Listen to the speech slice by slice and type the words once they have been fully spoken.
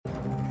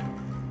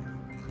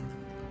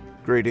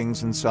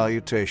Greetings and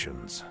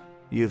salutations.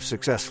 You've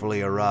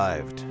successfully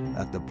arrived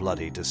at the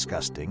Bloody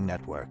Disgusting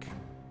Network.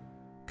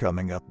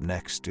 Coming up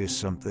next is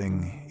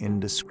something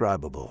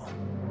indescribable,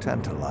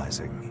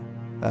 tantalizing,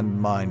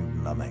 and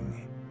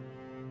mind-numbing.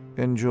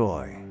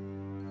 Enjoy.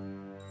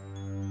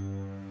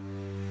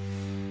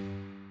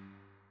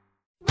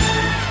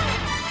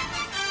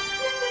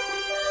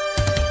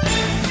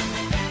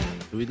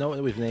 Do we know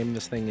what we've named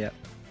this thing yet?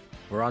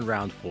 We're on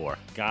round 4.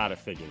 Gotta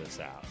figure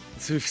this out.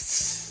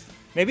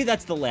 Maybe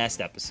that's the last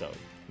episode.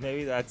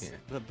 Maybe that's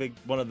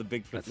one of the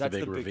big. That's the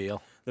big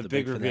reveal. The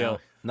big reveal.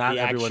 Not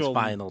the everyone's actual,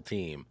 final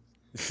team.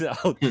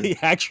 The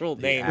actual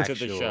name to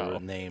the show.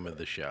 Name of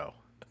the show.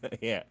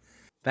 Yeah.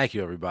 Thank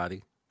you,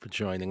 everybody, for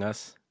joining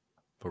us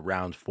for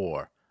round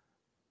 4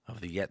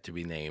 of the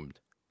yet-to-be-named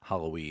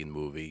Halloween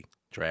movie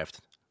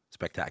draft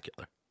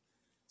spectacular.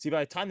 See,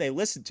 by the time they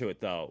listen to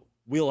it, though,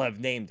 we'll have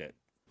named it.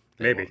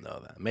 Maybe. Know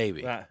that.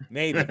 Maybe.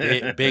 Maybe.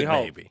 Big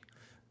maybe.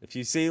 If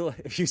you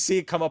see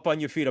it come up on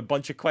your feed, a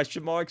bunch of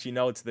question marks, you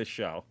know it's this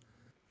show.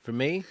 For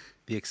me,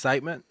 the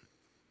excitement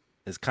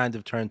has kind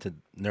of turned to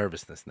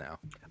nervousness now.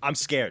 I'm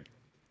scared.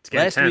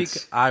 Last week,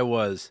 I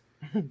was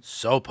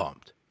so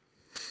pumped.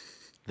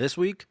 This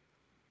week,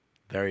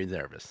 very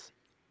nervous.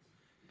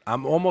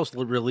 I'm almost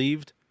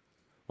relieved.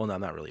 Well, no,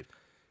 I'm not relieved.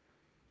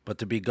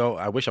 But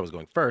I wish I was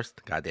going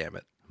first. God damn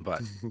it.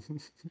 But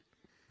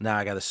now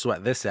I got to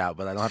sweat this out,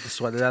 but I don't have to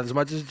sweat it out as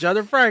much as Judd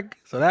and Frank.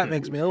 So that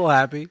makes me a little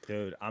happy.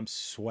 Dude, I'm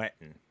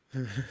sweating.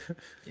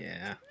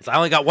 Yeah. So I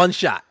only got one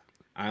shot.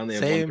 I only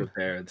have one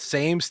prepared.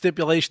 Same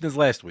stipulation as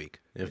last week.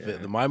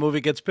 If my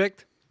movie gets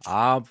picked,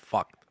 I'm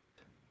fucked.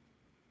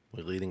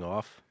 We're leading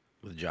off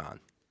with John.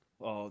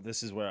 Oh,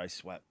 this is where I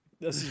sweat.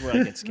 This is where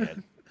I get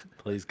scared.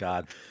 Please,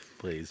 God,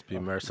 please be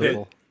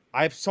merciful.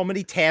 I have so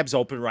many tabs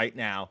open right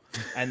now,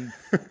 and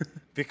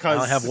because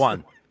I only have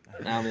one.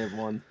 I only have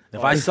one.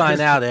 If I sign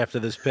out after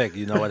this pick,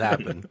 you know what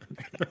happened.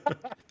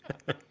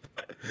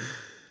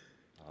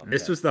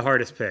 This was the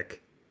hardest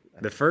pick.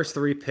 The first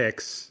 3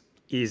 picks,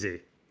 easy.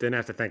 Didn't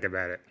have to think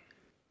about it.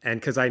 And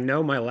because I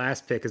know my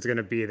last pick is going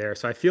to be there,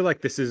 so I feel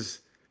like this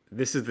is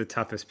the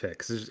toughest pick.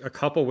 'Cause there's a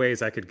couple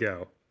ways I could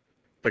go.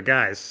 But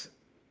guys,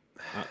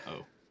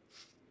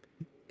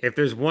 if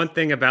there's one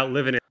thing about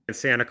living in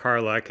Santa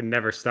Carla I can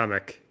never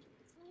stomach,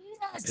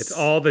 it's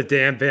all the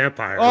damn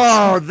vampires.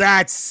 Oh,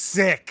 that's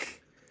sick.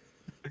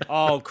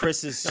 Oh,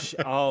 Chris is.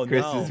 Oh,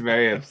 Chris no. is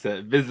very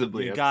upset,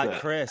 visibly you upset. got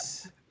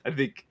Chris. I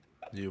think.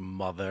 You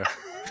mother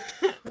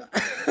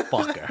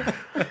fucker.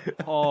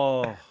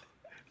 Oh.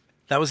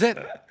 That was it.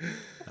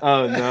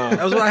 Oh, no.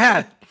 That was what I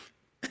had.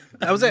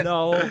 That was it.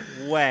 No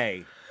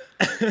way.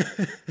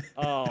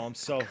 Oh, I'm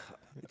so.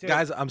 Dude.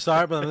 Guys, I'm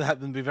sorry, but I'm going to have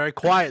to be very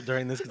quiet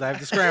during this because I have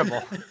to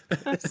scramble.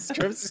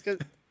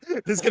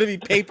 There's going to be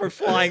paper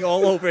flying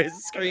all over his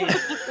screen.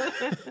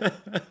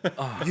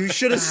 You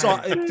should have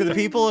saw, to the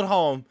people at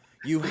home,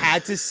 you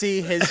had to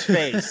see his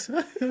face.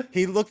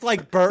 He looked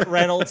like Burt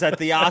Reynolds at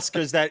the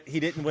Oscars that he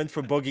didn't win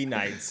for Boogie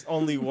Nights.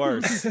 Only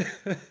worse.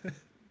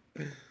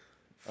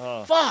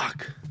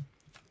 Fuck.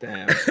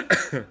 Damn.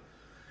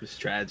 It's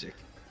tragic.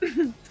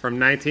 From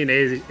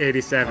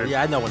 1987. Oh,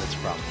 yeah, I know when it's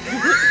from.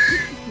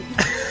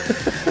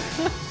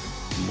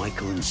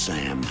 Michael and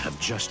Sam have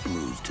just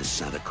moved to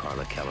Santa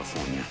Carla,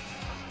 California.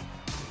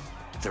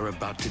 They're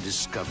about to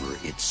discover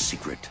its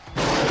secret.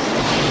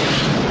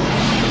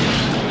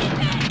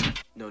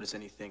 Notice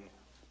anything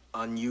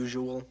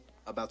unusual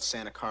about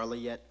Santa Carla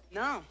yet?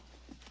 No.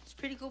 It's a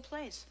pretty cool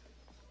place.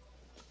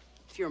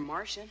 If you're a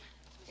Martian.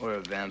 Or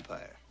a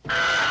vampire? When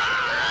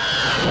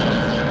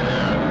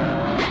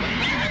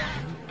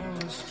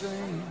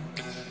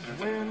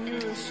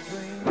you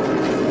scream.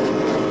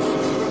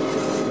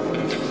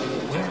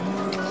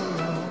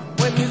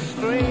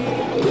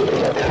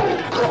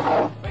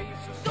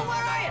 So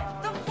where are you?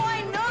 The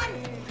flying nun?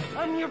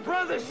 I'm your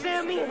brother,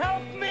 Sammy.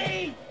 Help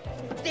me!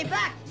 Stay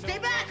back! Stay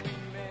back!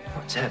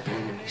 What's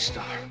happening to me,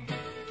 Star?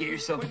 Get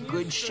yourself a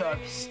good sharp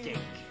steak.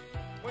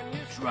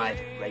 Drive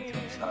it right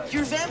through his heart.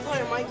 You're a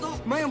vampire, Michael.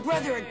 My own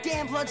brother, a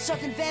damn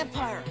blood-sucking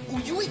vampire. Oh,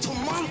 you wait till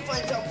Mom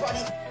finds out, buddy.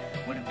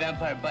 When a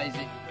vampire buys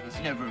it, it's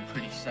never a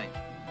pretty sight.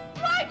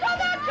 Michael,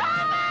 they're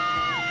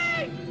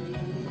coming!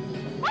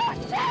 Oh,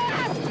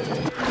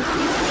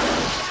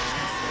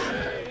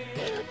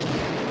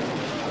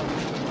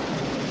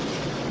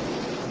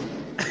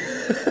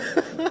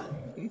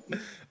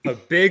 shit! A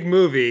big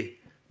movie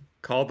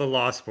called The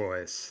Lost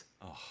Boys.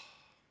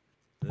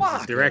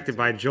 Directed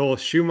by Joel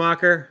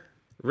Schumacher.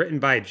 Written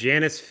by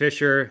Janice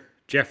Fisher,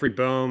 Jeffrey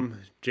Boehm,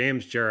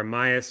 James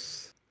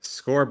Jeremias.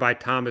 Score by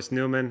Thomas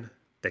Newman.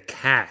 The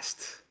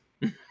cast.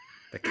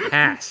 The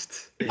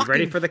cast. You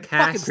ready for the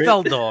cast? Fucking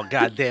Feldog,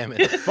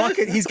 goddammit.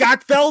 Fucking, he's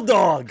got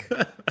Feldog.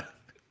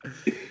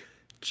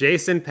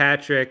 Jason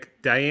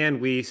Patrick, Diane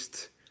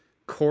Wiest,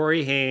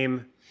 Corey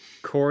Haim,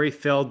 Corey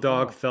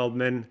Feldog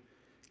Feldman,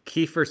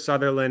 Kiefer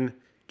Sutherland,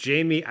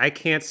 Jamie I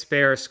Can't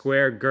Spare a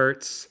Square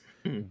Gertz,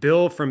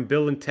 Bill from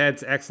Bill and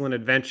Ted's Excellent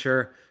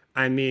Adventure.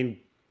 I mean,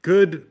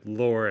 good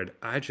Lord,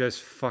 I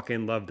just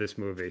fucking love this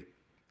movie.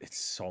 It's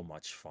so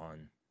much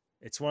fun.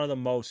 It's one of the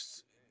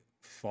most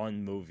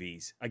fun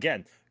movies.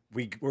 Again,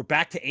 we're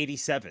back to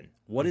 87.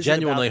 What is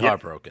Genuinely it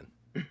about? heartbroken.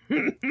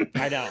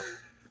 I know.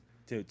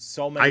 Dude,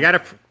 so many I gotta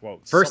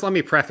quotes. first. Let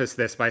me preface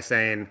this by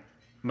saying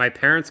my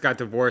parents got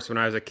divorced when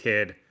I was a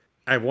kid.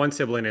 I have one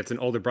sibling. It's an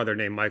older brother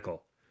named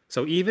Michael.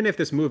 So even if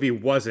this movie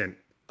wasn't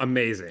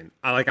amazing,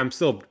 I'm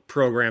still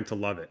programmed to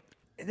love it.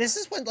 This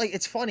is when,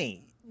 it's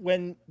funny.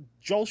 When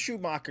Joel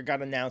Schumacher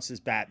got announced as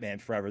Batman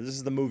Forever, this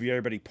is the movie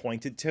everybody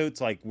pointed to.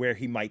 It's like where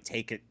he might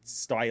take it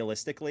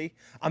stylistically.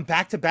 I'm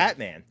back to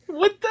Batman.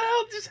 What the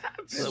hell just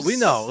happened? We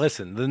know.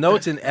 Listen, the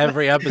notes in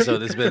every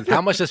episode has been,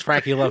 how much does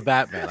Frankie love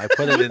Batman? I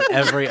put it in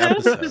every What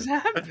episode. just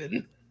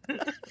happened?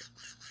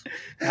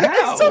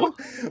 How?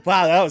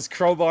 Wow, that was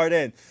crowbarred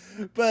in.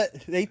 But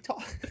they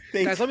talk.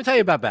 Guys, let me tell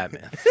you about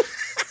Batman.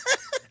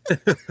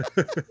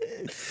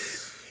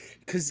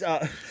 Because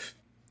I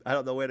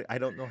don't know I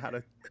don't know how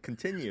to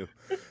continue,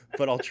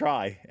 but I'll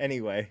try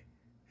anyway.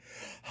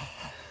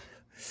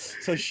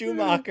 So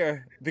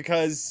Schumacher,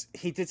 because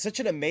he did such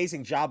an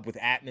amazing job with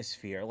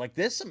atmosphere,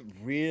 there's some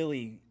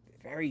really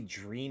very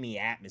dreamy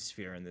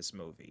atmosphere in this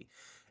movie.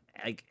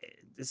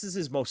 This is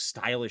his most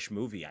stylish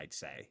movie, I'd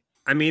say.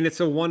 I mean, it's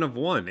a one of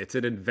one. It's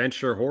an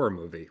adventure horror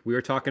movie. We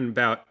were talking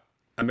about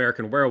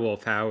American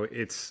Werewolf, how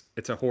it's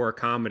a horror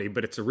comedy,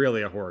 but it's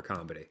really a horror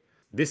comedy.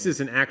 This is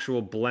an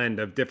actual blend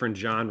of different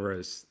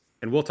genres,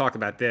 and we'll talk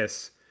about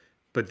this.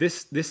 But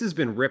this has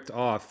been ripped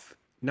off,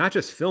 not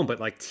just film, but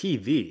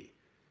TV.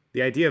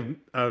 The idea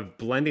of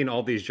blending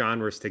all these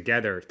genres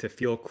together to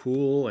feel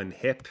cool and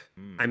hip.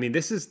 I mean,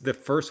 this is the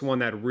first one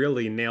that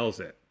really nails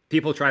it.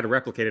 People try to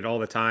replicate it all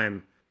the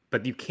time,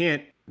 but you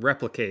can't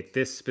replicate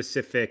this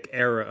specific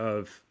era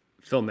of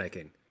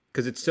filmmaking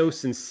because it's so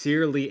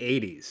sincerely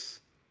 80s.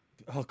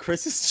 Oh,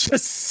 Chris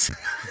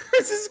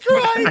is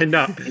crying. I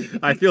know.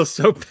 I feel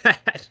so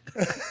bad.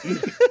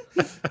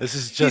 This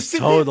is just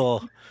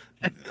total.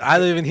 I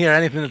don't even hear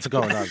anything that's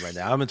going on right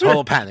now. I'm in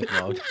total panic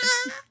mode.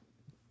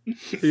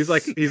 He's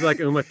like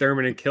Uma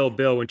Thurman in Kill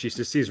Bill when she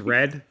just sees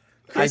red.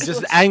 I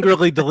just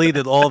angrily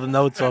deleted all the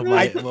notes of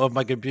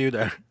my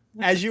computer.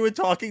 As you were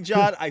talking,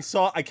 John, I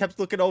kept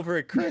looking over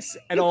at Chris,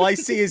 and all I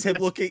see is him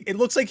looking. It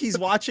looks like he's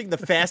watching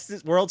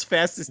the world's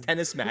fastest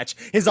tennis match.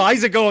 His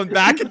eyes are going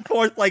back and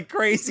forth like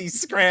crazy,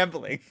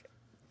 scrambling.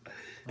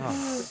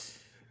 Oh.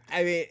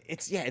 I mean,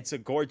 it's a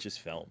gorgeous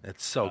film.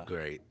 It's so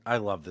great. I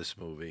love this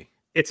movie.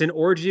 It's an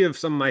orgy of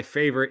some of my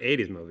favorite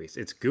 80s movies.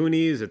 It's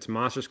Goonies, it's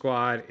Monster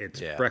Squad,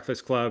 it's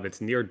Breakfast Club, it's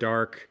Near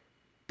Dark,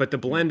 but the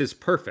blend is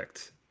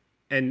perfect.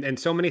 And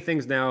so many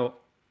things now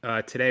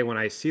today, when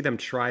I see them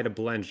try to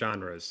blend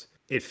genres,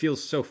 it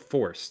feels so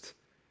forced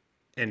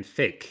and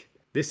fake.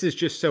 This is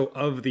just so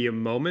of the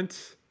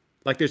moment.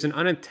 There's an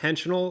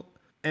unintentional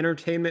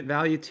entertainment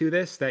value to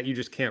this that you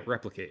just can't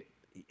replicate.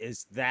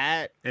 Is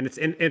that? And it's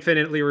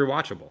infinitely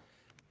rewatchable.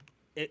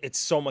 It's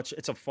so much.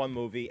 It's a fun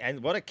movie,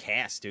 and what a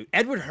cast, dude!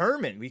 Edward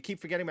Herrmann. We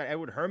keep forgetting about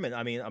Edward Herrmann.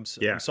 I mean, I'm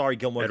sorry,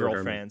 Gilmore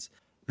Girl fans.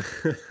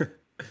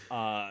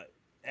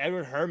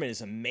 Edward Herrmann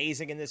is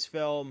amazing in this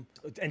film,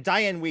 and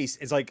Diane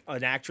Wiest is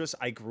an actress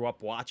I grew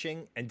up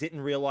watching and didn't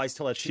realize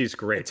she's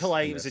great until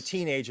I was a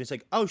teenager. It's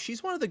oh,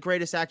 she's one of the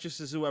greatest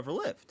actresses who ever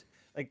lived.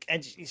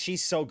 And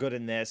she's so good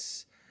in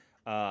this.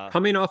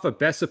 Coming off a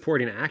Best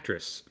Supporting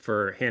Actress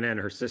for Hannah and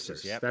Her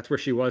Sisters. Yep. That's where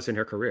she was in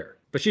her career.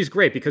 But she's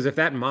great because if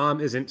that mom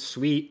isn't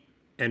sweet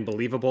and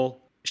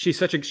believable, she's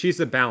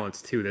the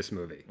balance to this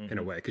movie in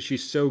a way, because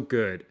she's so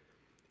good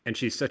and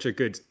she's such a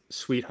good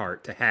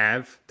sweetheart to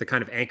have to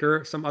kind of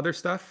anchor some other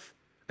stuff.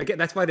 Again,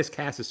 that's why this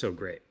cast is so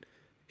great.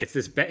 It's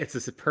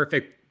this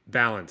perfect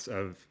balance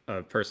of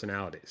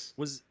personalities.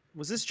 Was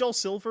this Joel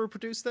Silver who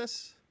produced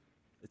this?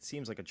 It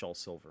seems like a Joel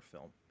Silver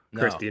film.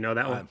 Chris, do you know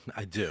that one?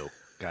 I do.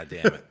 God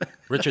damn it.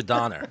 Richard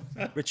Donner.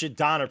 Richard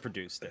Donner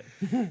produced it.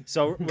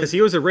 So because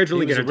he was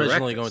originally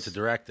going to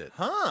direct it.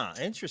 Huh,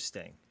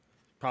 interesting.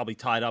 Probably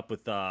tied up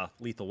with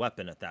Lethal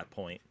Weapon at that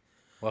point.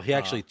 Well, he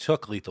actually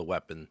took Lethal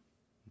Weapon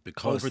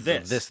because over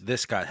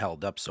this got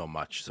held up so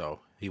much,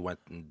 so he went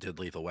and did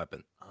Lethal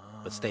Weapon,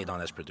 but stayed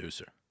on as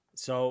producer.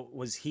 So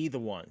was he the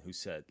one who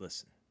said,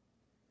 listen,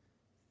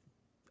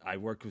 I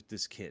worked with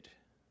this kid.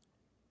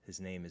 His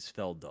name is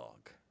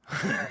Feldog.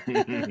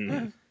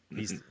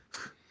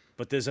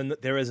 But there's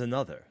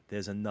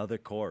another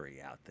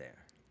Corey out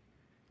there.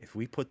 If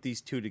we put these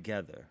two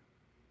together,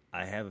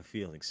 I have a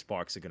feeling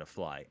sparks are gonna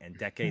fly. And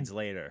decades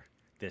later,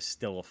 they're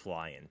still a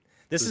flying.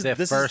 The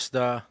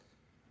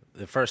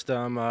first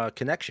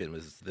connection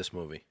was this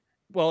movie.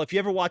 Well, if you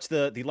ever watch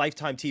the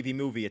Lifetime TV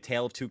movie A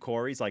Tale of Two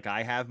Coreys, like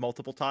I have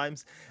multiple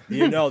times,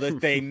 you know that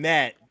they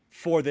met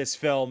for this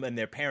film, and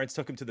their parents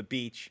took them to the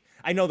beach.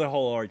 I know their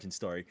whole origin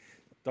story.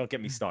 Don't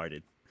get me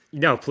started.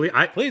 No, please.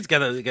 Please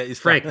get you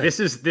Frank. This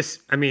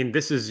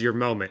is your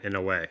moment in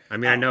a way. I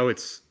mean, I know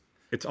it's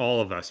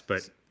all of us,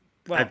 but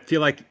I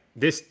feel like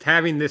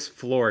having this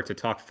floor to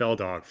talk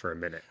Feldog for a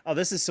minute. Oh,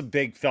 this is some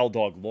big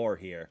Feldog lore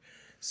here.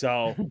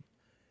 So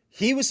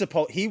he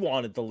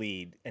wanted the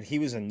lead, and he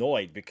was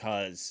annoyed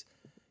because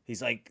he's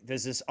like,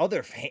 there's this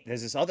other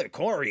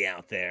Corey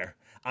out there.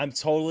 I'm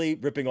totally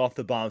ripping off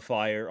the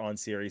Bonfire on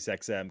Sirius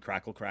XM,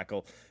 Crackle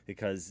Crackle,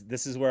 because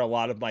this is where a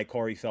lot of my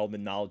Corey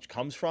Feldman knowledge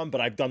comes from.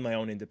 But I've done my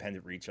own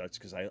independent research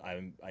because I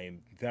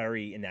am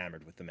very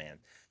enamored with the man.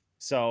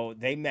 So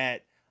they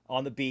met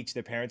on the beach.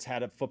 Their parents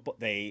had a football.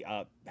 They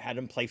had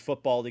them play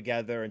football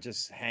together and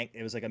just hang.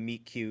 It was like a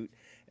meet cute,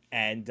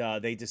 and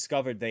they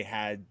discovered they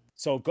had.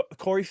 So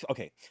Corey.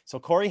 Okay, so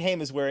Corey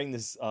Haim is wearing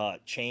this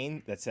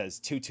chain that says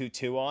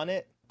 222 on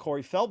it.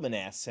 Corey Feldman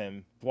asks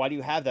him, "Why do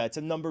you have that?" It's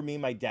a number me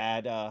and my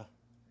dad are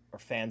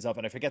fans of,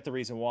 and I forget the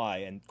reason why.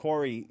 And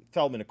Corey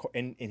Feldman,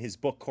 in his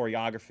book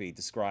Choreography,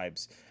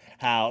 describes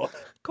how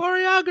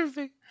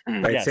Choreography.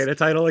 Wait, Yes. say the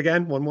title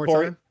again one more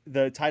time.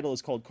 The title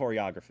is called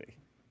Choreography.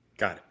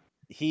 Got it.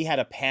 He had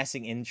a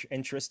passing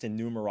interest in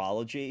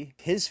numerology.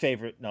 His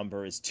favorite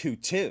number is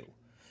 22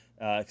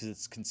 because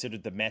it's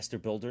considered the master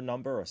builder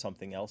number or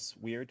something else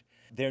weird.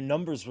 Their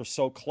numbers were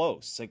so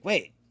close. It's like,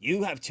 wait,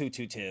 you have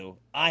 222,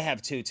 I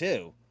have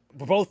 22.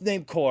 We're both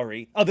named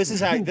Corey. Oh, this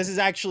is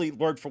actually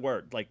word for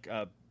word. Like,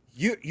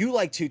 you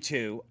like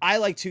 22, I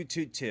like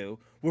 222.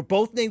 We're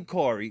both named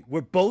Corey. We're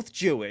both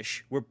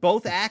Jewish. We're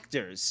both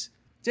actors.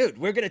 Dude,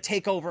 we're gonna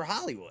take over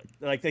Hollywood.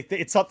 Like,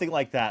 it's something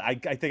like that. I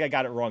think I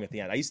got it wrong at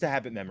the end. I used to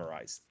have it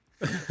memorized.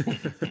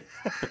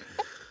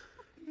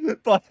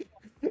 But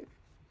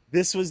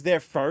this was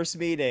their first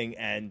meeting,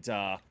 and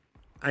I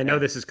know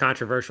this is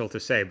controversial to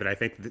say, but I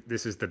think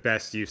this is the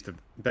best use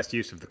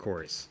of the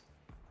Coreys.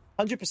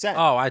 100%.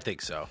 Oh, I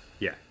think so.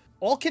 Yeah.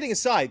 All kidding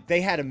aside,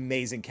 they had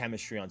amazing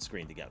chemistry on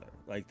screen together.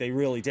 Like, they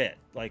really did.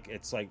 Like,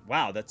 it's like,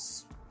 wow,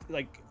 that's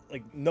like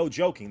no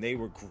joking. They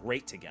were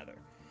great together.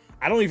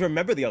 I don't even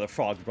remember the other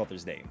Frog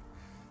brother's name.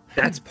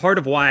 That's part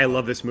of why I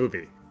love this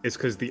movie, is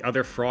because the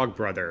other Frog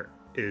brother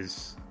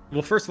is...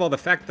 Well, first of all, the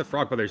fact that the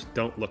Frog brothers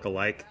don't look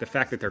alike, the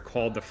fact that they're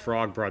called the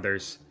Frog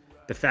brothers,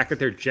 the fact that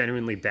they're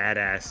genuinely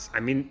badass. I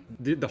mean,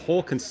 the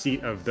whole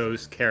conceit of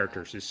those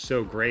characters is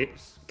so great.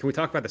 Can we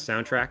talk about the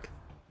soundtrack?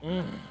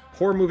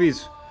 Horror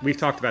movies, we've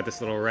talked about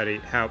this a little already,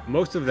 how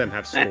most of them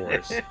have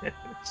scores.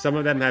 Some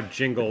of them have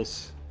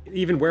jingles.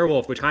 Even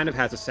Werewolf, which kind of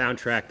has a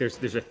soundtrack,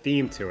 there's a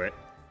theme to it.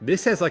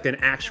 This has like an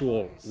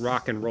actual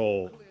rock and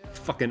roll,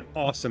 fucking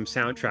awesome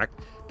soundtrack.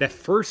 That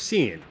first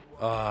scene,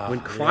 when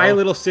Cry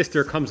Little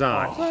Sister comes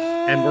on,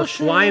 and we're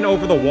flying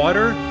over the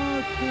water.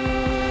 Get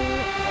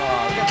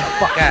the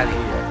fuck out of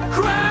here.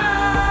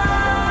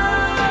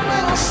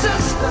 Cry, little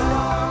sister.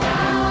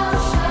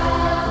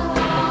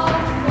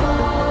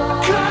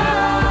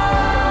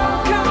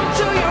 Come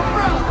to your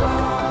brother.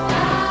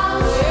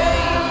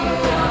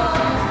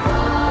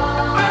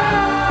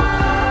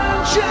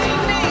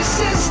 Janie's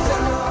sister.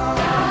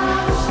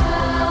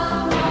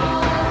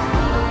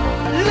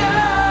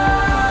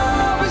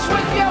 Love is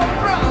with your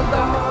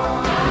brother.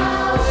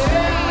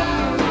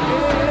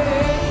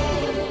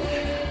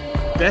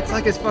 That's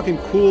like as fucking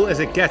cool as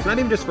it gets. Not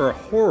even just for a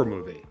horror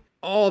movie.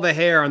 All the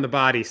hair on the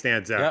body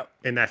stands out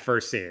in that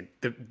first scene.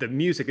 The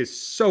music is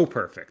so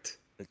perfect,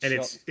 and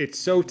it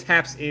so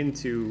taps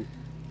into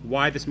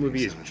why this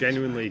movie is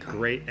genuinely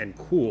great and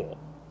cool,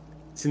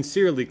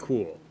 sincerely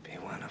cool.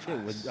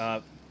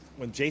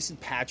 When Jason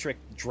Patrick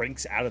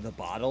drinks out of the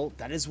bottle,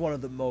 that is one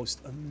of the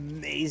most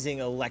amazing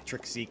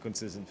electric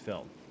sequences in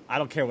film. I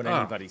don't care what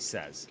anybody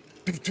says,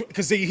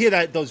 because you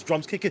hear those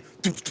drums kicking.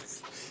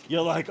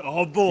 You're like,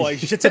 oh boy,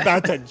 shit's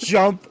about to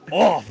jump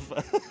off.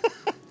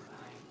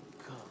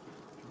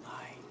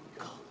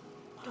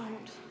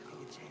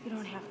 You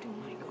don't have to,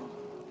 Michael.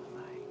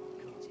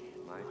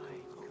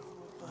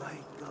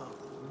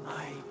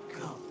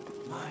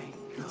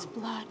 It's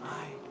blood.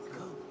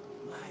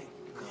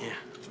 Yeah,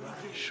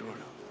 sure.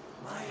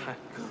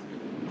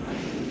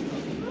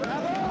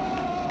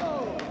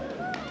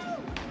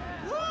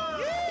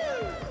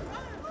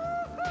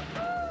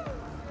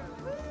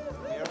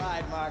 You're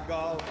right,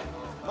 Margot.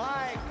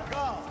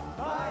 Michael!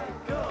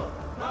 Michael!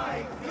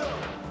 Michael!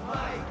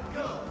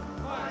 Michael!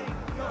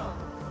 Michael!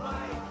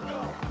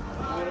 Michael!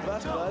 You're the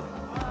best, bud.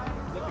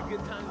 Let the good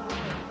times roll.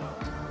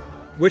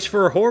 Which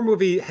for a horror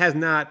movie has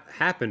not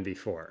happened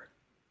before.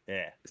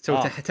 Yeah.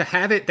 So to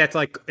have it,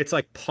 it's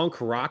like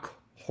punk rock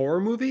horror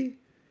movie.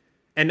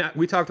 And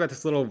we talked about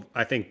this little.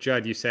 I think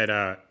Judd, you said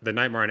the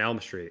Nightmare on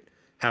Elm Street.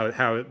 How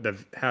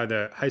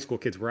the high school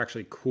kids were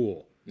actually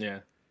cool. Yeah.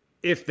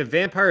 If the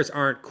vampires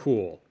aren't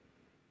cool,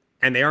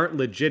 and they aren't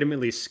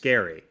legitimately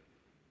scary,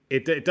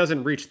 it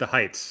doesn't reach the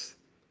heights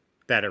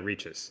that it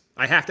reaches.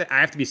 I have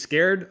to be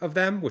scared of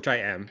them, which I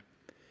am,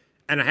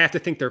 and I have to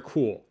think they're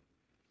cool.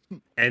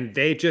 And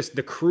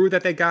the crew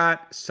that they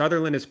got,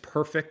 Sutherland is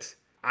perfect.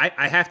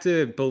 I have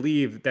to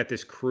believe that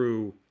this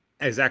crew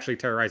is actually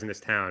terrorizing this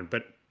town,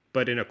 but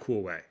in a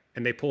cool way.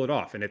 And they pull it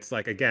off. And it's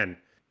like, again,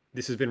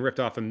 this has been ripped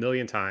off a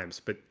million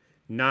times, but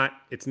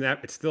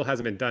it still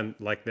hasn't been done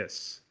like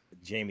this.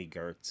 Jamie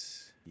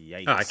Gertz.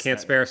 Yikes. Oh, I can't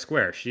spare a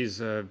square. She's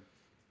no,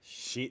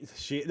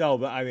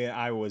 but I mean,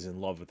 I was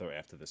in love with her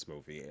after this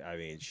movie. I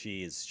mean,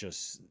 she is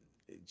just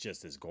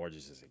as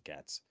gorgeous as it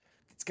gets.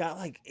 It's got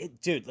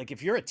dude, like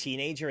if you're a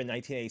teenager in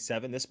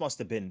 1987, this must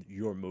have been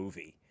your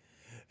movie.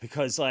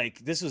 because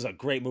like this was a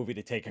great movie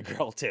to take a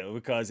girl to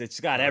because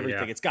it's got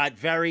everything. yeah. It's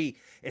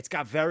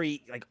got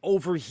very like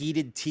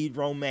overheated teen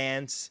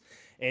romance.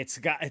 It's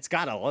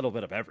got a little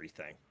bit of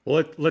everything.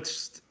 Well,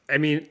 I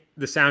mean,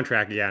 the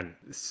soundtrack again.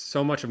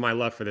 So much of my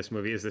love for this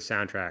movie is the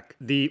soundtrack.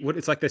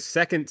 It's like the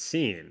second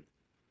scene.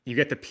 You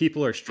get the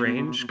 "People Are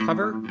Strange"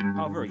 cover.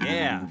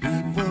 Yeah.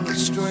 People are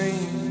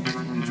strange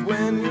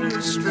when you're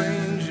a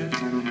stranger.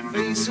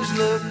 Faces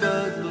look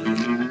ugly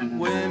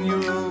when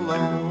you're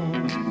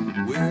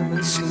alone.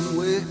 Women seem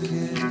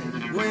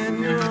wicked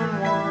when you're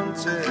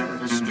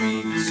unwanted.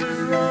 Streets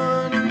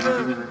are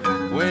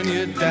uneven when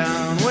you're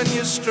down, when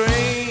you're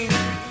strange.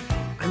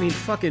 I mean,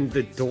 fucking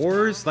The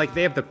Doors. Like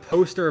they have the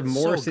poster of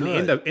Morrison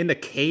good. in the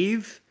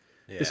cave.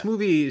 Yeah. This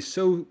movie is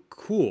so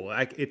cool.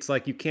 It's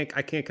like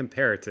I can't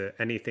compare it to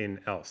anything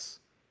else.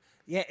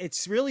 Yeah,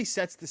 it's really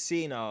sets the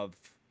scene of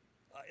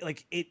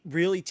like it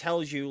really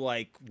tells you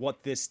like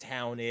what this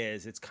town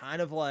is. It's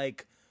kind of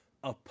like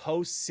a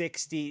post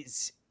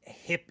 60s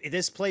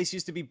this place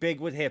used to be big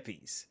with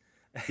hippies.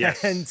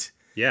 Yes. And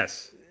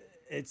yes.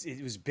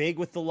 it was big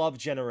with the Love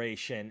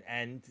Generation,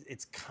 and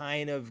it's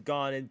kind of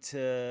gone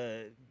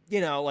into,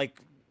 like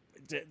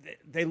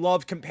they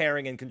love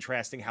comparing and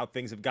contrasting how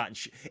things have gotten.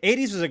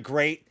 80s was a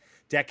great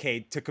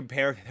decade to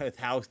compare with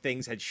how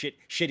things had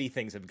shitty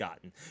things have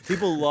gotten.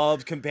 People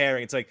loved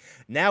comparing. It's like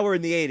now we're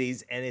in the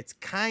 80s and it's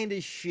kind of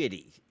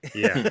shitty.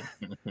 Yeah.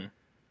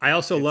 I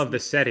also love the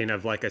setting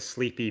of like a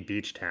sleepy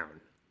beach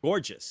town.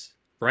 Gorgeous.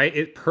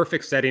 Right?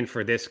 Perfect setting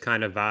for this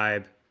kind of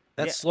vibe.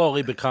 That's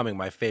slowly becoming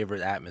my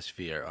favorite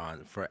atmosphere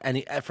for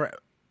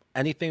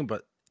anything,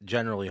 but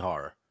generally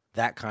horror.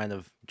 That kind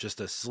of just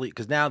a sleep,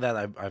 because now that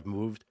I've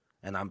moved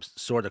and I'm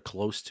sort of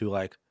close to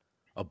like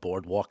a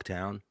boardwalk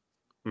town,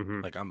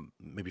 like I'm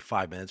maybe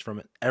 5 minutes from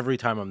it. Every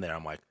time I'm there,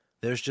 I'm like,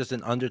 there's just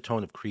an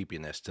undertone of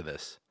creepiness to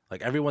this.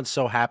 Like everyone's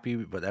so happy,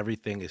 but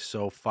everything is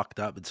so fucked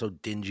up and so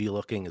dingy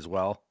looking as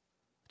well.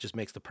 It just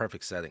makes the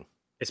perfect setting,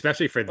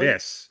 especially for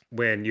this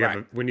when you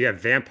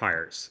have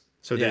vampires.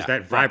 So there's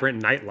that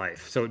vibrant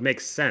nightlife. So it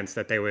makes sense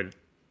that they would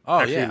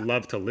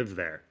love to live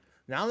there.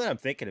 Now that I'm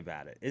thinking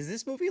about it, is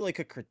this movie like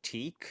a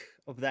critique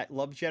of that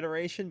Love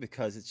Generation?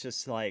 Because it's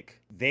just like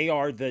they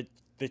are the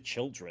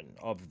children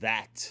of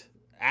that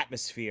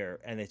atmosphere,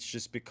 and they've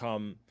just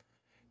become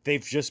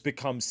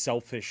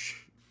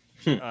selfish,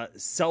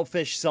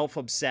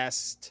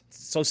 self-obsessed,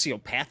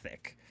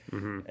 sociopathic,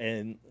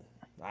 and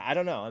I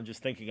don't know. I'm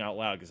just thinking out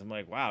loud because I'm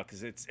like, wow,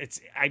 because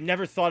it's. I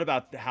never thought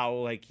about how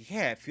like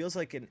it feels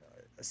like in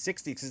a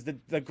 60s because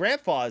the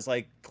grandpa is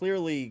like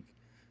clearly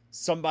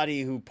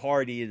somebody who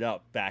partied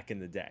up back in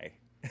the day.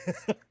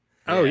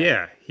 Oh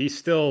yeah,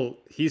 he's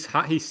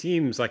high. He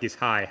seems like he's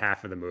high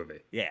half of the movie.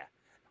 Yeah.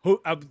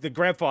 The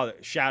grandfather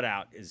shout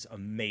out is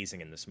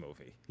amazing in this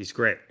movie. He's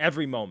great.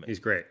 Every moment. He's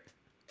great.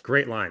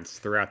 Great lines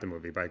throughout the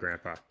movie by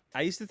Grandpa.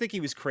 I used to think he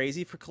was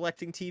crazy for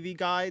collecting TV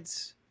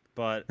guides,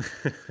 but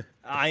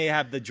I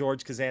have the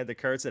George Costanza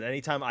Kurtz, and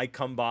anytime I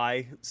come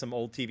by some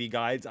old TV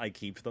guides, I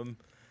keep them.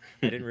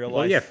 I didn't realize.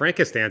 Well, yeah, Frank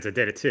Costanza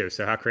did it too,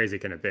 so how crazy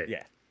can it be?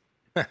 Yeah.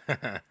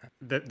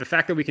 The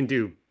fact that we can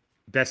do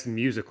best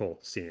musical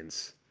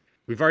scenes.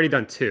 We've already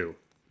done 2.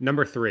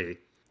 Number 3,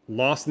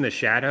 Lost in the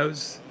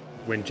Shadows,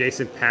 when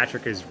Jason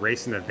Patrick is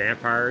racing the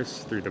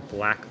vampires through the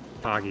black,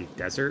 foggy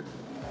desert.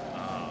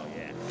 Oh,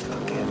 yeah.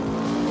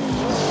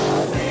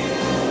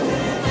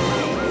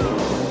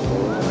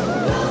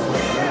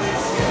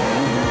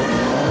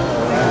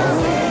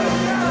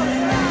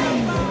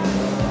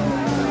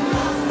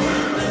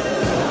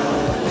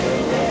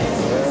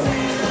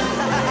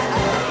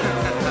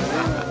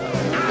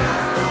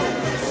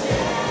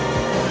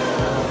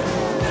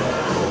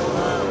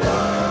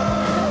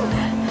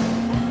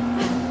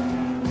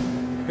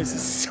 This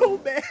is so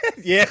bad.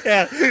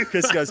 Yeah.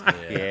 Chris goes,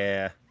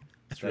 yeah.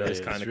 It's That is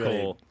kind of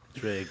cool.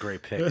 It's really a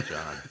great pick,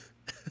 John.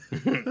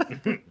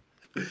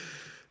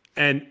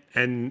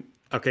 And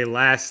okay,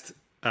 last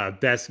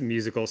best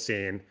musical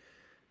scene.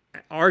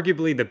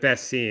 Arguably the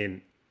best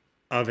scene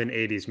of an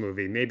 80s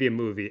movie, maybe a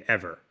movie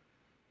ever.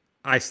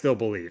 I Still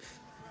Believe.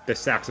 The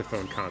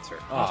saxophone concert.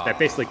 That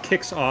basically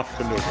kicks off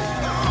the movie.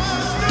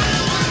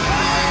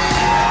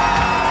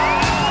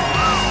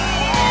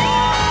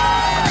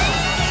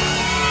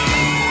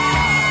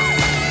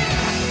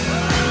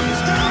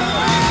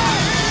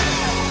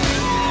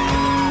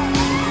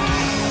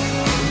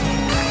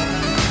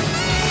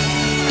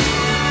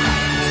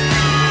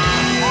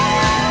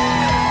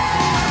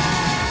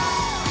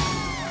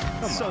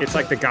 It's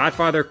like the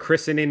Godfather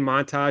christening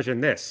montage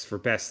in this for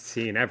best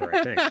scene ever,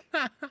 I think.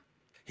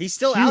 He's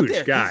still Huge out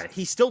there. guy.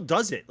 He still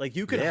does it. Like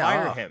you could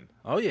hire him.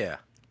 Oh yeah.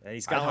 And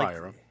he's got I'd like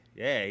hire him.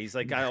 Yeah, he's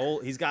like got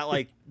old. He's got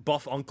like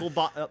buff Uncle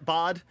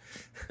Bod.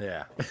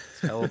 Yeah, he's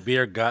got a little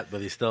beer gut,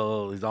 but he's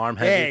arm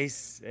Yeah, heavy.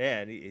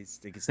 and he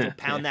can still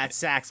pound that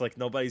sax like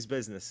nobody's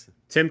business.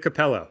 Tim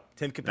Capello.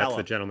 Tim Capello. That's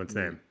the gentleman's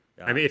name.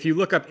 Yeah. I mean, if you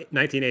look up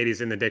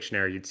 1980s in the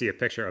dictionary, you'd see a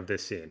picture of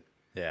this scene.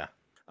 Yeah.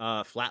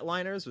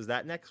 Flatliners, was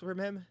that next from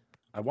him?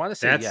 I want to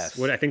say That's yes.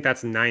 what I think.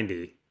 That's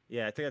 90.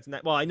 Yeah, I think that's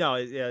not. Well, I know.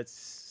 Yeah, it's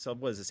so.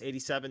 What is this?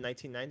 87,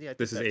 1990. I think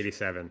This is that's-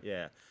 87.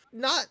 Yeah,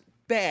 not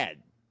bad.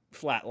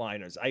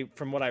 Flatliners.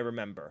 From what I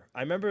remember,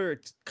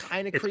 it's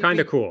kind of. It's kind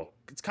of cool.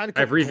 It's kind of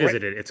cool. I've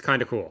revisited it. It's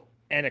kind of cool.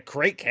 And a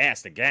great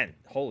cast again.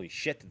 Holy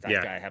shit, did that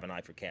Yeah. guy have an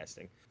eye for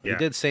casting? He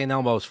did St.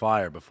 Elmo's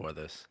Fire before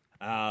this.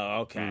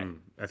 Oh, okay.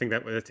 I think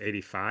that's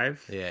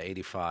 85. Yeah,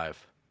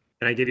 85.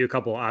 And I give you a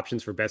couple of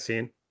options for best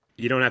scene.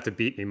 You don't have to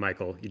beat me,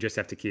 Michael. You just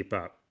have to keep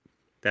up.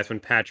 That's when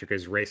Patrick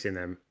is racing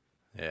them.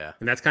 Yeah.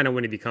 And that's kind of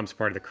when he becomes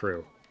part of the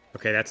crew.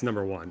 Okay, that's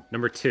number 1.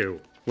 Number 2,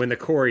 when the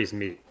Coreys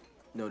meet.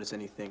 Notice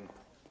anything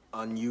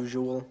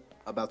unusual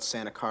about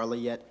Santa Carla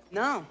yet?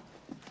 No.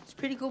 It's a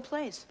pretty cool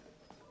place.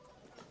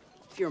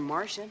 If you're a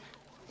Martian.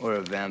 Or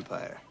a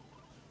vampire.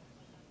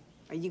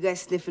 Are you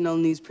guys sniffing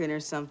on newsprint or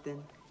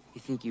something?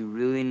 You think you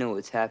really know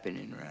what's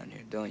happening around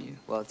here, don't you?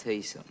 Well, I'll tell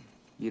you something.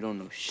 You don't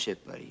know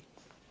shit, buddy.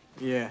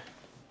 Yeah.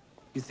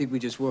 You think we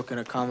just work in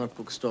a comic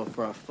book store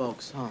for our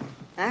folks, huh?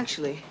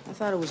 Actually, I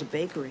thought it was a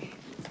bakery.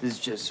 This is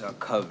just our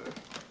cover.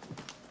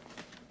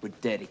 We're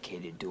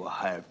dedicated to a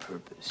higher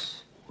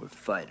purpose. We're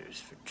fighters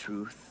for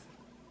truth,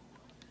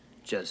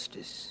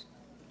 justice,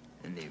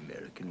 and the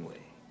American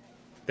way.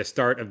 The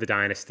start of the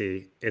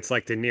dynasty. It's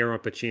like De Niro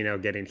and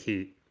Pacino getting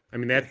heat. I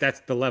mean,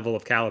 that's the level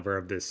of caliber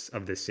of this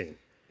scene.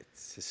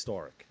 It's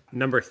historic.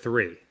 Number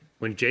 3,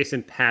 when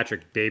Jason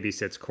Patrick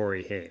babysits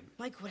Corey Haim.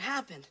 Mike, what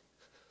happened?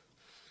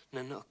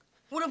 Nanook.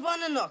 What about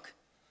Nanook?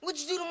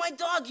 What'd you do to my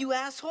dog, you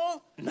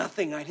asshole?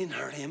 Nothing. I didn't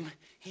hurt him.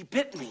 He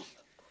bit me.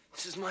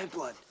 This is my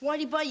blood. Why'd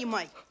he bite you,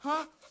 Mike?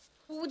 Huh?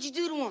 What would you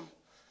do to him?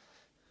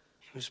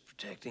 He was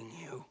protecting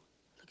you.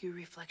 Look at your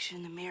reflection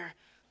in the mirror.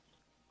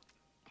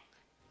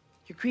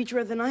 You're creature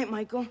of the night,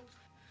 Michael.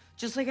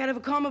 Just like out of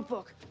a comic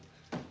book.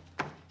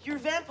 You're a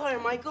vampire,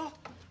 Michael.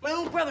 My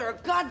own brother, a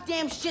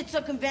goddamn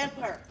shit-sucking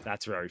vampire.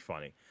 That's very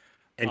funny.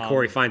 And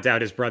Corey finds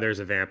out his brother is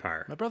a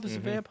vampire. My brother's a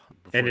vampire.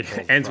 And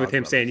it ends with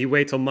him saying, "You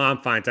wait till Mom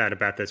finds out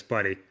about this,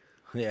 buddy."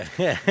 Yeah.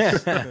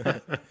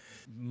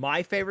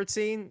 My favorite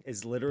scene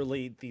is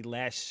literally the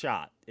last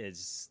shot.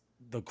 Is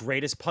the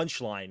greatest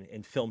punchline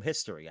in film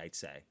history, I'd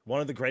say. One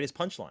of the greatest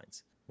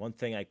punchlines. One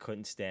thing I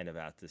couldn't stand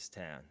about this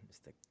town is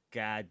the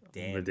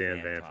goddamn The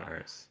damn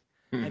vampires.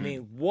 I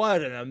mean,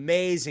 what an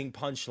amazing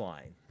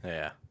punchline.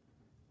 Yeah.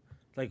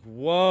 Like,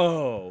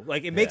 whoa.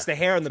 Like, it makes the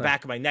hair on the It's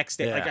back of my neck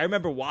stand. Like, yeah. I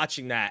remember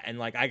watching that, and,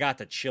 like, I got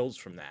the chills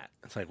from that.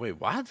 It's like,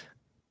 wait, what?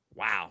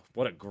 Wow.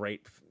 What a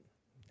great...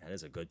 That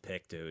is a good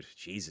pick, dude.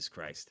 Jesus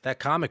Christ. That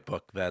comic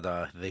book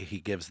that he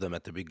gives them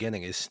at the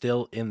beginning is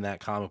still in that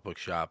comic book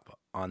shop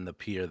on the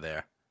pier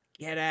there.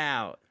 Get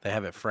out. They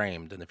have it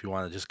framed, and if you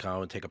want to just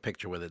go and take a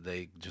picture with it,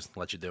 they just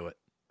let you do it.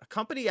 A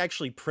company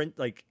actually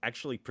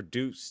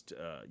produced...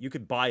 you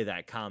could buy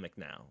that comic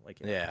now. Like,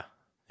 Yeah.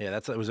 Yeah,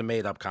 it was a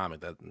made-up comic.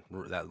 That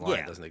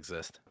line doesn't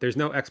exist. There's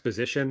no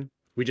exposition.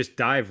 We just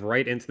dive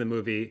right into the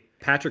movie.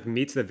 Patrick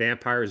meets the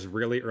vampires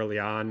really early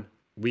on.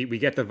 We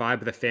get the vibe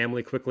of the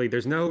family quickly.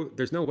 There's no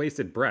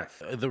wasted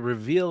breath. The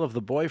reveal of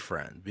the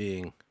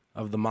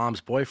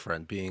mom's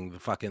boyfriend being the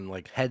fucking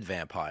like head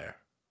vampire.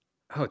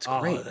 Oh, it's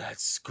great. Oh,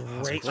 that's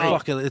great.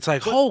 It's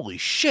like, holy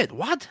shit,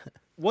 what?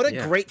 What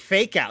a great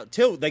fake out,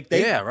 too. Like,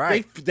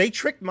 they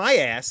tricked my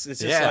ass.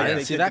 It's just I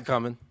didn't see that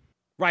coming.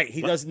 Right,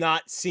 he does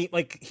not seem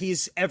like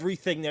he's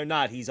everything they're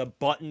not. He's a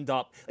buttoned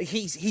up. Like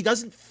he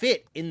doesn't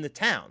fit in the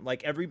town.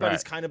 Like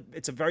everybody's kind of.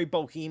 It's a very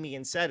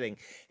bohemian setting,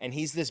 and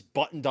he's this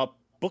buttoned up,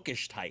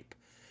 bookish type,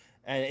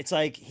 and it's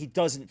like he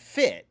doesn't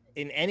fit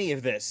in any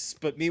of this.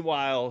 But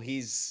meanwhile,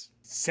 he's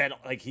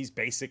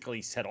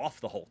basically set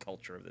off the whole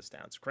culture of this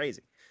town. It's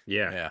crazy.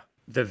 Yeah.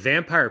 The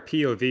vampire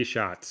POV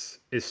shots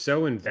is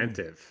so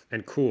inventive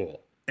and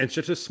cool, and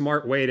such a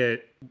smart way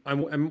to.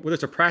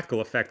 There's a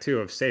practical effect too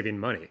of saving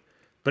money.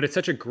 But it's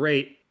such a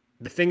great,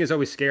 the thing is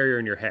always scarier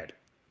in your head.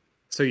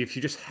 So if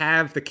you just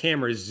have the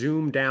camera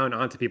zoom down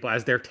onto people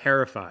as they're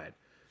terrified,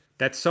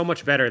 that's so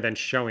much better than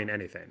showing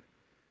anything.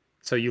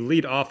 So you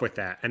lead off with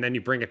that and then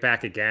you bring it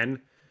back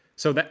again.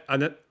 So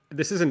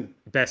this isn't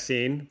best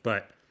scene,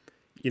 but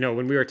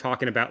when we were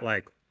talking about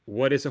like,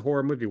 what is a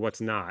horror movie, what's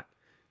not,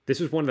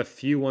 this was one of the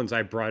few ones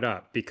I brought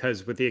up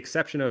because with the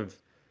exception of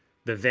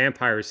the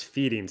vampires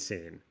feeding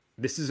scene,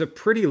 this is a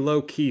pretty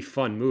low key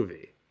fun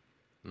movie.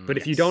 But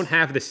if you don't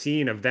have the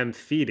scene of them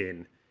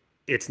feeding,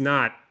 it's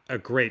not a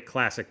great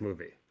classic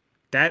movie.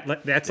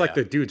 That's like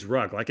the dude's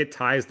rug. Like it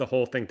ties the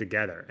whole thing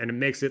together and it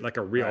makes it like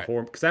a real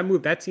horror. Because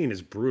that scene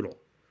is brutal.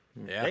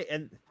 Yeah.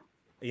 And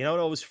you know what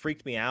always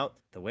freaked me out?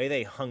 The way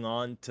they hung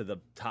on to the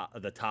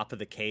top of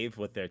the cave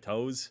with their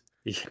toes.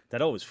 Yeah.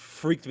 That always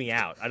freaked me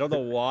out. I don't know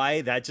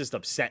why. That just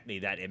upset me,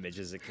 that image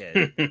as a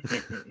kid.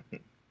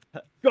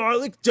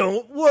 Garlic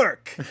don't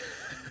work.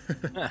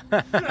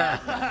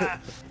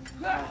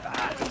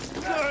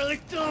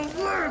 Garlic don't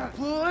work,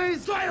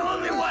 boys! Try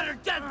holy water,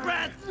 death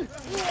breath!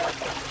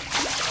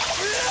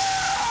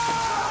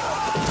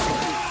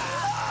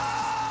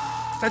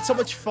 That's so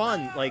much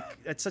fun.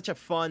 Like, that's such a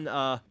fun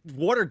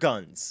water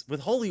guns with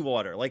holy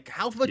water. Like,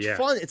 how much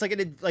fun? It's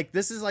like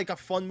this is like a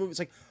fun movie. It's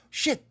like,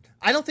 shit,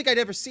 I don't think I'd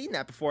ever seen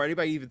that before.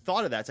 Anybody even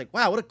thought of that? It's like,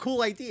 wow, what a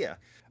cool idea.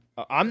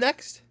 I'm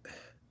next.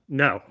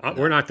 No,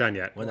 we're not done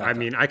yet. We're not I done.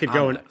 mean, I could I'm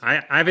go. next.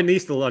 I have at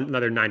least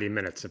another 90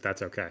 minutes if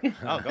that's okay.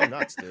 Oh, go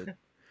nuts, dude.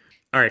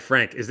 All right,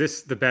 Frank, is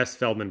this the best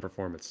Feldman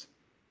performance?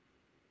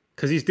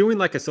 Because he's doing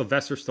like a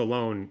Sylvester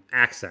Stallone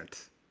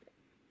accent,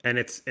 and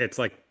it's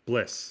like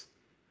bliss.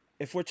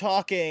 If we're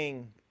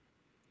talking,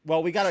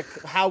 well, we got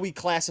to how we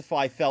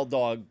classify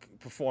Feldog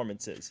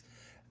performances.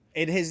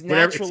 In his Whatever,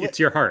 natural, it's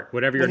your heart.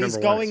 Whatever your when number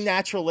he's one going is.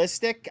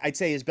 naturalistic, I'd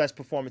say his best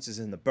performance is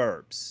in The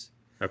Burbs.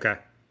 Okay,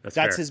 that's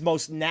That's fair. his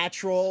most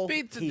natural.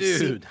 Beat the he's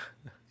dude.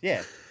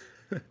 Yeah.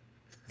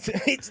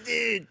 It's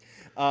dude.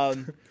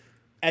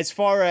 As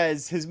far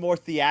as his more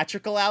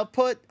theatrical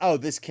output,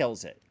 this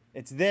kills it.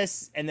 It's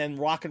this, and then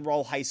Rock and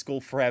Roll High School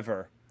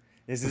Forever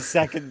is his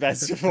second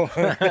best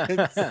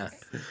performance.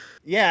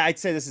 Yeah, I'd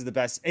say this is the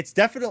best. It's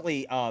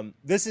definitely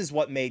this is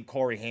what made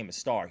Corey Haim a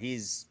star.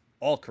 He's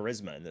all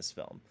charisma in this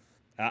film.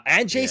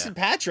 And Jason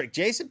Patrick.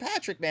 Jason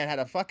Patrick, man, had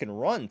a fucking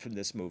run from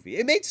this movie.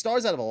 It made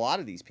stars out of a lot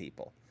of these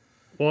people.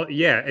 Well,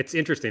 yeah, it's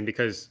interesting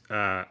because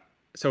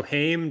so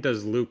Haim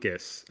does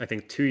Lucas, I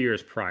think 2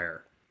 years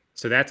prior.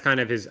 So that's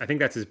kind of his. I think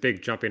that's his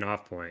big jumping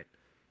off point.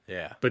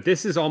 Yeah. But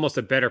this is almost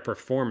a better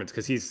performance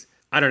because he's.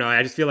 I don't know.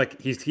 I just feel like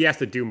he has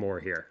to do more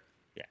here.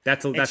 Yeah,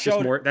 that's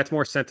just more. That's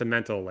more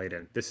sentimental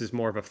laden. This is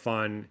more of a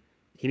fun.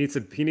 He needs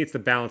to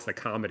balance the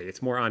comedy.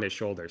 It's more on his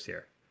shoulders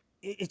here.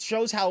 It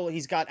shows how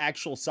he's got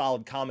actual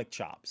solid comic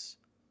chops.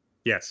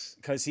 Yes,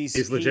 because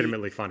he's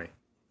legitimately funny.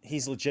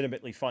 He's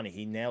legitimately funny.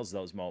 He nails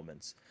those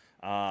moments.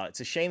 It's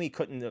a shame he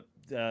couldn't.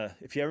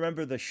 If you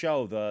remember the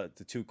show, the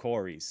two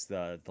Coreys,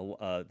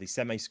 the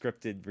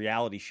semi-scripted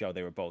reality show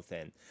they were both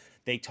in,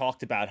 they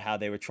talked about how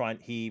they were trying.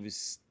 He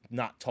was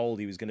not told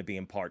he was going to be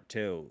in part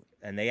 2,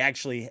 and they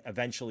actually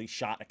eventually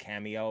shot a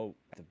cameo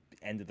at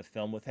the end of the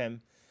film with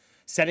him,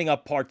 setting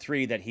up part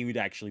 3 that he would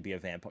actually be a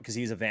vampire because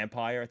he's a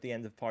vampire at the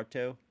end of part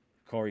 2.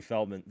 Corey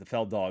Feldman, the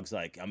Feldog's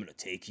like, I'm gonna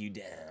take you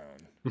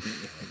down.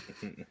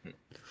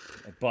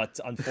 But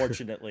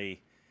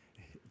unfortunately,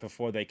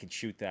 before they could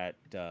shoot that,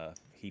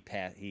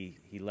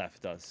 he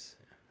left us.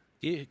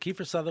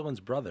 Kiefer Sutherland's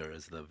brother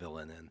is the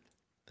villain in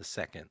the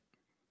second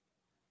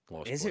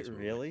Lost Is Boys it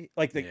movie. really?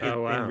 Like in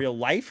wow. real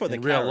life or the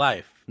in real character?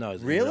 life? No,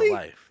 it's really? in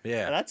real life.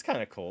 Yeah, That's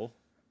kind of cool.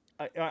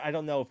 I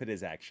don't know if it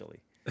is actually.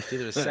 it's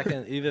either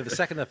the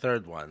second or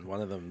third one.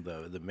 One of them,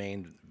 the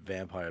main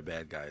vampire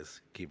bad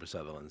guys, Kiefer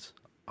Sutherland's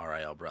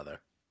RIL brother.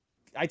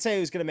 I'd say it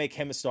was going to make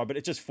him a star, but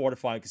it just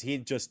fortified because he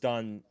had just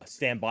done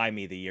Stand By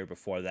Me the year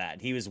before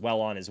that. He was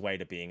well on his way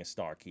to being a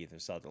star, Kiefer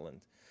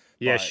Sutherland.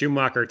 Yeah, But-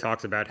 Schumacher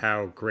talks about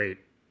how great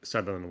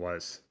Sutherland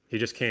was. He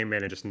just came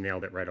in and just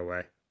nailed it right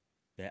away.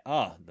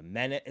 Yeah, the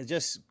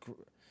menace,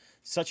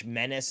 such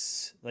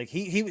menace. Like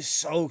he was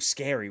so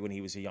scary when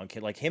he was a young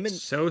kid. Like him and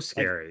So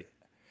scary.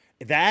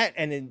 that,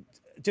 and then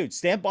dude,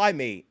 Stand By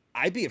Me.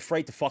 I'd be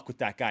afraid to fuck with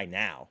that guy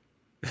now.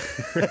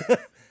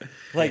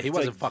 Like he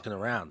wasn't fucking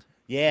around.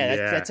 Yeah,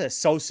 Yeah. that's a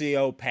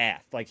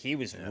sociopath. Like he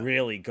was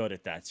really good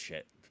at that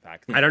shit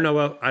back then. I don't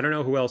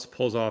know who else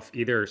pulls off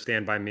either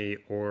Stand By Me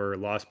or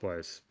Lost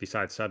Boys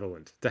besides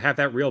Sutherland. To have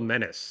that real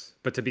menace,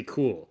 but to be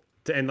cool.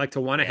 And like to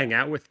want to hang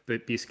out with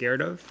but be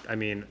scared of. I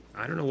mean,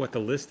 I don't know what the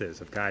list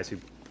is of guys who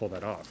pull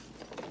that off.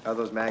 How are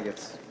those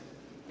maggots?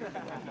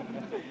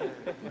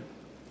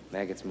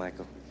 Maggots,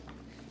 Michael.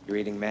 You're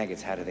eating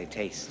maggots. How do they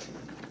taste?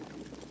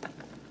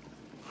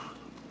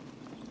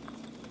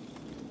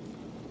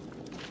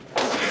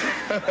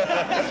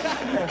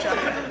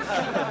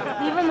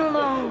 Leave him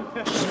alone.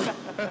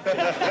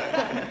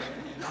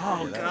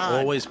 Oh That God!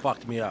 always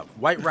fucked me up.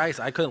 White rice.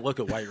 I couldn't look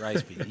at white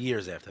rice for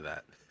years after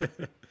that.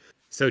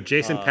 So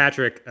Jason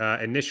Patrick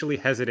initially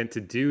hesitant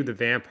to do the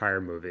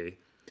vampire movie,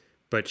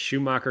 but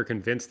Schumacher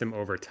convinced him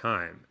over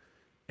time.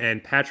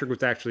 And Patrick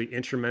was actually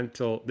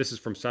instrumental. This is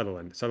from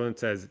Sutherland. Sutherland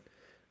says,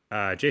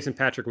 Jason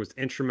Patrick was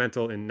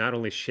instrumental in not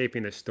only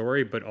shaping the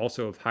story, but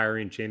also of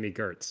hiring Jamie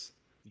Gertz.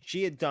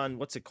 She had done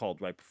what's it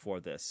called right before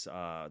this?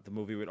 The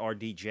movie with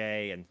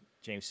RDJ and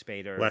James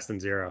Spader. Less Than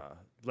Zero.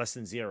 Less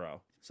Than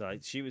Zero. So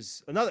she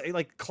was another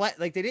like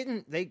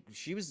they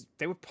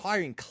were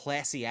hiring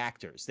classy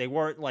actors. They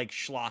weren't like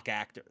schlock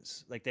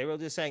actors. Like they were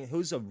just saying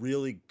who's a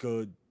really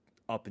good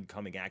up and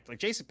coming actor. Like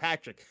Jason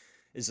Patrick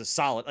is a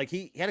solid. Like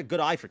he had a good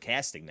eye for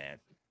casting, man.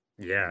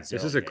 Yeah,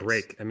 this is a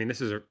great. I mean,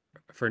 this is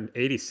for an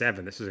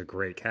 '87. This is a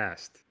great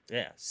cast.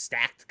 Yeah,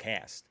 stacked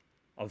cast.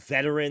 A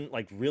veteran,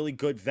 like really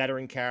good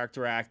veteran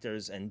character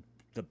actors, and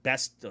the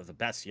best of the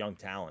best young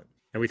talent.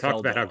 And we talked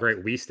about how Feldog.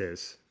 great Weist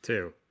is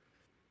too.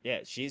 Yeah,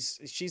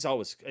 she's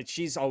always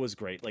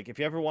great. Like if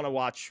you ever want to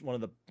watch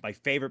one of my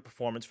favorite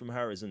performance from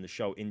her is in the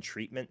show In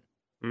Treatment,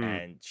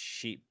 and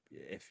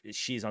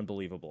she's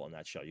unbelievable in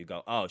that show. You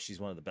go, oh, she's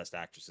one of the best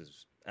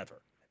actresses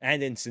ever.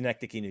 And in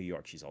Synecdoche, New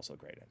York, she's also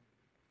great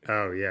in.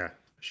 Oh yeah,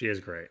 she is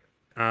great.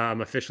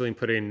 I'm officially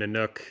putting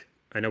Nanook.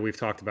 I know we've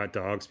talked about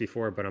dogs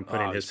before, but I'm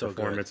putting Oh, his he's so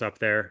performance up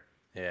there.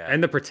 Yeah.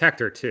 And the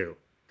Protector too.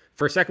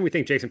 For a second, we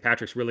think Jason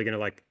Patrick's really gonna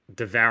like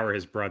devour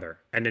his brother,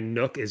 and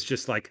Nanook is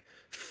just like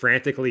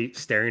frantically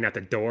staring at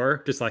the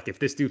door, just like if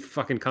this dude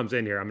fucking comes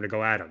in here, I'm gonna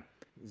go at him.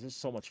 This is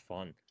so much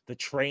fun. The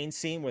train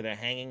scene where they're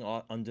hanging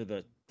under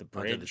the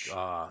bridge.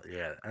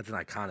 Yeah, that's an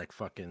iconic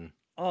fucking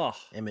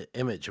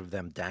image of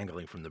them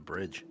dangling from the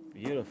bridge.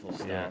 Beautiful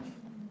stuff. Yeah.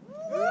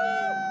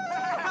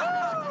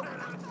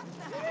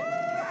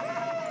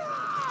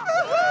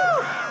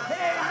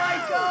 Hey,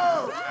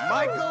 Michael!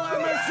 Michael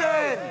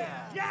Emerson!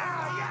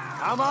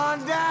 Come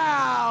on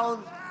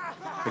down!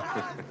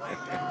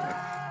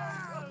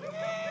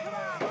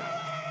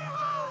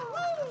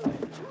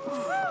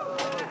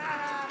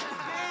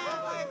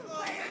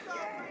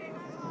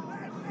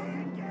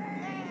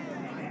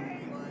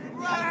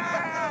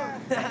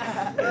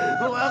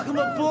 Welcome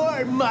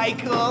aboard,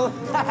 Michael!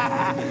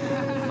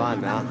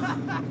 Fun, Mel.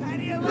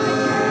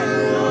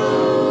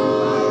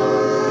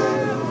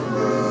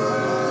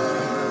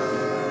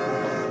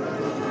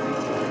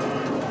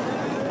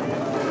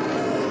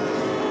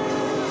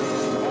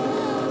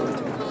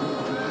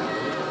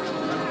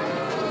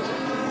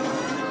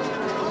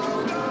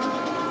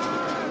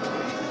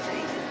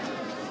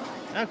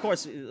 And of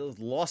course,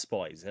 Lost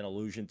Boys, an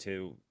allusion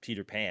to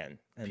Peter Pan.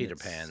 And Peter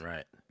Pan,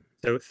 right.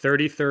 So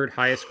 33rd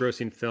highest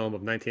grossing film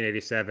of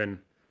 1987.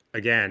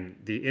 Again,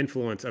 the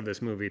influence of this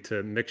movie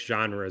to mix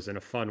genres in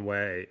a fun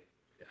way.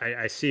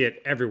 I see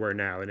it everywhere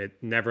now, and it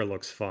never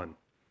looks fun.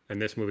 And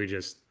this movie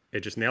just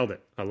nailed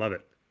it. I love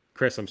it.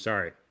 Chris, I'm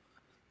sorry.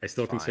 I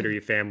still consider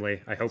you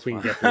family. I hope we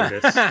can get through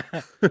this.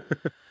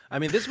 I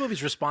mean, this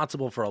movie's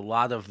responsible for a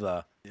lot of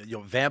the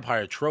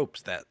vampire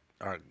tropes that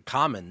are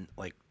common,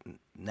 like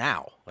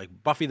now. Like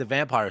Buffy the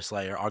Vampire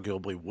Slayer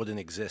arguably wouldn't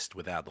exist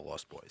without the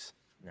Lost Boys.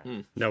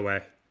 No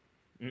way.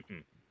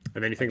 Mm-mm.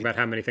 And then you think about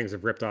how many things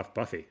have ripped off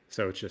Buffy.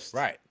 So it's just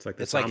right. It's like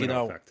the it's like,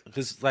 effect.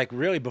 because like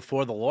really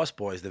before the Lost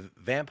Boys, the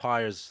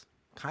vampires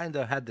kind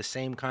of had the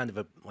same kind of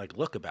a like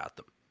look about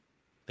them.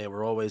 They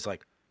were always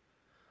like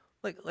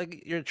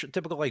your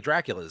typical like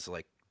Dracula's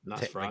like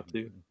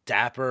Nosferatu.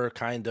 Dapper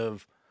kind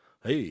of.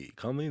 Hey,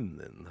 come in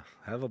and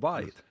have a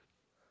bite.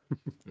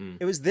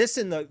 It was this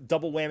and the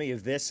double whammy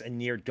of this and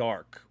Near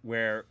Dark,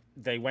 where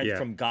they went Yeah.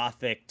 from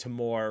gothic to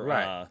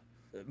more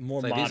more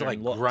It's like, modern these are like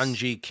looks.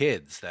 grungy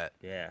kids that.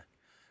 Yeah.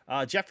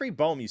 Jeffrey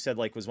Boehm, you said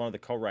like was one of the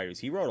co-writers.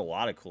 He wrote a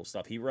lot of cool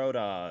stuff. He wrote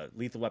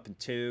Lethal Weapon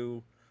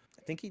 2.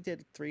 I think he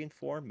did 3 and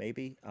 4,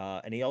 maybe.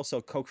 And he also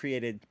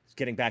co-created,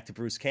 getting back to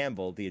Bruce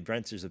Campbell, The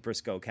Adventures of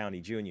Briscoe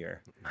County Jr.,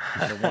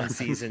 the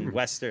one-season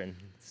Western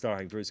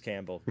starring Bruce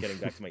Campbell, getting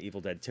back to my Evil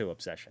Dead 2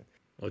 obsession.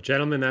 Well,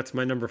 gentlemen, that's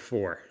my number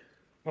 4.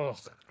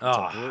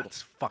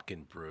 It's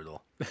fucking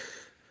brutal. I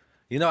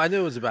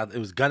knew it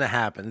was gonna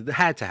happen. It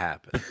had to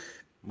happen.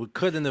 We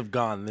couldn't have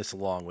gone this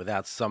long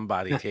without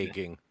somebody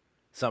taking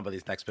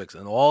somebody's next picks.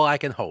 And all I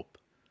can hope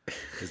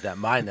is that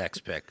my next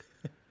pick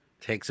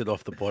takes it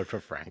off the board for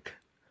Frank.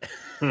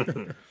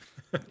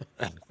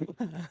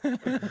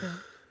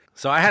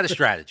 So I had a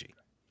strategy.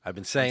 I've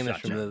been saying this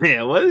from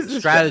the what is this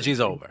strategy's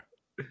over.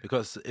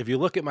 Because if you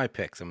look at my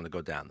picks, I'm going to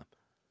go down them.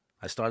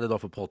 I started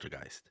off with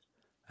Poltergeist.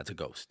 That's a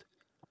ghost.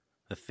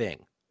 The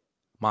Thing.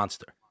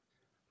 Monster.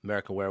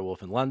 American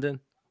Werewolf in London.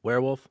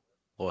 Werewolf.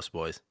 Lost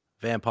Boys.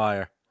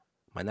 Vampire.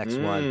 My next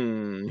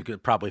one, you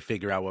could probably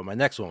figure out what my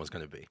next one was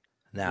going to be.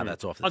 Now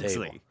that's off the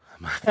table.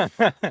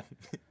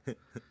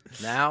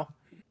 Now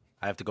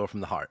I have to go from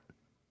the heart.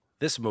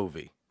 This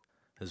movie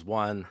is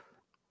one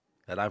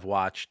that I've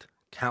watched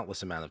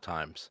countless amount of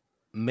times.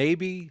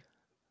 Maybe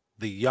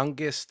the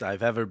youngest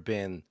I've ever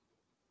been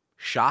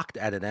shocked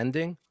at an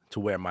ending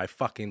to where my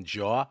fucking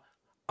jaw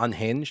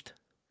unhinged.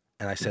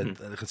 And I said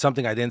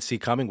something I didn't see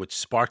coming, which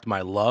sparked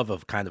my love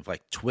of kind of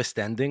like twist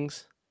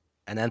endings.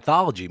 An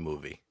anthology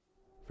movie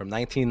from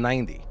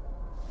 1990.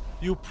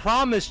 You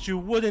promised you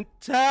wouldn't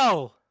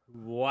tell.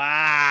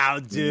 Wow,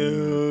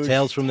 dude.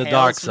 Tales from the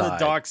Dark Tales from Side.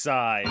 the Dark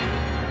Side.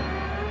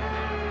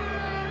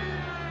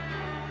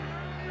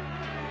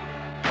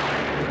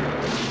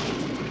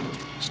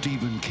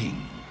 Stephen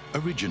King,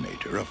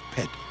 originator of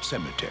Pet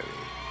Sematary.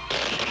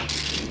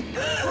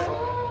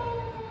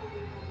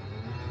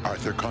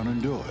 Arthur Conan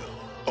Doyle,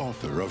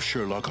 author of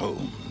Sherlock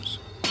Holmes.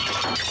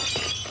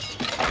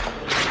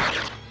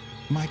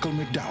 Michael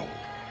McDowell,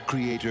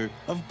 creator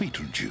of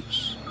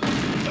Beetlejuice.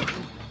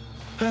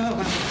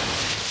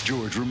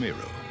 George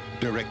Romero,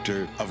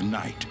 director of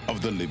Night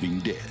of the Living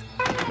Dead.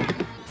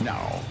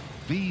 Now,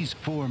 these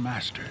 4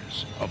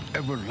 masters of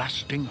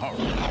everlasting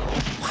horror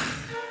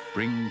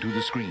bring to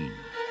the screen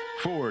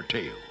 4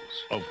 tales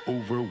of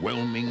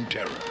overwhelming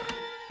terror.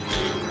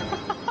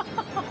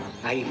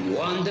 I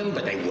warned them,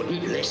 but they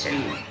wouldn't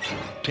listen.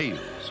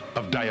 Tales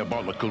of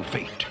diabolical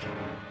fate.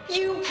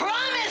 You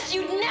promised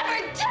you'd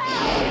never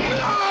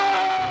tell!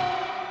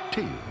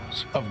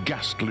 Tales of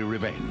ghastly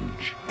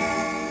revenge.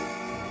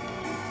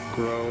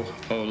 Grow,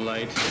 O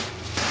light.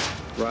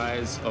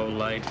 Rise, O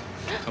light.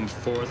 Come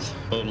forth,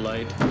 O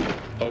light.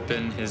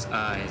 Open his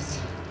eyes.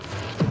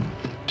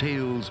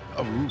 Tales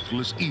of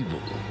ruthless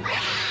evil.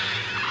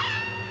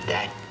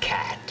 That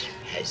cat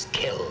has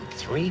killed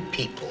 3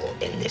 people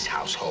in this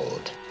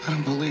household. I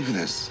don't believe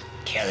this.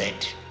 Kill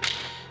it,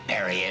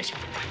 bury it,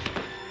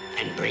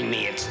 and bring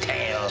me its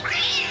tail.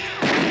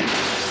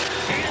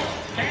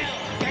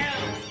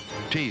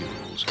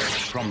 Tales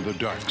from the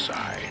dark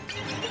side.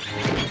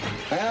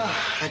 Well,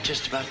 that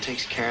just about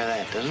takes care of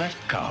that, doesn't it?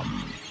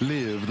 Come,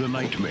 live the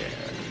nightmare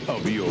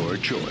of your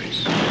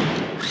choice.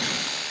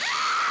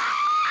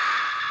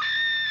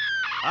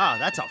 Ah,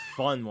 that's a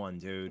fun one,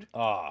 dude.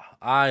 Oh,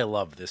 I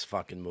love this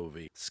fucking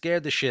movie.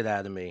 Scared the shit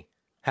out of me.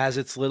 Has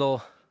its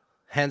little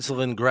Hansel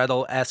and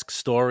Gretel-esque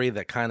story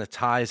that kind of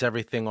ties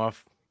everything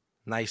off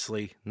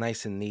nicely,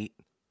 nice and neat.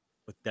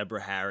 With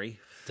Deborah Harry.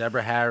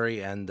 Deborah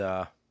Harry and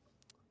the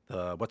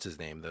what's his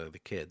name? The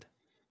kid.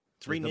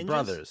 Three the Ninjas?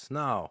 brothers.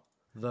 No.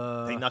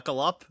 They knuckle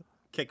up,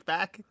 kick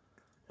back.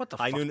 What the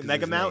High fuck Noon is at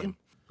Mega his Mountain. name?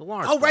 The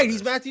Lawrence Oh, right, brothers.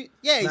 he's Matthew.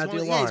 Yeah, he's Matthew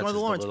one of Lawrence the is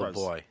Lawrence little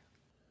brothers. boy.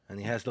 And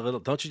he has the little.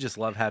 Don't you just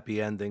love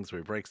happy endings where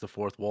he breaks the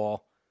fourth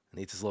wall and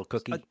eats his little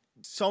cookie?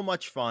 So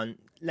much fun.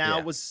 Now,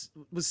 Yeah. was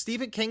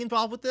Stephen King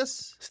involved with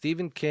this?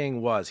 Stephen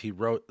King was. He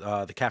wrote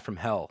The Cat from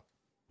Hell.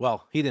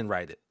 Well, he didn't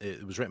write it.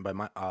 It was written by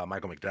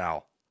Michael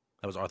McDowell.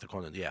 That was Arthur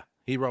Conan. Yeah,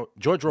 he wrote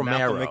George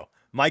Romero.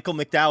 Michael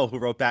McDowell, who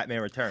wrote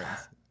Batman Returns.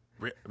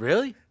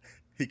 Really?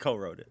 He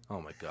co-wrote it.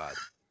 Oh my god.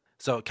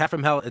 So Cat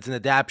from Hell, it's an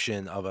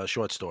adaptation of a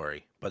short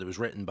story, but it was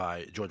written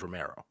by George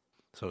Romero.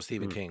 So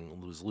Stephen King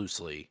was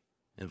loosely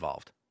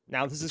involved.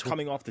 Now, this is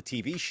coming off the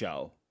TV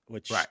show,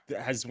 which Right.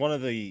 has one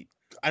of the...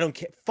 I don't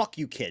care. Fuck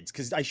you, kids.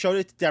 Because I showed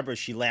it to Deborah.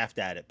 She laughed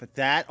at it. But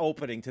that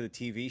opening to the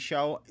TV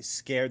show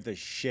scared the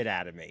shit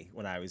out of me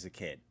when I was a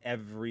kid.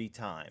 Every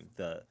time.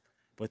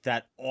 With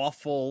that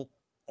awful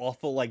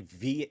like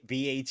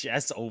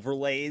VHS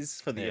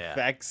overlays for the Yeah.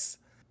 effects.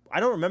 I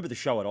don't remember the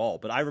show at all,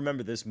 but I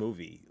remember this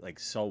movie like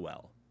so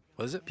well.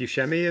 Was it?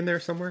 Buscemi in there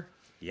somewhere?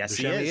 Yes,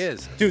 Buscemi he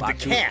is. Dude, the Lot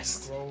two.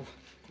 cast. Grow,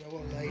 O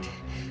light,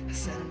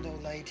 ascend, O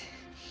light,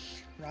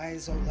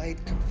 rise, O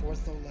light, come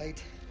forth, O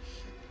light.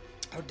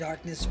 O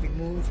darkness,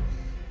 remove.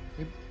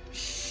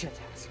 Shit,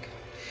 how's it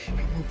go?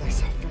 Remove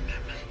thyself from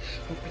him.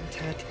 Open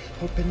tat,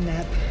 open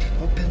nap,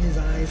 open his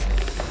eyes.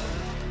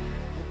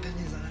 Open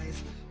his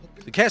eyes.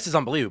 The cast is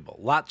unbelievable.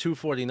 Lot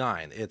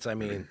 249. It's, I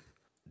mean,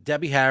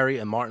 Debbie Harry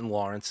and Martin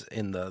Lawrence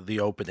in the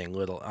opening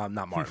little,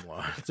 not Martin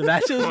Lawrence.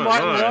 Imagine it was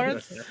Martin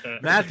Lawrence?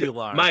 Matthew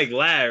Lawrence. Mike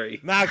Larry.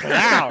 Mike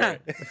Larry.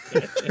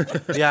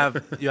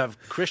 You have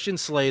Christian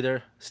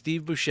Slater,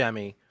 Steve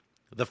Buscemi.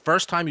 The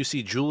first time you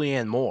see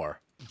Julianne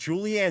Moore.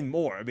 Julianne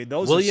Moore. I mean,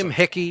 those William are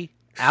Hickey,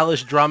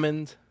 Alice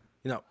Drummond.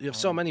 You know, you have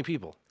so many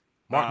people.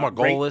 Mark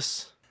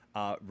Margolis.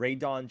 Ray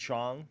Don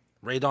Chong.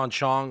 Ray Don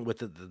Chong with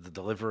the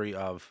delivery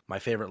of my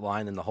favorite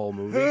line in the whole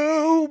movie.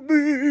 Help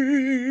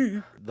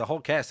me. The whole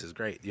cast is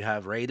great. You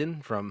have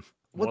Raiden from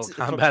What's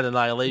Mortal Kombat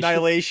Annihilation.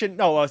 Annihilation?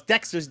 No,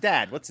 Dexter's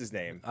dad. What's his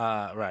name?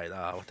 Right.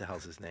 What the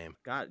hell's his name?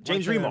 God, Why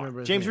James can't I remember Remar.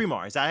 his James name?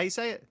 Remar. Is that how you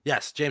say it?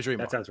 Yes, James Remar.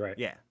 That sounds right.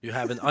 Yeah. You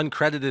have an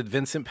uncredited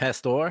Vincent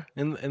Pastor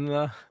in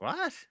the.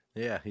 What?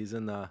 Yeah, he's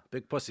in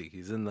Big Pussy.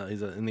 He's in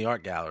the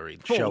art gallery.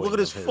 Oh, showing look at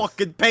this of his.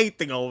 fucking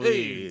painting over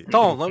Hey, here.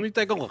 don't let me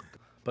take a look.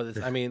 But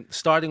it's, I mean,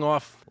 starting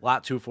off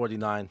Lot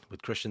 249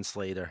 with Christian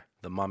Slater,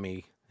 the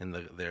Mummy, in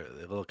their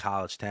little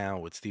college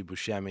town with Steve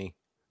Buscemi.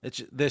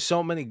 There's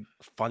so many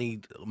funny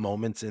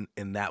moments in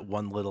that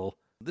one little.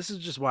 This is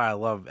just why I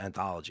love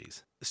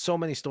anthologies. There's so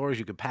many stories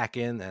you could pack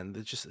in, and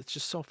it's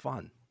just so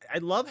fun. I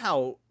love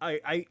how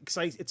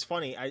it's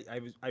funny.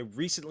 I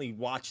recently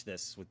watched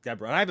this with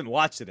Deborah, and I haven't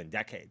watched it in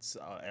decades.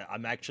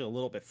 I'm actually a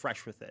little bit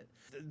fresh with it.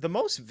 The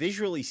most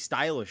visually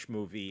stylish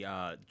movie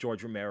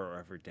George Romero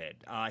ever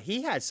did.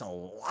 He has a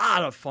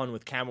lot of fun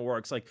with camera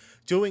works, like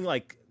doing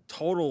like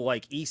total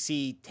like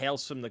EC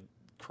Tales from the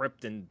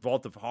Crypt and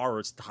Vault of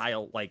Horror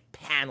style like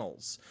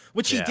panels,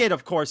 which he did,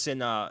 of course,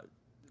 in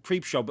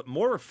Creepshow, but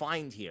more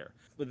refined here.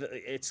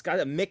 It's got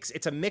a mix.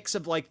 It's a mix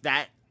of like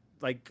that.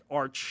 Like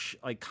arch,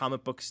 like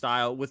comic book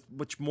style with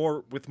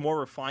more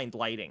refined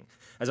lighting,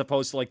 as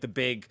opposed to like the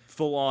big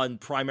full on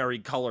primary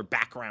color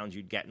background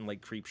you'd get in like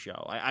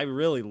Creepshow. I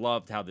really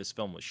loved how this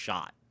film was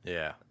shot.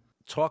 Yeah,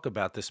 talk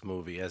about this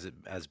movie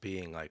as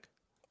being like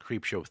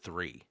Creepshow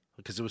 3,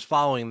 because it was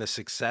following the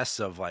success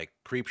of like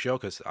Creepshow,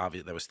 because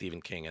obviously there was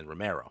Stephen King and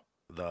Romero.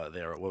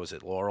 What was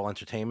it? Laurel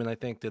Entertainment, I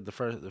think, did the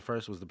first. The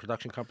first was the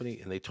production company,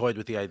 and they toyed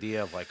with the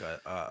idea of like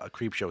a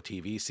Creepshow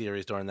TV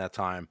series during that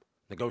time.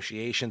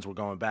 Negotiations were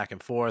going back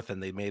and forth,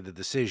 and they made the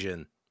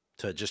decision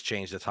to just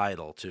change the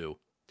title to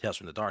Tales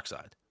from the Dark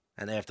Side.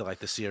 And after like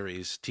the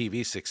series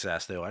TV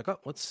success, they were like, "Oh,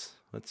 let's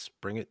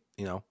bring it."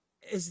 You know,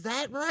 Is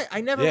that right?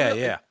 I never. Yeah,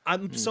 really- yeah.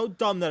 I'm so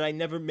dumb that I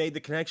never made the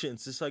connection.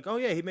 It's just like, oh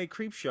yeah, he made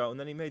Creepshow, and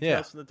then he made Yeah.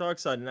 Tales from the Dark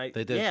Side, and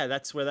They did. yeah,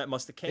 that's where that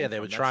must have came. yeah, they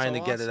from. were That's trying so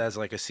to get it awesome. as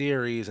like a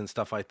series and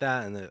stuff like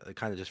that, and it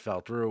kind of just fell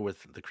through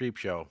with the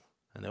Creepshow.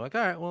 And they're like,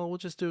 "All right, well, we'll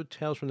just do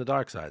Tales from the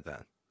Dark Side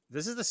then."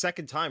 This is the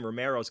second time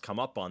Romero's come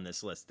up on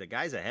this list. The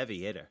guy's a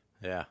heavy hitter.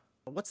 Yeah.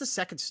 What's the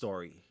second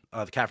story?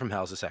 The Cat from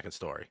Hell is the second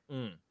story,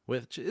 Mm.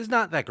 which is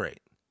not that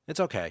great.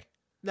 It's okay.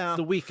 No. It's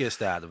the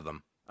weakest out of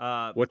them.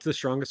 What's the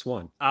strongest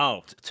one?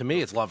 Oh, To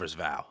me, it's Lover's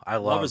Vow. I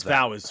love Lover's that.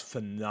 Vow is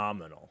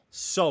phenomenal.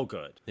 So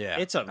good. Yeah,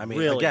 It's a I mean,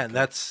 really again, good-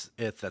 that's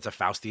a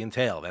Faustian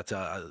tale. That's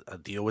a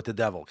deal with the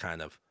devil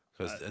kind of,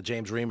 because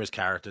James Reamer's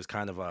character is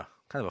kind of a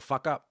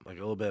fuck up, like a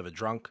little bit of a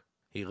drunk.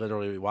 He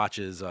literally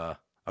watches a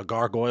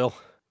gargoyle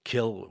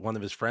kill one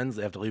of his friends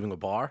after leaving a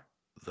bar,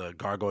 the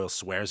gargoyle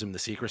swears him to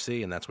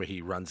secrecy, and that's where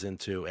he runs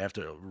into,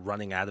 after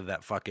running out of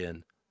that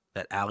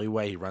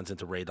alleyway, he runs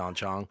into Ray Don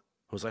Chong,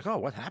 who's like, oh,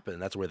 what happened?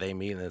 And that's where they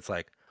meet, and it's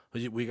like,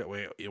 we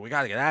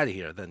got to get out of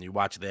here. Then you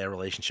watch their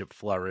relationship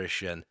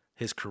flourish, and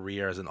his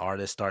career as an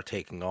artist start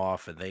taking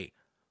off, and they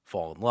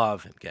fall in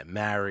love and get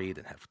married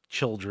and have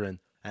children.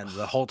 And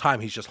the whole time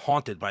he's just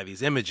haunted by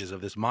these images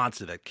of this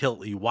monster that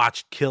he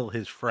watched kill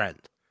his friend.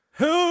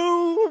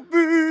 Help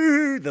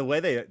me! The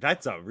way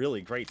that's a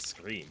really great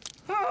scream.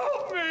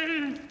 Help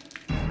me!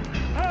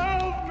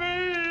 Help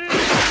me!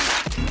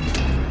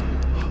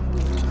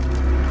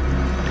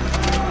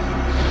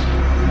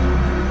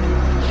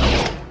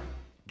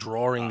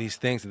 Drawing these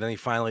things, and then he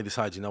finally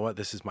decides, you know what,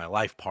 this is my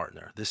life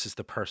partner. This is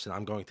the person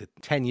I'm going to,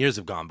 10 years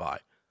have gone by.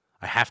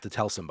 I have to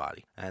tell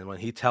somebody. And when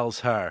he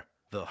tells her,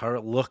 her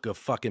look of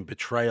fucking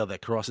betrayal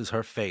that crosses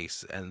her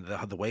face, and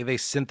the way they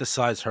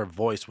synthesize her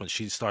voice when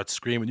she starts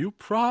screaming, you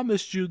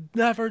promised you'd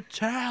never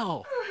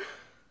tell.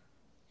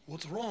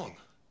 What's wrong?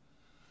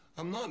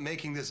 I'm not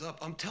making this up.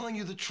 I'm telling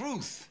you the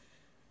truth.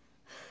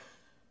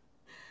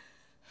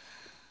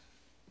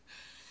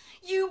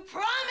 You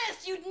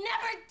promised you'd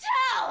never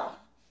tell!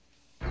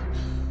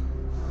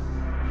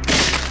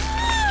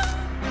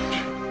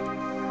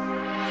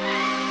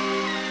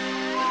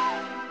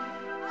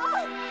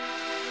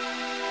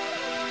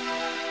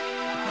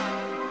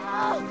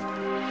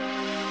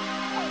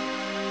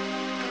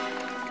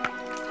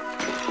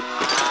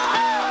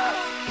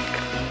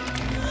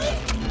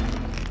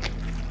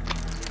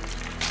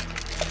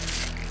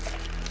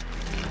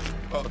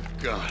 Oh,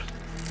 God.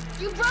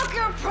 You broke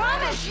your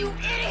promise, you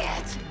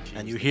idiot!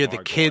 And you hear the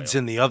kids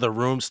in the other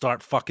room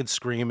start fucking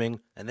screaming,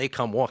 and they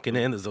come walking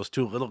in as those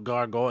two little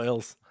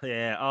gargoyles.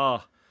 Yeah,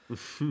 oh.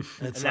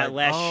 And that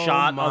like, last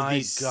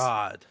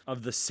shot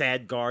of the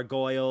sad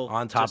gargoyle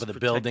on top just of the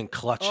building,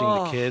 clutching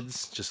the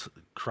kids, just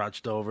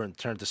crouched over and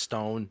turned to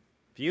stone.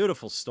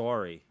 Beautiful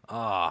story.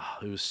 Ah,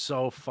 it was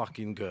so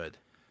fucking good.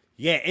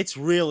 Yeah, it's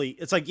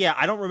like, yeah,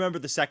 I don't remember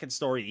the second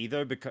story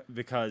either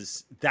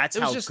because that's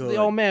how good. It was just the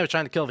old man was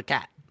trying to kill the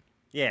cat.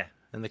 Yeah.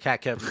 And the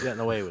cat kept getting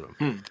away with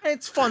him.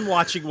 It's fun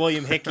watching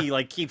William Hickey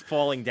like keep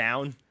falling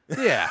down.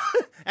 Yeah.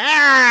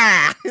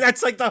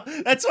 That's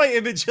my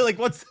image. Like,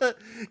 what's the?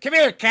 Come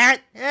here,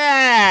 cat.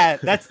 Ah,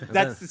 that's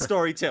the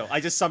story too. I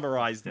just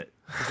summarized it.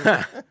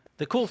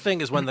 The cool thing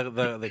is when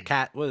the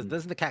cat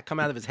doesn't the cat come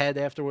out of his head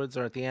afterwards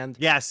or at the end?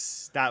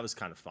 Yes, that was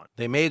kind of fun.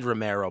 They made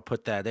Romero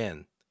put that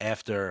in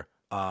after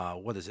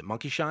what is it,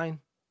 Monkey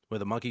Shine, where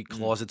the monkey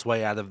claws its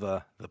way out of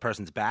the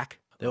person's back.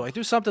 They were like,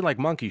 do something like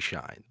Monkey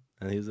Shine,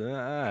 and he's like, all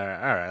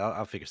right,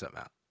 I'll figure something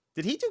out.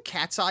 Did he do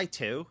Cat's Eye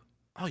too?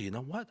 Oh, you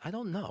know what? I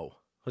don't know.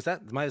 Was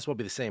that might as well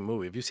be the same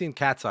movie? If you've seen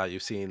Cat's Eye,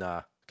 you've seen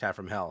Cat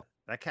from Hell.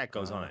 That cat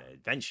goes on an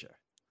adventure.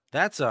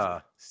 That's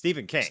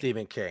Stephen King.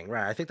 Stephen King,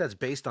 right? I think that's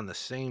based on the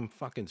same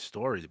fucking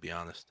story, to be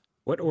honest.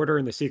 What order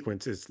in the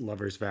sequence is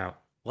Lover's Vow?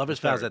 Lover's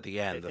Vow's at the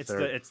end. It's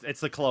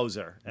the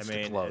closer. It's I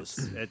mean, the close.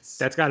 It's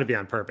That's got to be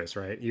on purpose,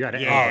 right? You got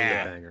to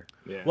Yeah. banger.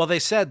 Yeah. Well, they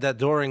said that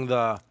during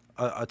the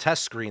a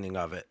test screening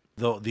of it,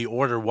 the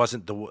order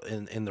wasn't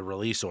in the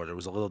release order. It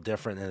was a little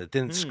different, and it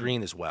didn't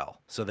screen as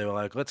well. So they were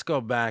like, let's go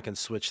back and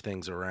switch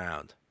things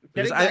around.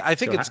 Because I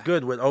think it's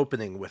good with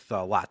opening with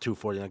Lot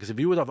 249. Because if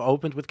you would have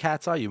opened with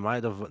Cat's Eye, you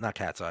might have not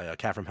Cat's Eye,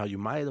 Cat from Hell. You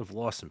might have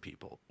lost some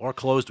people, or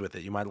closed with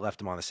it. You might have left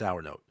them on a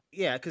sour note.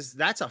 Yeah, because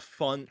that's a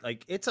fun,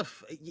 like, it's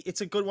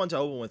a good one to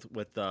open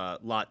with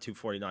Lot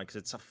 249 because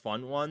it's a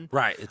fun one.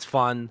 Right, it's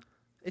fun.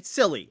 It's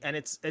silly, and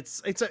it's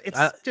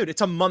dude,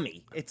 it's a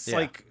mummy. It's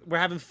like we're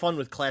having fun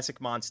with classic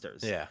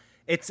monsters. Yeah.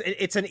 It's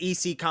an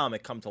EC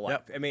comic come to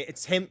life. Yep. I mean,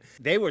 it's him.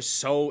 They were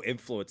so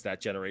influenced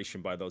that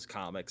generation by those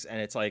comics, and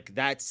it's like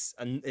it's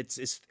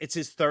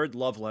his third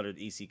love letter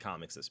to EC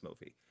Comics. This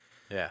movie,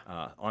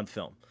 on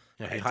film.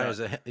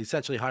 Yeah, he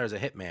essentially hires a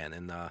hitman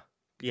in the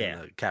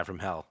Cat from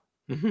Hell.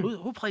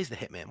 Who plays the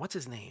hitman? What's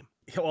his name?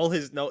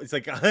 It's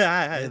like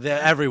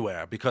they're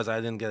everywhere because I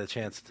didn't get a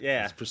chance.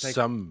 For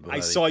somebody. I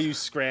saw you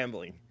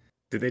scrambling.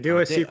 Did they do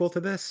a sequel to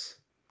this?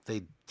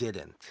 They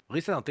didn't. At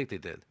least I don't think they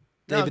did.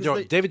 No,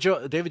 David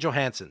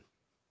Johansen.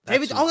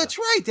 That's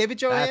right, David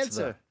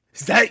Johansen.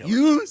 Is that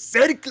you,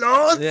 Santa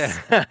Claus?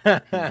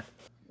 Yeah.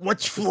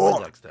 Which floor?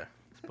 Poindexter.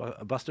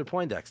 Buster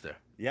Poindexter.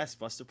 Yes,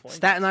 Buster Poindexter.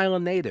 Staten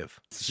Island native.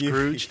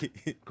 Scrooge.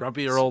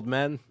 Grumpier old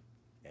men.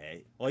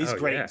 Hey. Well, he's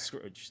great in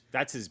Scrooge.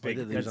 That's his big.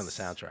 He was on the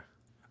soundtrack.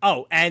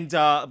 Oh, and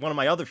one of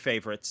my other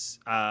favorites.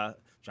 John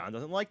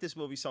doesn't like this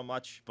movie so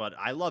much, but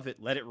I love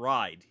it. Let It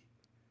Ride.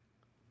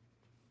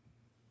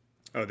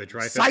 Oh, the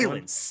Dreyfuss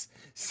Silence.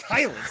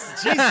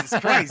 Silence. Jesus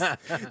Christ.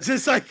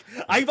 Just like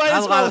I might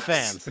as well.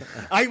 Fans.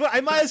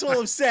 I might as well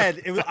have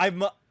said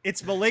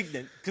it's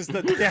Malignant because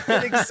the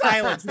deafening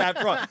silence that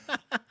brought.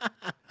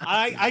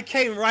 I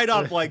came right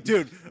up like,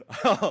 dude,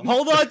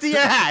 hold on to your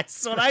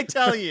hats when I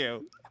tell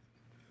you.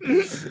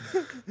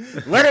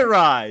 Let It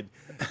Ride.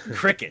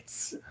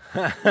 Crickets.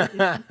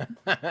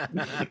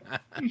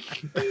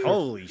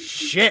 Holy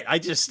shit. I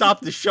just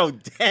stopped the show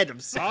dead. I'm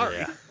sorry.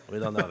 Yeah, we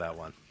don't know that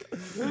one.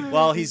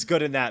 Well, he's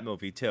good in that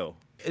movie too.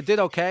 It did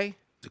okay.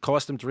 It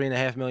cost him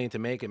 $3.5 million to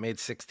make. It made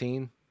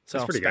 16. So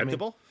That's pretty good.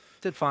 Respectable.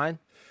 Did fine.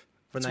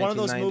 For It's one of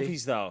those 1990.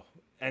 movies, though,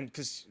 and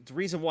because the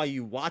reason why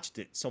you watched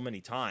it so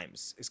many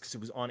times is because it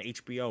was on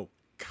HBO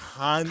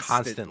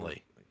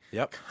constantly.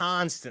 Yep.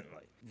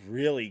 Constantly.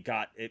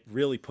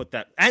 Really put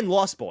that. And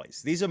Lost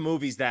Boys. These are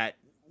movies that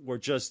were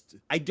just.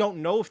 I don't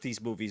know if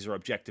these movies are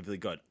objectively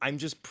good. I'm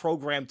just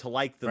programmed to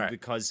like them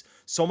because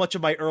so much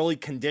of my early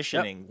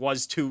conditioning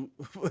was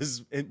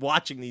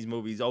watching these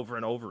movies over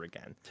and over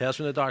again. Tales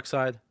from the Dark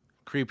Side,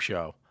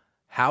 Creepshow,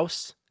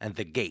 House, and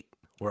The Gate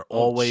were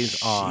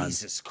always on.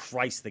 Jesus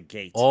Christ, The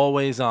Gate.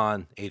 Always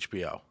on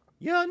HBO.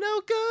 You're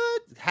no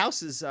good.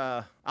 House is.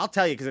 I'll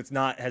tell you because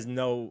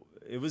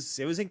It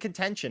was in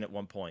contention at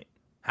one point.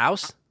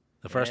 House,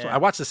 the first Yeah. one. I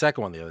watched the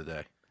second one the other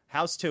day.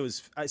 House 2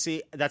 is.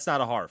 See, that's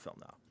not a horror film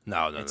though.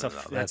 No. It's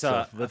That's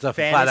a a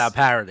flat out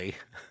parody.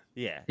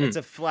 Yeah, it's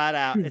a flat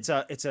out.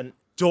 It's an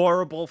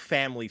adorable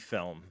family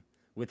film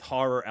with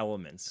horror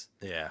elements.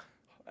 Yeah.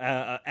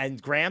 And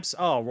Gramps,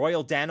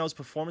 Royal Dano's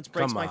performance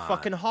breaks Come my on.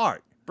 fucking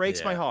heart.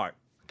 Breaks my Yeah. heart.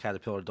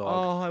 Caterpillar dog.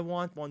 Oh, I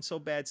want one so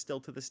bad still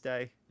to this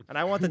day. And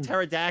I want the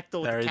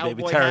pterodactyl with the cowboy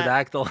Baby hat.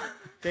 pterodactyl.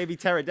 Baby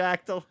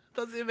pterodactyl.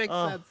 Doesn't even make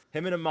sense.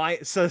 Him and a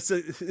Mayan. So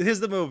here's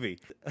the movie.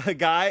 A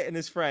guy and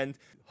his friend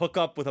hook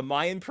up with a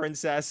Mayan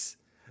princess,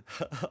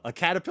 a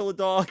caterpillar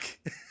dog,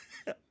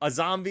 a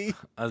zombie,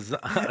 a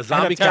and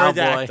zombie cowboy,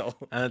 pterodactyl.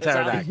 and a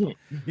pterodactyl.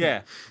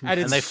 Yeah.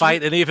 And they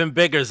fight an even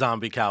bigger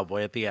zombie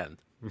cowboy at the end.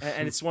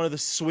 And it's one of the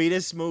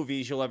sweetest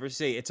movies you'll ever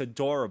see. It's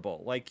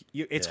adorable. It's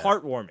Yeah.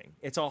 heartwarming.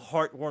 It's a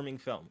heartwarming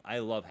film. I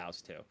love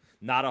House 2.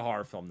 Not a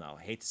horror film, though.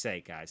 I hate to say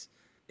it, guys.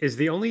 Is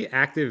the only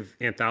active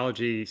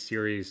anthology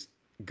series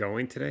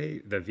going today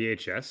the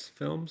VHS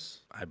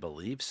films? I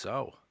believe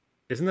so.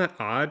 Isn't that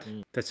odd?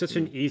 That's such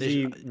an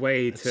easy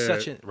way it's to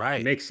such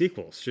make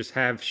sequels. Just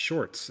have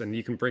shorts, and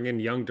you can bring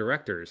in young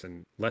directors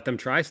and let them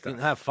try stuff. You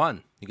can have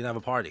fun. You can have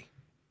a party.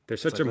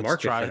 There's It's such a like,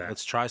 market for that.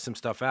 Let's try some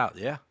stuff out.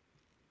 Yeah.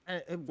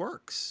 And it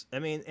works. I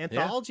mean,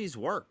 anthologies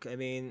work. I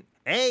mean,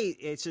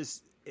 it's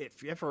just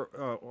if you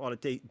ever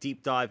want to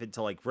deep dive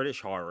into like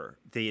British horror,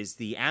 there's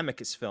the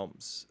Amicus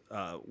films,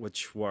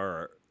 which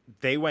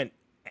they went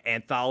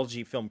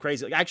anthology film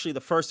crazy. Like, actually, the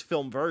first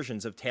film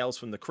versions of Tales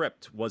from the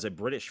Crypt was a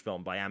British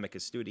film by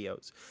Amicus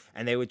Studios,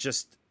 and they would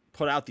just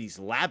put out these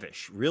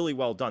lavish, really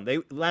well done.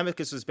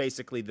 Amicus was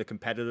basically the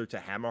competitor to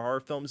Hammer horror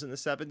films in the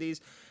 70s,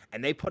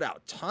 and they put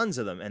out tons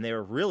of them, and they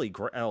were really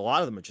great. And a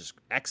lot of them are just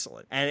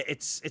excellent. And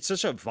it's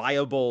such a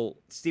viable.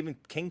 Stephen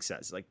King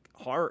says like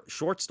horror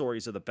short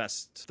stories are the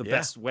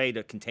best way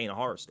to contain a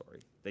horror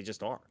story. They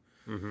just are.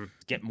 Mm-hmm.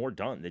 Get more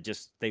done.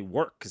 They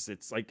work because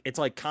it's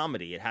like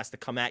comedy. It has to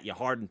come at you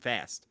hard and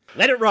fast.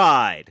 Let it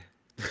ride.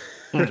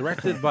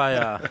 Directed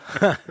by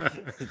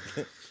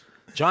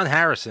John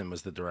Harrison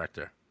was the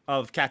director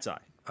of Cat's Eye.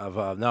 Of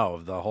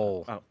the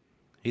whole. Oh.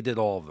 He did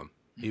all of them.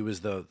 He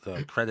was the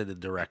credited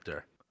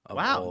director of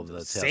all of the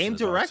Tales same from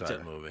the Dark director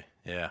Side movie.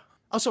 Yeah.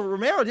 Oh, so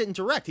Romero didn't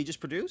direct. He just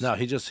produced. No,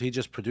 he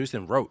just produced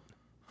and wrote.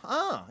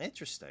 Oh,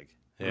 interesting.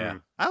 Yeah.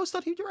 I always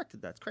thought he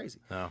directed that. It's crazy.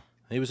 No,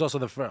 he was also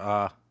the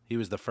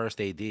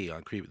first AD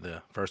on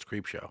the first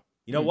Creep Show.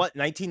 You know what?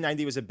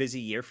 1990 was a busy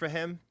year for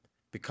him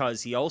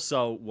because he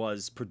also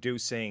was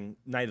producing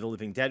Night of the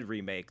Living Dead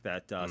remake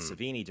that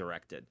Savini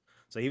directed.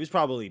 So he was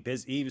probably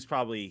busy.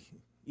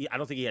 I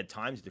don't think he had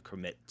time to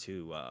commit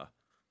to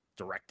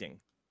directing,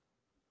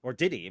 or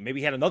did he? Maybe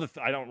he had another.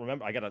 I don't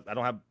remember. I don't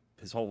have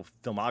his whole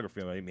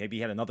filmography. Maybe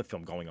he had another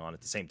film going on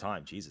at the same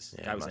time. Jesus,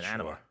 Yeah, guy I'm was not an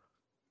animal. sure.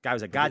 Guy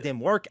was a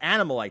goddamn work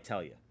animal, I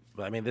tell you.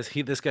 But I mean,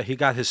 this guy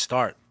got his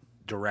start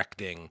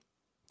directing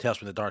Tales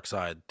from the Dark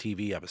Side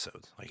TV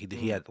episodes. Like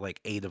he had like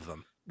 8 of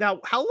them. Now,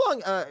 how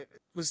long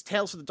was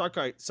Tales from the Dark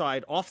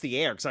Side off the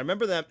air? Because I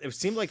remember that it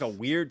seemed like a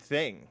weird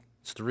thing.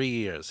 It's 3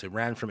 years. It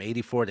ran from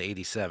 84 to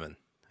 87,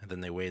 and then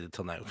they waited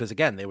till now because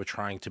again they were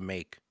trying to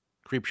make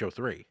Creepshow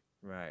 3.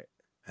 Right.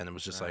 And it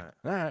was just like,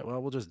 all right,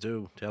 well, we'll just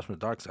do Tales from the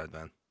Dark Side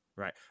then.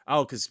 Right.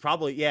 Oh, because it's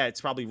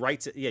probably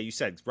rights. Yeah, you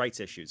said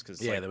rights issues. Because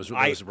there was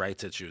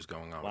rights issues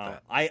going on with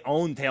that. I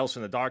own Tales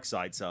from the Dark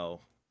Side,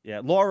 so yeah,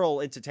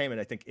 Laurel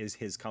Entertainment I think is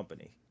his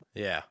company.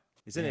 Yeah.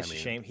 Isn't it a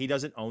shame he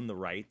doesn't own the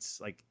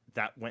rights? Like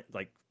that went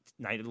like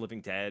Night of the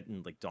Living Dead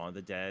and like Dawn of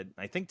the Dead.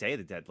 I think Day of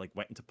the Dead like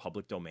went into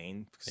public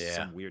domain because of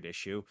some weird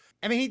issue.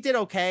 I mean, he did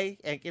okay,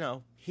 and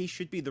he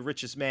should be the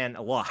richest man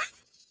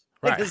alive.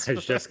 Right. I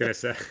was just gonna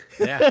say.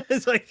 Yeah.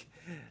 It's like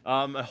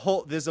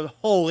there's a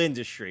whole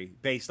industry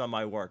based on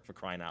my work, for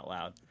crying out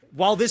loud.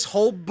 While this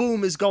whole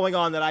boom is going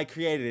on that I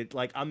created,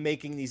 like I'm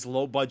making these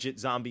low budget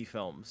zombie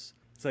films.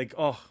 It's like,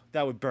 oh,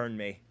 that would burn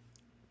me.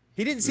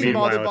 He didn't seem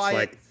bothered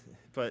by it,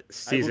 but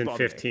season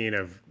 15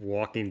 of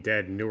Walking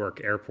Dead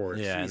Newark Airport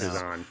is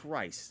on.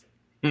 Christ.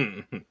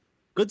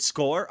 Good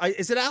score.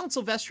 Is it Alan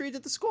Silvestri who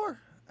did the score?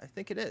 I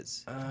think it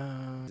is.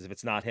 'Cause if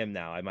it's not him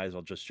now, I might as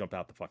well just jump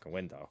out the fucking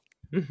window.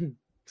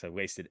 Because I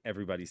wasted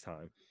everybody's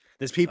time.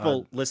 There's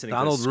people listening.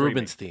 Donald to this screaming.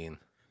 Rubenstein.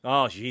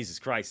 Oh, Jesus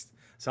Christ.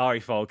 Sorry,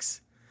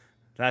 folks.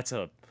 That's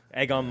a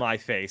egg on my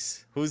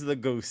face. Who's the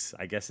goose?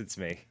 I guess it's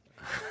me.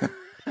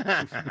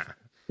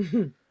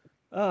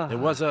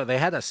 They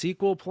had a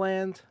sequel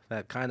planned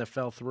that kind of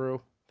fell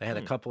through. They had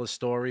a couple of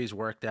stories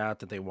worked out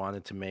that they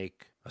wanted to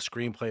make. A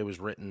screenplay was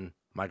written,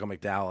 Michael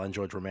McDowell and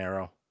George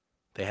Romero.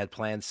 They had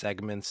planned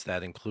segments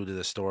that included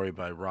a story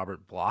by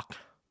Robert Bloch,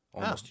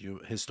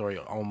 his story,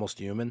 Almost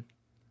Human.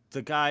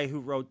 The guy who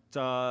wrote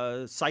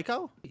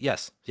Psycho?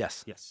 Yes.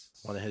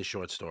 One of his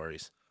short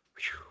stories.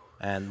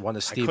 And one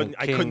of Stephen King's...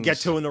 I couldn't get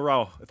 2 in a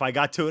row. If I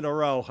got 2 in a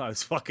row, I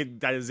was fucking...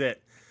 That is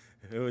it.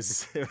 It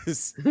was...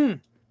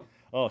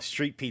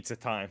 street pizza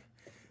time.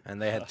 And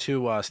they had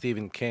 2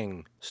 Stephen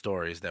King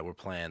stories that were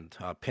planned.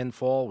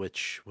 Pinfall,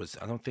 which was...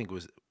 I don't think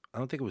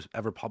it was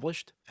ever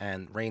published.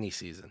 And Rainy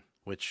Season,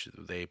 which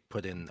they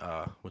put in...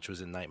 which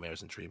was in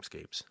Nightmares and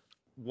Dreamscapes.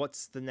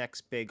 What's the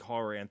next big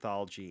horror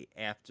anthology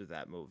after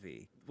that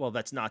movie? Well,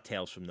 that's not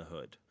Tales from the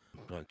Hood.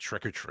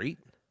 Trick or Treat?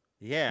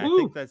 Yeah, I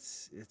think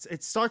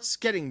it starts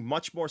getting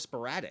much more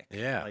sporadic.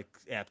 Yeah. Like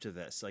after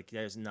this, like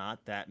there's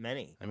not that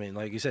many. I mean,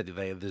 like you said,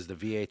 there's the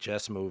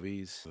VHS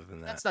movies.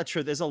 That's not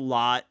true. There's a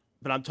lot,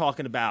 but I'm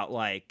talking about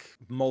like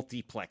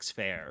multiplex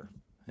fare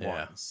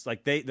ones.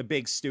 Like the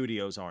big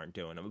studios aren't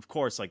doing them. Of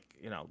course, like,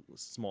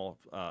 small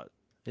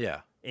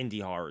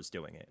indie horror's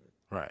doing it.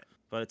 Right.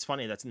 But it's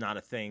funny that's not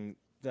a thing.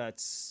 And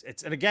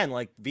again,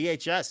 like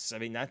VHS, I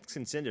mean, that's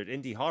considered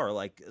indie horror.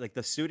 Like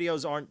the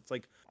studios aren't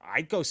like,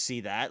 I'd go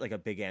see that, like a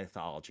big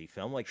anthology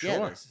film. Like,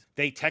 sure.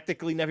 They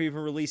technically never even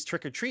released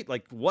Trick or Treat.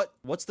 Like,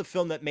 what's the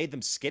film that made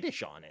them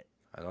skittish on it?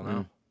 I don't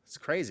know. It's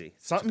crazy.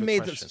 Something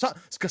made them.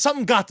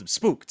 Something got them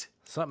spooked.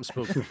 Something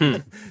spooked.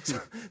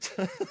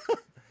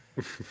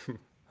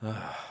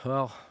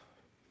 Well,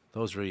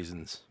 those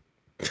reasons.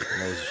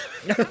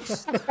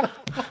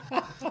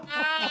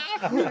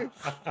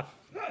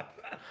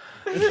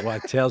 Why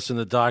Tales from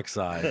the Dark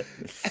Side?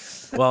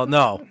 Well,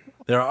 no.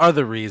 There are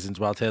other reasons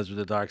why Tales from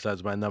the Dark Side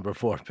is my number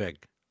 4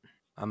 pick.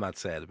 I'm not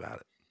sad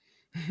about it.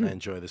 I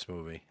enjoy this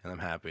movie, and I'm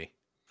happy.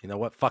 You know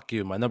what? Fuck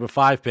you. My number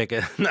 5 pick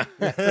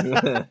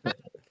it.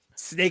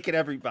 Snaking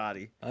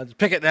everybody. Let's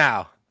pick it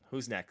now.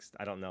 Who's next?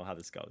 I don't know how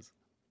this goes.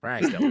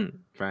 Frank.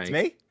 Frank. It's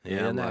me?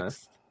 Yeah,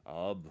 next.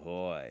 Oh,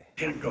 boy.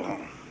 Can't go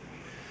home.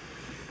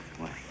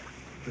 Why?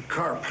 The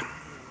carp.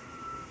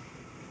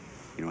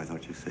 You know, I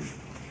thought you'd say.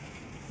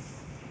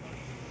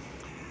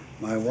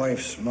 My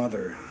wife's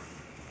mother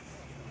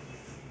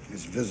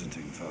is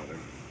visiting, Father.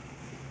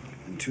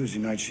 And Tuesday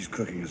night she's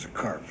cooking us a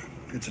carp.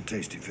 It's a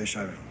tasty fish.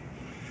 I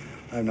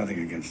have nothing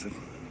against it.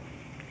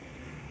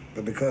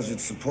 But because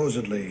it's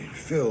supposedly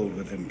filled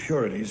with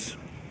impurities,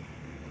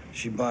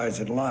 she buys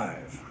it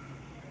live.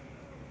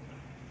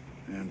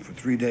 And for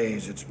 3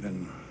 days it's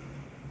been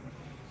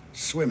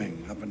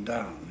swimming up and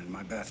down in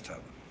my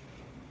bathtub.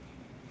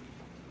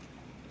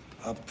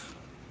 Up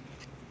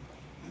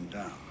and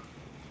down.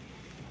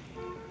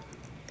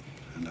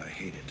 And I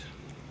hate it.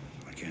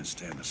 I can't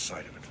stand the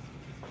sight of it.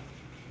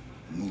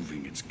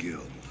 Moving its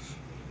gills.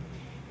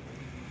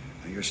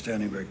 Now, you're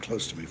standing very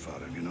close to me,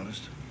 Father. Have you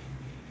noticed?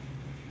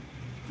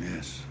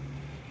 Yes.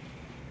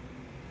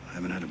 I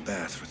haven't had a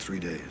bath for 3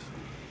 days.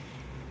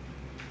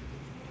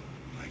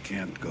 I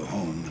can't go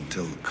home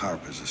until the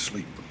carp is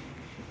asleep.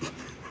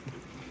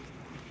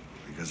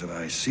 Because if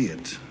I see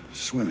it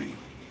swimming,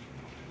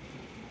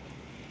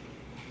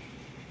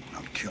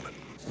 I'll kill it.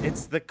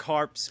 It's the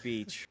carp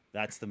speech.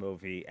 That's the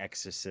movie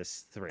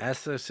Exorcist 3.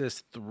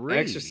 Exorcist 3.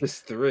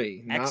 Exorcist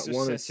 3, not Exorcist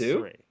 1 or 2?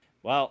 3.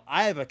 Well,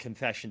 I have a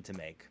confession to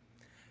make.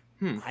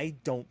 I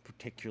don't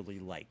particularly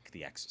like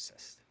The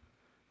Exorcist.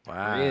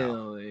 Wow.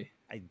 Really?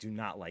 I do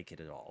not like it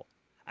at all.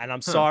 And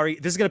I'm sorry.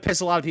 This is going to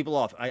piss a lot of people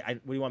off.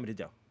 What do you want me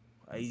to do?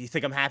 You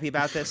think I'm happy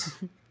about this?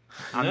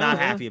 I'm not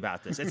happy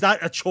about this. It's not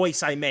a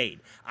choice I made.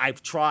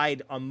 I've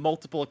tried on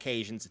multiple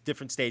occasions at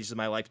different stages of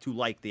my life to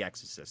like The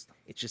Exorcist.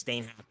 It just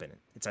ain't happening.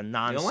 It's a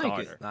non-starter.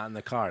 like it. Not in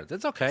the cards.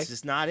 It's okay. It's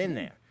just not in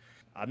there.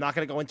 I'm not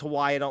going to go into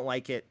why I don't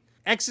like it.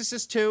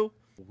 Exorcist 2,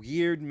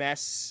 weird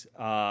mess.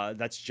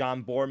 That's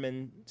John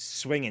Boorman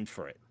swinging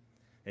for it.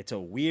 It's a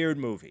weird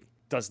movie.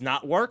 Does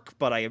not work,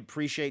 but I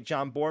appreciate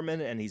John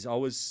Boorman, and he's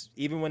always,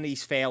 even when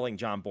he's failing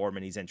John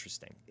Boorman, he's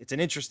interesting. It's an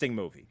interesting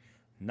movie.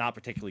 Not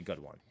particularly good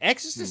one.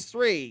 Exorcist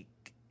 3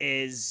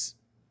 is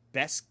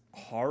best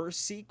horror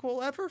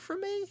sequel ever for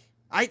me.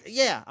 I'm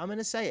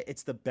gonna say it.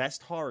 It's the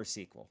best horror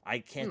sequel. I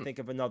can't think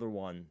of another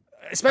one.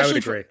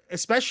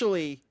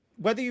 Especially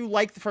whether you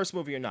like the first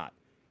movie or not.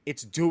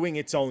 It's doing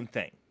its own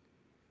thing,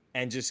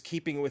 and just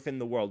keeping it within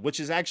the world,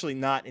 which is actually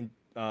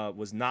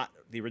was not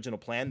the original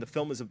plan. The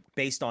film is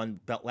based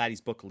on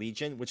Latty's book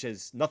Legion, which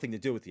has nothing to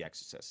do with The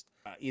Exorcist.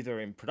 Either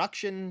in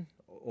production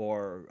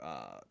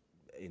or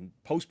in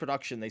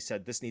post-production, they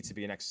said, this needs to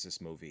be an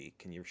Exorcist movie.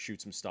 Can you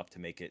shoot some stuff to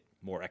make it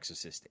more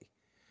Exorcist-y?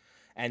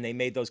 And they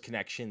made those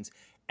connections,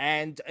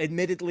 and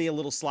admittedly a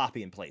little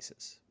sloppy in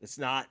places. It's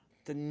not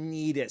the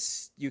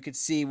neatest. You could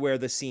see where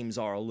the seams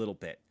are a little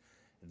bit.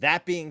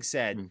 That being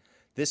said,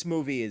 this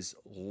movie is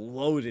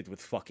loaded with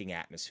fucking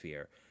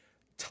atmosphere.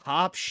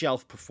 Top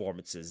shelf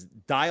performances,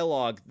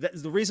 dialogue.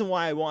 The reason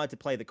why I wanted to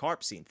play the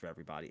carp scene for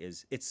everybody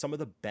is it's some of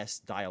the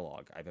best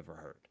dialogue I've ever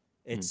heard.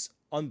 It's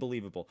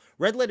unbelievable.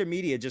 Red Letter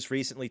Media just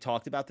recently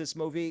talked about this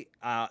movie.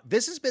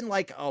 This has been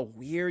like a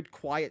weird,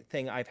 quiet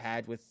thing I've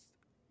had with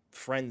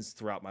friends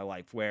throughout my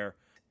life, where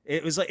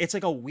it's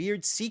like a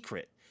weird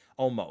secret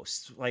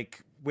almost,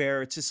 like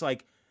where it's just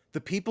like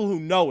the people who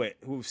know it,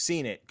 who've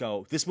seen it,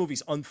 go, "This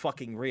movie's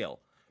unfucking real,"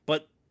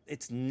 but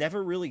it's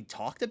never really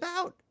talked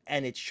about,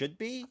 and it should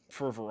be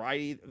for a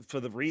variety, for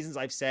the reasons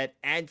I've said,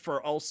 and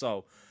for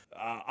also,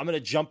 I'm gonna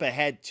jump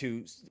ahead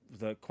to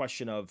the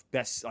question of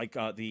best, like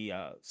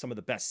some of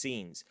the best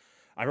scenes.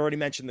 I've already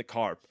mentioned the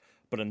carp,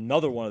 but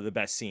another one of the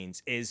best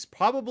scenes is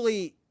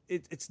probably,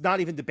 it's not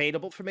even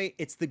debatable for me.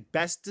 It's the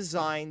best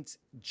designed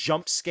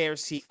jump scare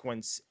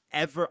sequence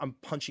ever. I'm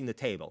punching the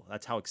table.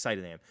 That's how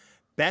excited I am.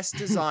 Best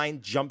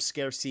designed jump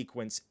scare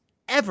sequence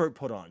ever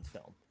put on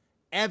film.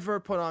 Ever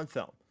put on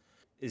film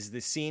is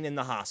the scene in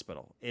the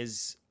hospital.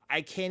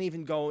 I can't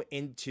even go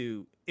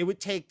into, it would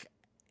take,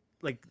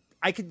 like,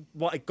 I could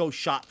go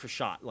shot for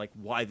shot, like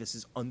why this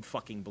is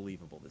unfucking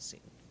believable, this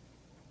scene.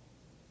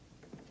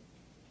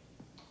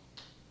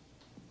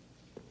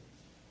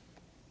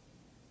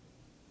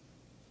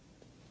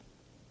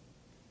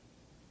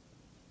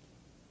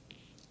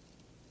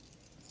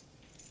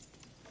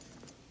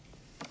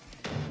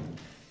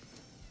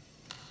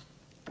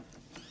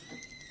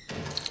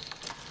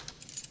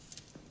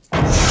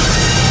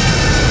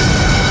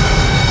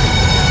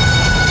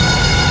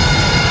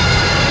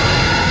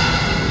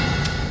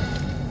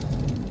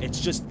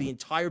 Just the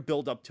entire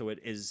build up to it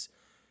is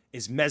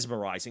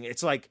mesmerizing.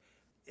 It's like,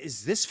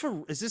 is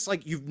this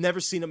like you've never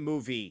seen a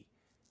movie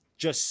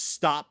just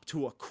stop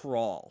to a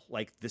crawl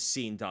like the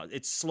scene does?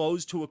 It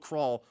slows to a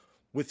crawl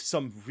with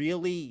some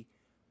really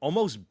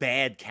almost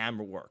bad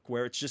camera work,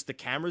 where it's just the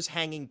camera's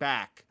hanging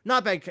back.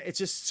 Not bad, it's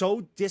just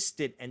so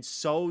distant and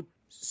so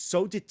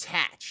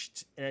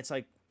detached, and it's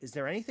like, is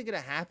there anything gonna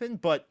happen?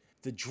 But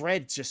the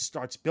dread just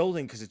starts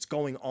building because it's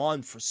going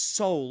on for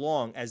so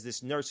long as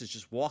this nurse is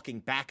just walking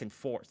back and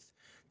forth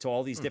to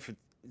all these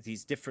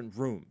different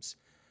rooms.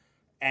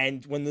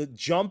 And when the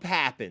jump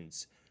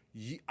happens,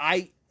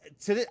 I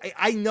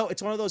know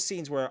it's one of those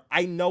scenes where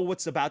I know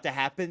what's about to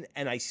happen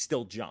and I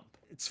still jump.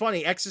 It's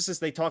funny, Exorcist,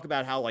 they talk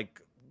about how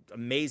like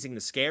amazing the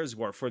scares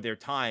were for their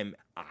time.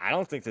 I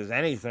don't think there's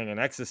anything in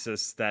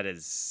Exorcist that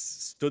has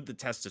stood the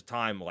test of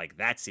time like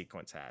that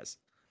sequence has.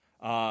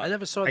 I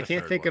never saw I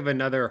can't think of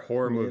another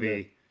horror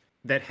movie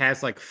that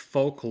has like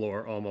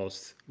folklore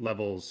almost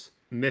levels,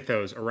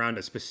 mythos around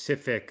a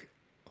specific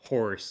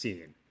horror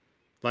scene.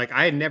 Like,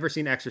 I had never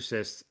seen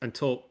Exorcist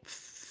until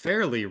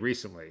fairly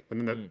recently,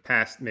 within the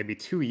past maybe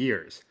 2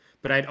 years.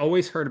 But I'd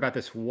always heard about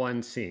this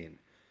one scene,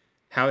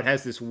 how it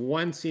has this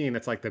one scene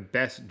that's like the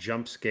best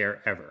jump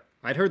scare ever.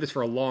 I'd heard this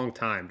for a long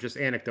time, just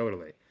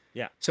anecdotally.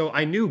 Yeah. So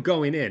I knew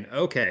going in,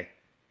 okay,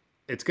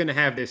 it's going to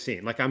have this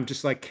scene. Like, I'm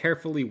just like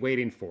carefully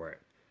waiting for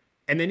it.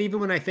 And then even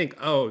when I think,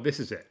 oh, this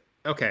is it.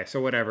 Okay, so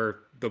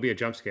whatever, there'll be a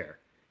jump scare.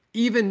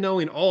 Even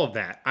knowing all of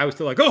that, I was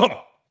still like,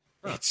 oh!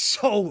 It's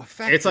so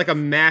effective. It's like a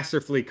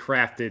masterfully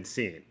crafted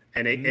scene,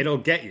 and it'll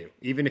get you,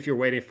 even if you're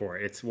waiting for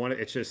it.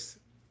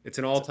 It's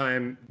an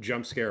all-time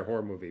jump scare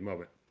horror movie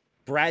moment.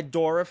 Brad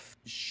Dourif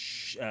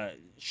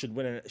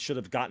should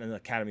have gotten an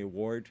Academy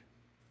Award.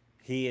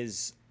 He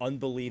is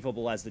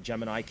unbelievable as the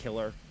Gemini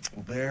Killer.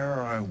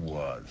 There I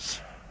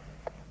was,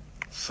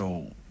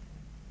 so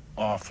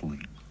awfully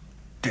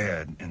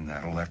dead in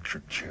that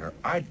electric chair.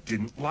 I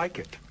didn't like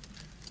it.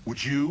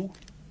 Would you?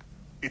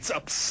 It's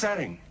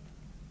upsetting.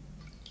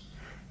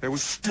 There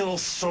was still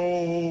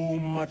so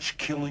much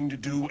killing to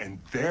do, and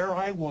there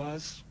I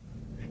was,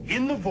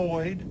 in the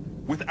void,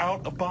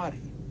 without a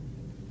body.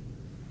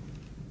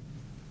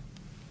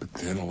 But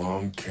then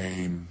along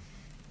came,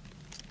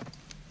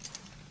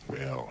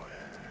 well,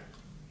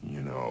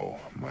 you know,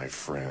 my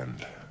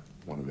friend,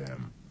 one of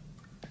them.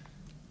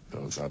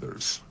 Those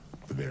others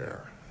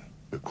there,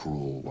 the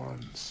cruel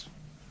ones,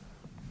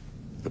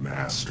 the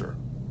master.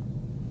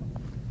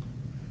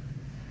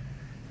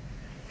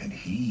 And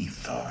he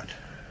thought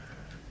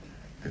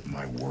that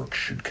my work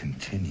should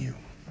continue,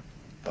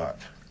 but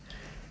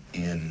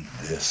in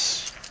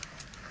this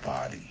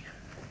body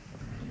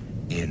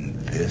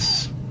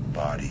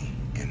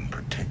in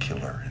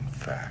particular, in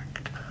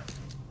fact.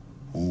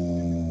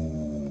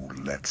 Ooh,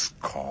 let's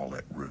call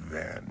it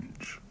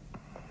revenge.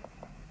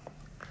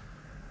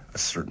 A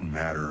certain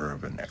matter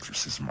of an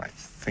exorcism, I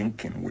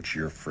think, in which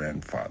your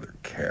friend Father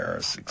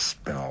Karras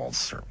expels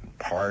certain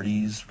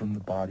parties from the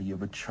body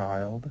of a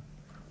child.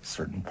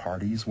 Certain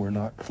parties were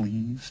not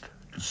pleased,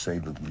 to say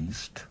the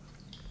least.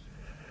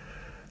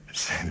 To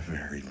say the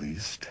very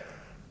least.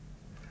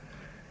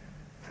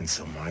 And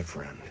so my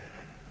friend,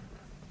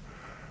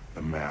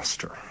 the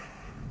master,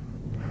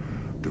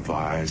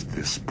 devised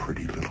this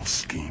pretty little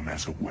scheme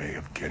as a way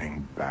of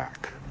getting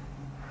back,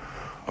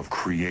 of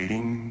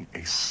creating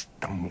a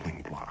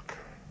stumbling block,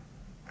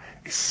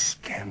 a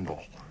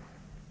scandal,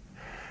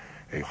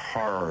 a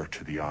horror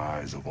to the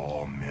eyes of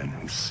all men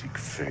who seek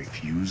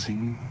faith,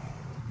 using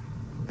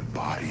the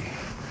body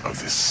of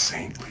this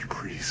saintly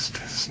priest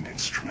as an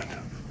instrument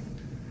of,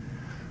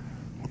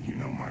 well, you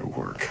know my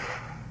work.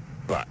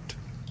 But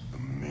the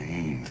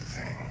main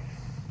thing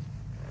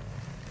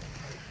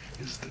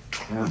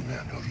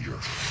torment of your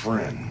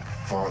friend,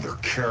 Father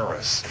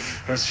Karras,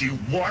 as he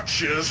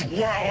watches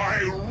while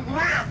I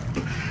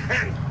rip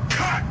and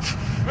cut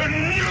and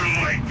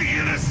mutilate the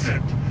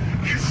innocent,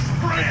 his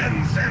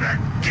friends, and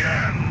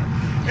again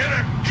and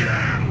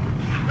again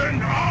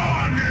and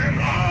on and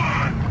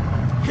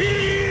on. He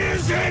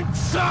is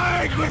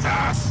inside with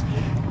us.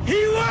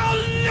 He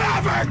will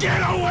never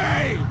get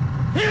away.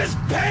 His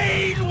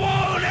pain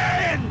won't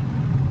end.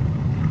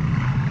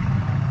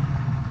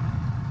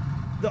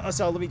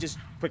 So let me just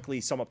quickly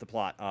sum up the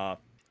plot.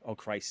 Oh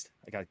Christ,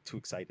 I got too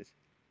excited.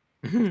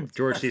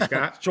 George C.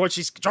 Scott. George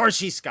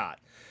C. Scott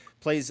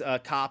plays a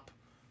cop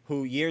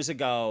who years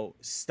ago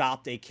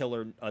stopped a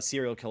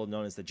serial killer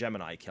known as the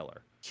Gemini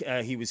Killer.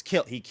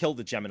 He killed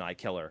the Gemini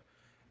Killer,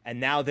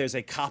 and now there's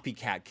a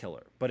copycat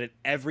killer. But at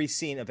every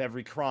scene of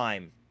every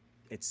crime,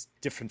 it's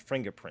different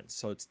fingerprints,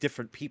 so it's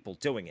different people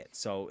doing it.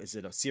 So is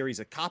it a series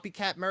of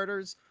copycat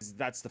murders?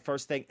 That's the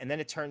first thing. And then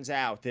it turns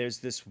out there's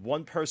this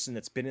one person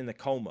that's been in the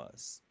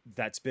comas,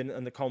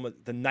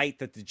 the night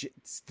that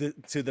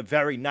to the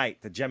very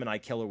night the Gemini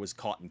Killer was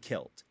caught and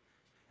killed.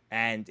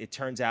 And it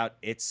turns out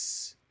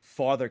it's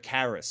Father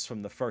Karras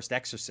from the first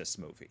Exorcist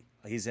movie.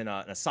 He's in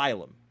an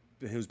asylum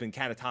who's been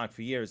catatonic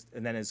for years,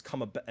 and then has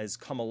come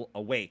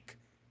awake,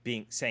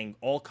 saying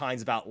all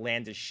kinds of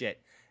outlandish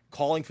shit,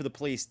 calling for the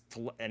police,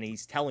 and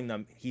he's telling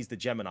them he's the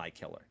Gemini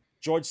Killer.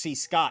 George C.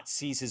 Scott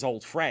sees his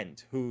old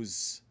friend,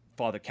 who's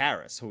Father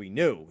Karras, who he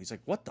knew. He's like,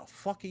 what the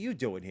fuck are you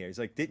doing here? He's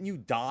like, didn't you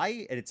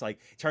die? And it's like,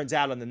 turns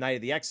out on the night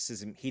of the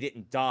exorcism, he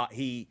didn't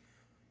die.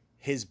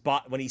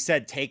 When he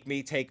said, take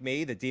me,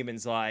 the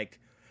demon's like,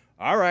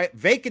 all right,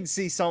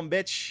 vacancy, some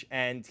bitch.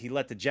 And he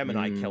let the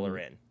Gemini Killer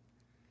in.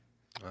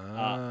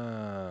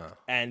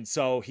 And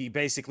so he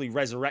basically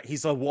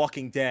he's a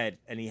Walking Dead,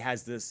 and he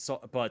has this,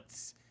 but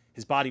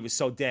his body was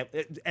so damn,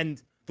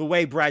 and the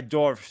way Brad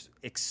Dourif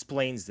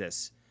explains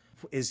this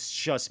is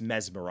just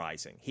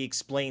mesmerizing. He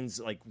explains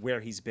like where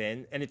he's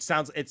been, and it's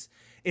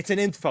an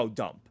info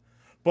dump,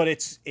 but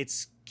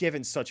it's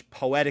given such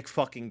poetic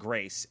fucking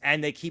grace,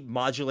 and they keep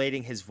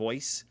modulating his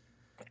voice.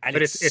 And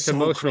but it's so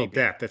emotional creepy.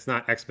 depth. It's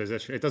not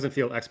exposition. It doesn't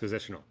feel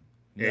expositional.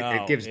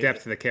 It gives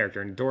depth to the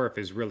character, and Dourif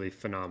is really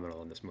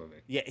phenomenal in this movie.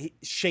 Yeah,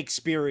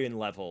 Shakespearean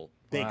level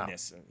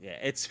bigness. Wow. Yeah,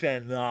 it's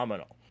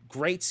phenomenal.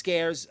 Great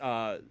scares,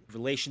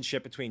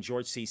 relationship between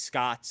George C.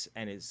 Scott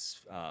and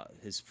his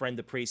friend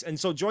the priest. And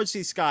so George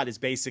C. Scott is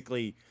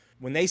basically,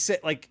 when they say,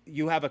 like,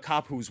 you have a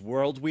cop who's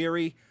world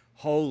weary,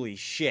 holy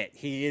shit,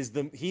 he's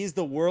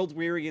the world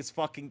weariest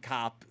fucking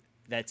cop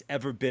that's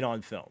ever been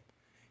on film.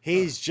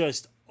 He's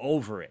just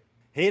over it.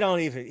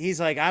 He's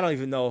like, I don't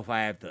even know if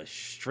I have the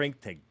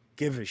strength to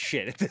give a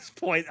shit at this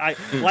point.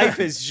 Life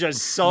is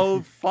just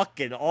so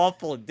fucking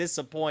awful and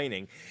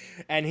disappointing.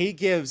 And he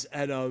gives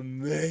an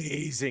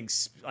amazing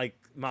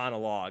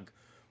monologue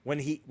when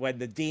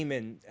the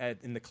demon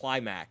in the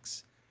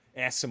climax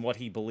asks him what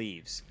he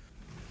believes.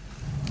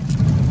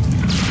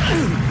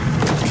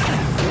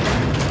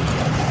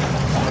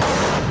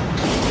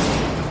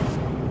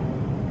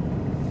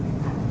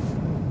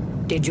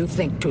 Did you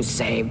think to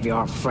save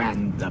your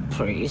friend, the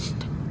priest?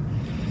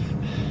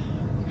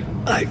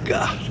 My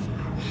God,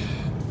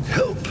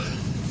 help.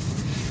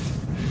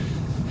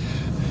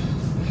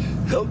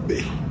 Help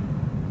me.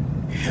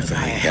 Have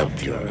I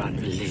helped your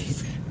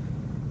unbelief?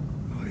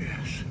 Oh,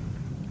 yes.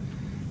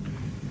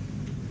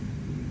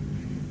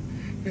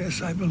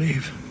 Yes, I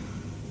believe.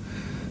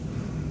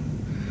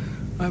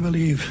 I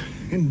believe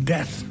in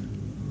death.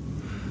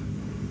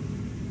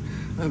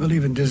 I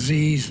believe in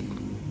disease.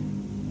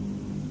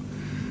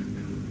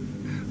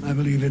 I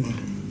believe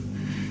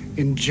in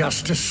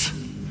injustice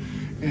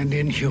and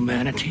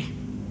inhumanity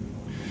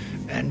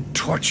and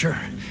torture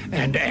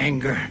and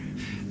anger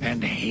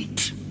and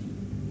hate.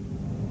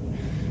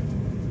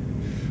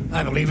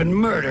 I believe in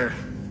murder.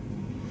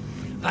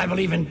 I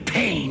believe in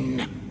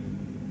pain.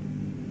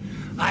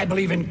 I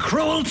believe in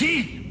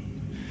cruelty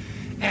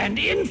and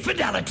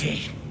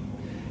infidelity.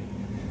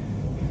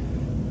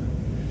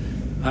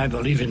 I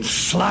believe in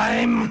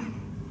slime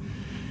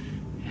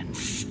and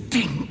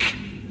stink.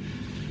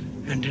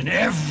 And in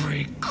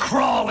every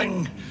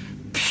crawling,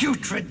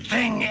 putrid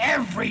thing,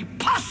 every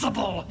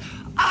possible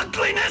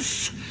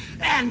ugliness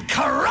and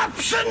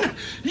corruption,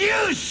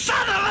 you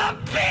son of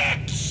a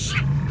bitch!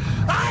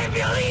 I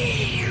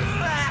believe!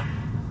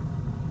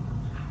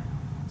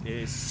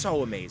 It is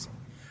so amazing.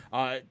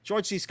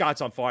 George C.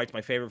 Scott's on fire. It's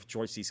my favorite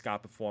George C.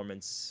 Scott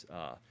performance.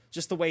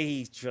 Just the way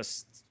he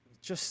just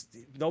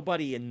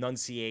nobody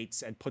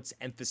enunciates and puts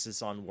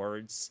emphasis on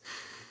words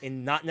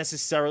in not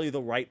necessarily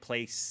the right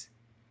place,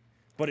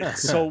 but it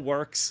so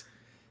works.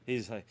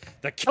 He's like,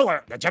 the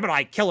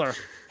Gemini Killer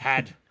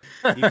had,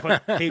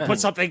 he put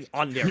something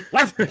on their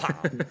left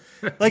palm.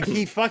 Like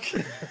he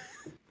fucking.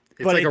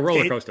 It's like a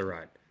roller coaster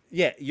ride.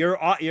 Yeah, you're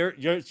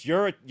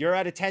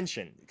at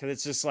attention because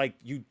it's just like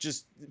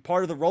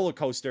part of the roller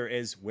coaster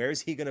is where's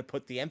he gonna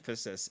put the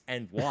emphasis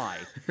and why.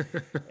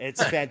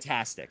 It's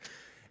fantastic.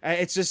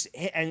 It's just,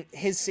 and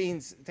his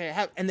scenes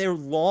they're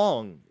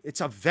long. It's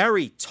a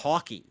very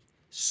talky,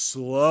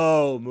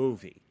 slow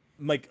movie.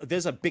 like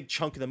there's a big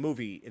chunk of the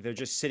movie they're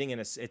just sitting in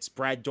it's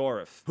Brad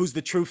Dourif, who's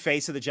the true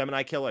face of the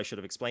Gemini killer. I should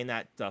have explained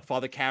that.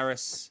 Father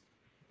Karras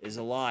is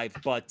alive,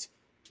 but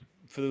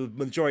for the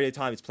majority of the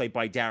time it's played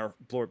by Brad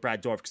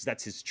Dourif because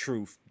that's his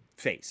true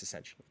face,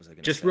 essentially.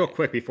 Just real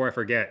quick before I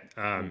forget,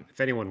 if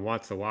anyone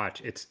wants to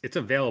watch, it's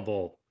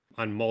available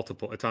on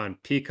multiple. It's on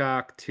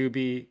Peacock,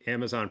 Tubi,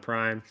 Amazon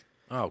Prime.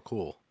 Oh,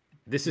 cool.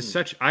 This is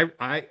such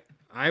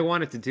I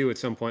wanted to do at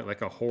some point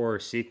like a horror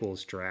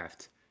sequels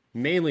draft,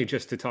 mainly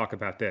just to talk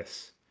about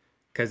this,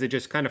 because it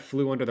just kind of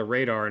flew under the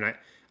radar. And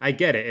I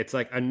get it. It's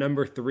like a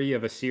number 3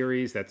 of a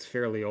series that's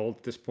fairly old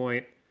at this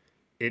point.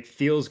 It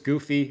feels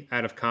goofy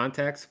out of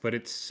context, but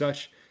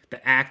the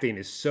acting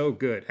is so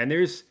good. And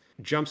there's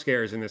jump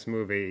scares in this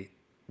movie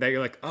that you're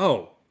like,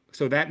 oh,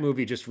 so that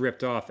movie just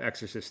ripped off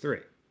Exorcist 3.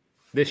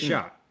 This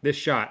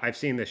shot, I've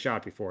seen this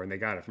shot before, and they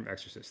got it from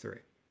Exorcist 3.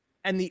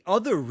 And the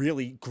other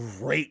really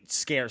great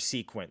scare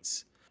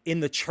sequence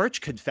in the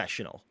church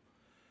confessional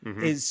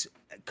is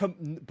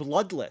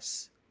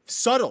bloodless,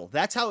 subtle.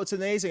 That's how it's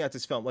amazing at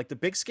this film. Like the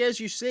big scares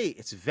you see,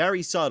 it's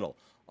very subtle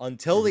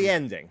until the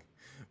ending,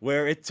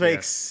 where it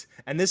takes.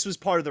 And this was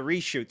part of the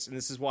reshoots, and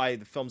this is why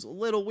the film's a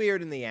little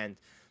weird in the end,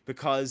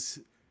 because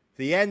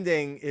the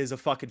ending is a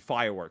fucking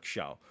fireworks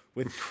show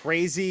with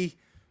crazy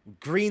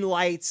green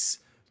lights.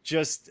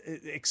 Just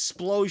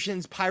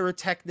explosions,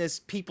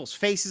 pyrotechnics, people's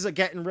faces are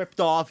getting ripped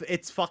off.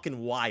 It's fucking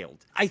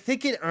wild. I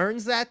think it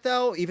earns that,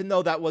 though, even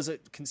though that was a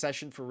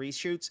concession for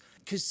reshoots,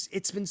 because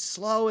it's been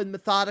slow and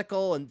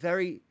methodical and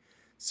very...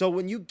 So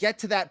when you get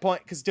to that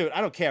point... Because, dude,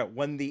 I don't care.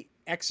 When The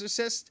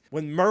Exorcist,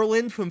 when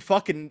Merlin from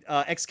fucking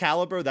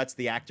Excalibur, that's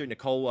the actor,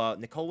 Nicole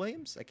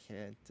Williams? I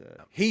can't...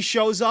 He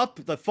shows up,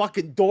 the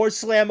fucking doors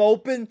slam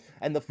open,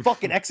 and the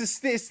fucking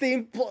Exorcist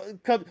theme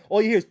comes...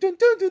 All you hear is... Dun,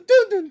 dun, dun,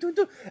 dun, dun, dun,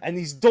 dun, and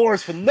these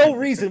doors, for no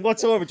reason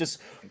whatsoever,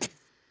 just...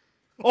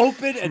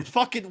 open, and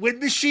fucking wind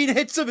machine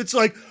hits him. It's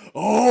like,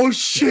 oh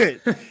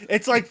shit.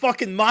 It's like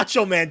fucking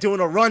Macho Man doing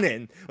a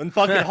run-in when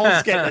fucking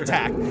Hulk's getting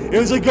attacked. It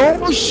was like,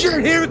 oh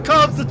shit, here it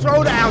comes, the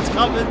throwdown's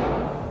coming.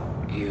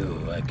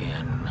 You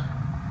again.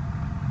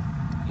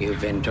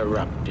 You've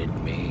interrupted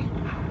me.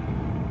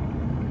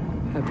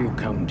 Have you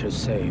come to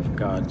save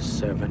God's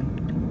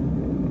servant?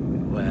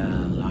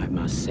 Well, I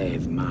must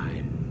save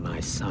mine, my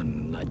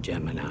son, the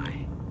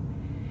Gemini.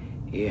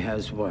 He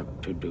has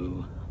work to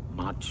do,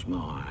 much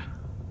more.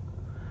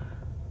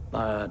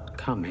 But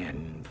come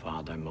in,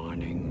 Father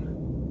Morning.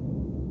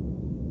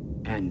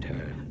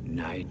 Enter,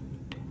 Night.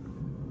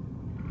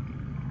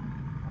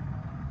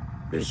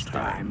 This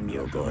time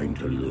you're going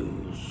to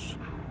lose.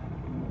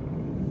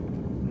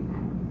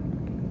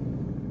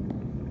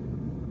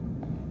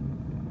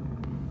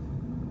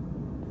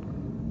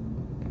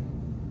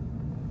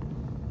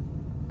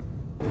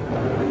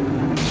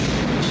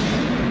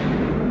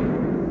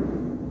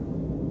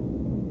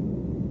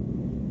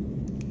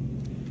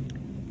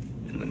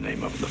 In the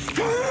name of the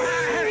Father.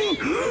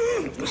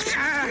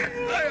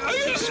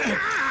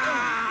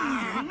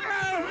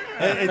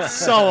 It's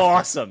so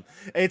awesome.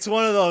 It's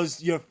one of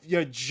those,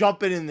 you're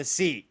jumping in the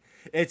seat.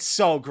 It's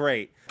so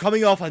great.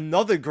 Coming off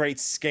another great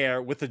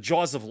scare with the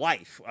Jaws of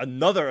Life,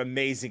 another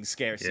amazing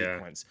scare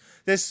sequence.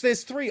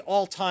 There's 3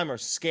 all-timer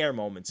scare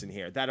moments in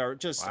here that are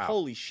just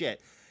holy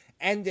shit.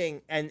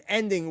 Ending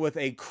with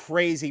a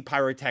crazy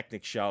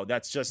pyrotechnic show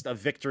that's just a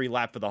victory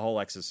lap for the whole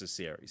Exorcist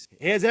series.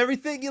 Here's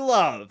everything you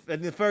love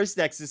in the first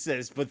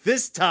Exorcist, but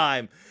this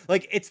time,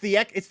 like it's the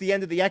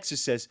end of the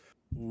Exorcist.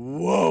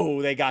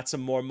 Whoa, they got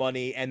some more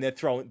money and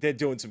they're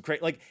doing some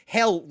crazy, like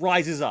hell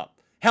rises up.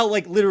 Hell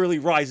like literally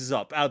rises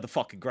up out of the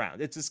fucking ground.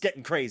 It's just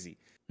getting crazy.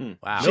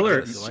 Wow.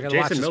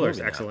 Jason Miller's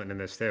excellent in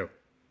this too.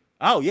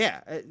 Oh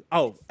yeah.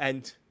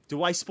 And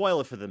do I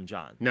spoil it for them,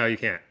 John? No, you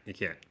can't. You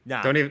can't.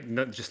 Nah. Don't even.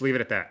 No, just leave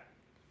it at that.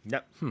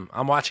 Yep.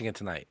 I'm watching it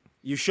tonight.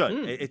 You should.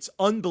 It's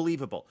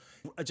unbelievable.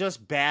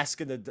 Just bask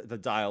in the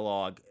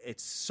dialogue.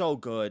 It's so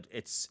good.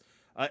 It's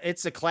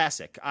a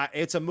classic.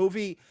 It's a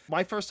movie.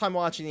 My first time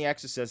watching The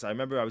Exorcist, I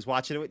remember I was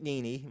watching it with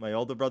Nene, my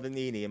older brother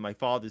Nene, in my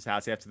father's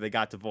house after they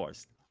got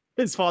divorced.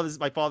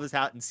 My father's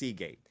house in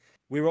Seagate.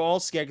 We were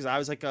all scared because I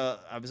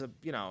was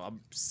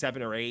I'm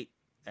 7 or 8,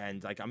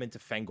 and like I'm into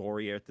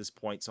Fangoria at this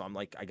point, so I'm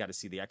like, I got to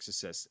see The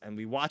Exorcist, and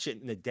we watch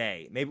it in a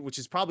day, maybe, which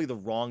is probably the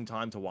wrong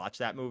time to watch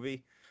that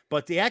movie.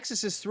 But The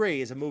Exorcist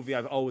 3 is a movie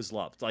I've always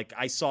loved. Like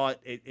I saw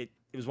it. It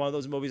was one of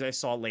those movies I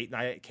saw late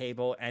night at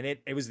cable, and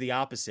it was the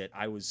opposite.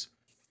 I was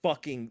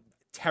fucking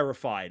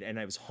terrified, and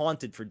I was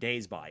haunted for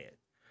days by it.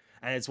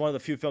 And it's one of the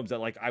few films that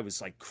like I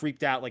was like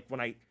creeped out. Like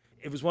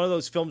it was one of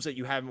those films that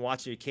you haven't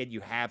watched as a kid.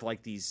 You have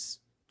like these,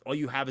 all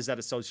you have is that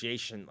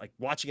association. Like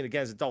watching it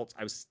again as adults,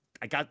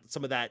 I got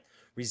some of that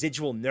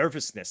residual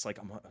nervousness. Like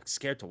I'm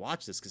scared to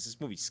watch this because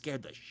this movie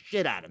scared the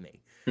shit out of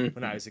me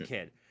when I was a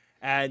kid.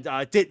 And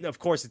it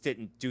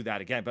didn't do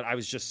that again, but I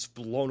was just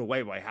blown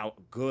away by how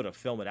good a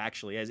film it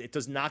actually is. It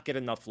does not get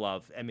enough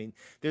love. I mean,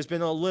 there's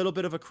been a little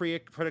bit of a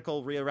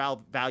critical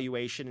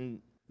reevaluation in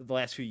the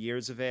last few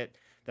years of it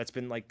that's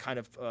been like kind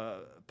of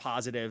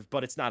positive,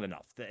 but it's not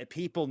enough.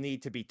 People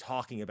need to be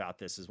talking about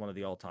this as one of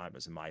the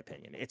old-timers, in my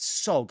opinion. It's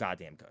so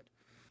goddamn good.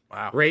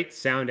 Wow. Great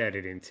sound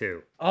editing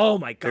too. Oh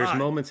my god.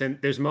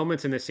 There's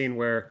moments in the scene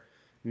where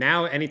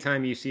now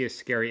anytime you see a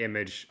scary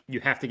image,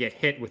 you have to get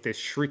hit with this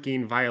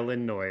shrieking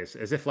violin noise,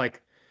 as if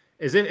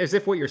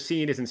what you're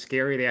seeing isn't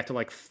scary. They have to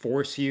like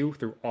force you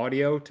through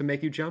audio to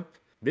make you jump.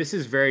 This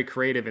is very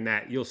creative in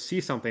that you'll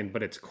see something,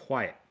 but it's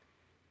quiet.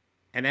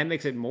 And that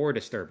makes it more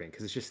disturbing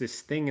because it's just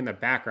this thing in the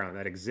background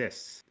that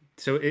exists.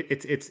 So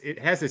it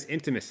has this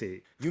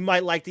intimacy. You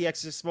might like The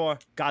Exorcist more.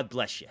 God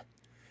bless you.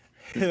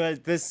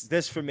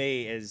 This for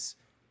me is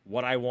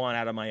what I want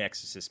out of my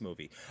Exorcist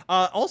movie.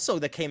 Also,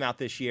 that came out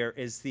this year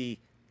is the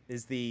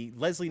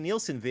Leslie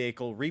Nielsen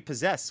vehicle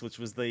Repossessed, which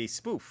was the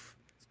spoof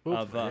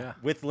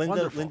with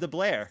Linda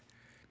Blair.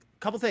 A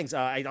couple things.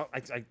 I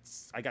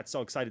got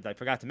so excited that I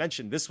forgot to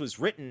mention this was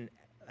written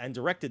and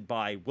directed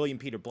by William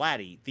Peter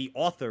Blatty, the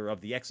author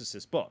of the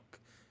Exorcist book.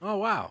 Oh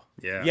wow!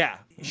 Yeah.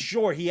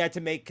 Sure, he had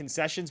to make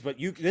concessions, but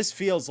this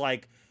feels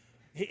like,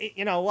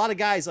 a lot of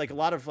guys, like a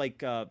lot of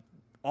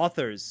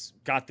authors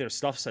got their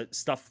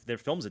their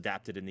films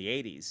adapted in the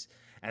 80s,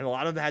 and a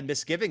lot of them had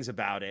misgivings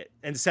about it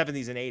in the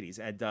 70s and 80s.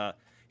 And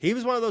he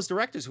was one of those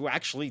directors who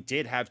actually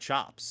did have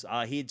chops.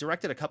 He had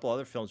directed a couple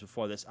other films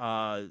before this.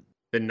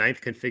 The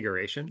Ninth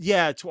Configuration?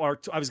 Yeah,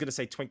 I was going to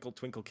say Twinkle,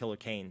 Twinkle, Killer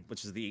Kane,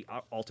 which is the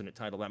alternate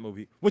title of that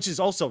movie, which is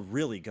also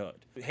really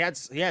good. He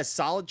has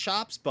solid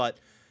chops, but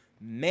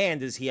man,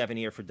 does he have an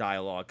ear for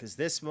dialogue, because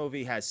this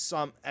movie has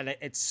and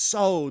it's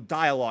so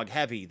dialogue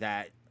heavy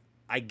that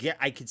I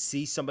could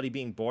see somebody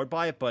being bored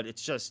by it, but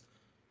it's just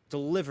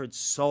delivered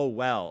so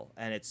well,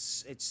 and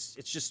it's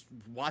just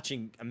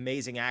watching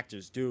amazing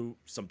actors do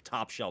some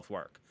top shelf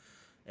work.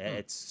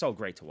 It's so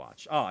great to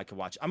watch. Oh, I could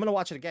watch. I'm going to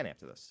watch it again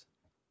after this.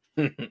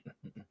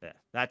 Yeah,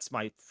 that's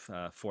my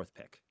fourth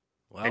pick.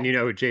 Well, and you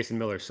know who Jason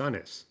Miller's son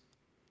is?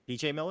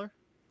 DJ Miller?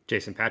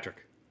 Jason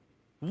Patrick.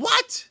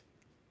 What?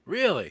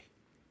 Really?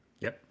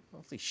 Yep.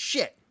 Holy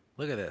shit.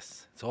 Look at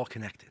this. It's all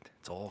connected.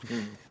 It's all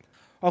connected.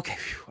 Okay,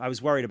 I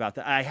was worried about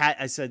that.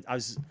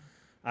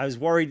 I was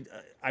worried.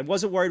 I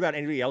wasn't worried about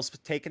anybody else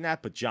taking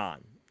that, but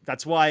John.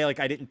 That's why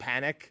I didn't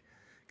panic.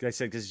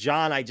 Because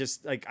John,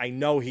 I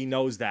know he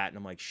knows that, and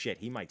I'm like, shit,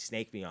 he might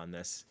snake me on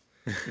this.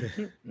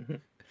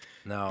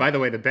 No. By the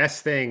way, the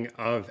best thing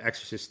of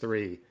Exorcist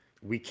 3,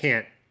 we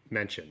can't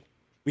mention.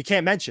 We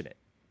can't mention it.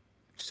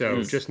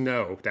 So just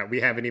know that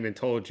we haven't even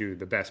told you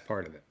the best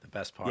part of it. The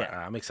best part.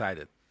 Yeah. I'm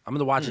excited. I'm going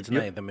to watch it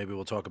tonight, then maybe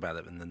we'll talk about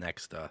it in the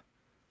next...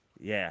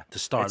 Yeah. To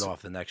start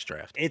off the next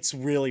draft. It's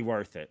really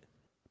worth it.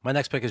 My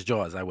next pick is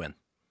Jaws. I win.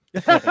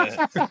 It'd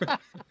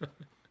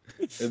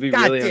be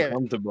really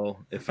uncomfortable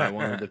if I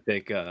wanted to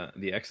pick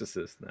The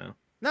Exorcist now.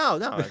 No,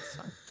 it's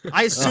fine.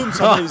 I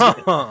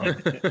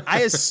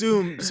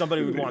assume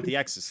somebody would want The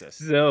Exorcist.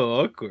 So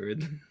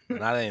awkward.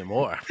 Not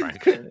anymore,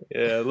 Frank.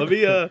 Yeah, let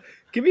me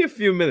give me a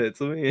few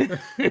minutes. Let me.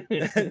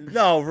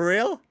 No, for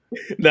real?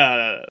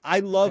 No.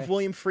 I love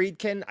William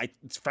Friedkin.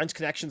 French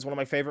Connection is one of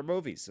my favorite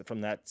movies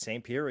from that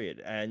same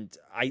period. And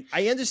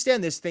I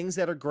understand there's things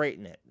that are great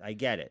in it. I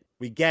get it.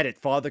 We get it.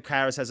 Father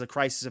Karras has a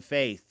crisis of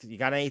faith. You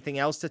got anything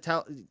else to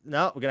tell?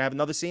 No? We're going to have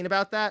another scene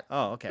about that?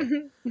 Oh, okay.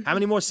 How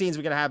many more scenes are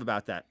we going to have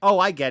about that? Oh,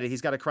 I get it.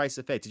 He's got a crisis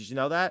of faith. Did you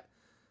know that?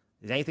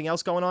 Is anything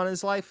else going on in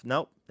his life?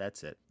 Nope.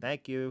 That's it.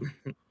 Thank you.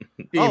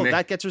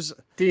 That gets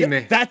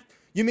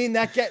you mean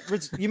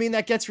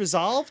that gets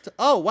resolved?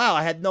 Oh, wow.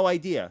 I had no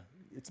idea.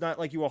 It's not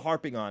like you were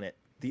harping on it.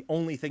 The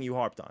only thing you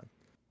harped on.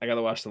 I got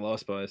to watch The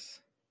Lost Boys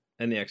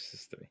and The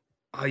Exorcist 3.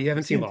 Oh, you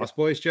haven't seen Lost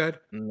Boys, Judd?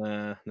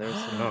 Nah, never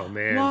seen it. Oh,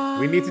 man.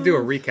 We need to do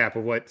a recap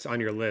of what's on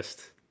your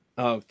list.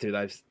 Oh,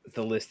 dude,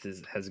 the list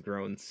has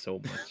grown so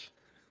much.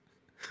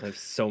 I have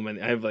so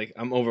many.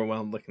 I'm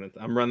overwhelmed looking at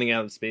them. I'm running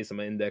out of space on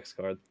my index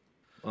card.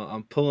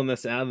 I'm pulling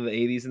this out of the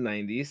 80s and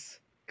 90s,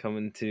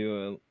 coming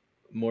to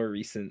a more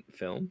recent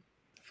film.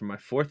 For my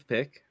fourth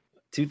pick,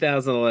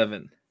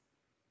 2011,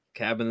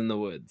 Cabin in the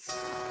Woods.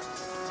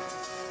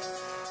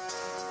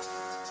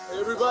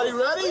 Everybody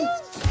ready?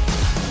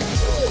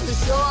 Get the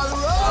show on the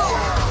road!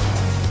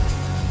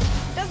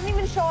 Doesn't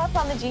even show up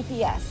on the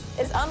GPS.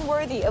 It's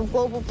unworthy of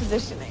global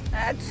positioning.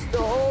 That's the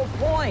whole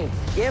point.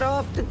 Get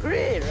off the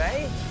grid,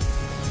 right?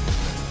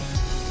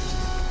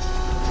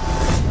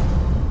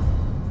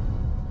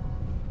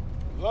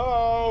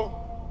 Hello?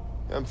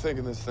 I'm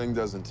thinking this thing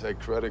doesn't take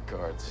credit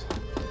cards.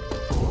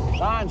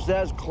 Sign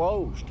says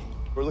closed.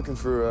 We're looking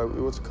for,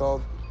 what's it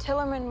called?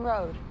 Tillerman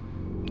Road.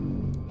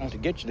 To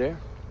get you there,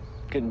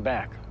 getting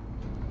back.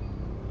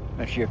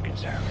 That's your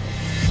concern.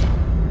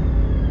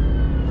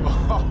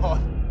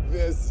 Oh,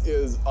 this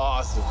is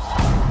awesome.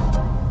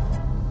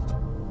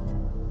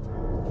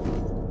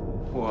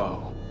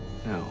 Whoa,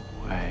 no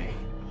way.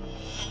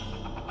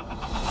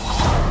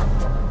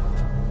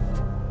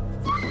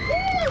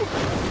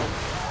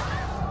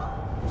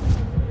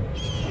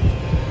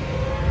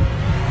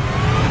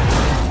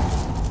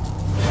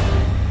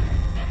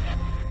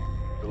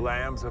 The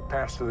lambs have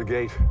passed through the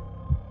gate.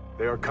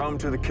 They are come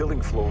to the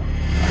killing floor.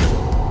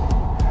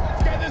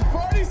 Get this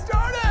party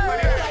started!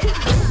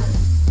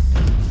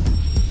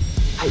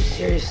 I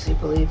seriously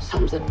believe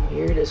something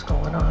weird is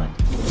going on.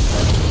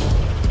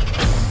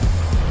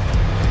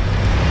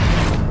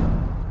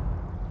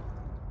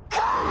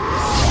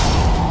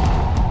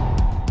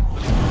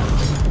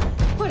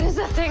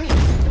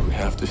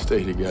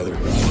 stay together.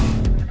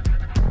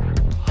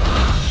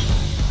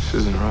 This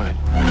isn't right.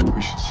 We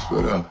should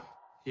split up.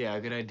 Yeah,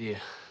 good idea.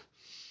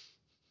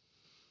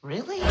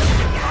 Really?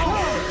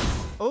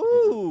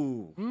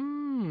 Ooh.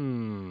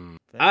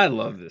 I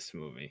love this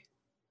movie.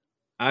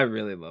 I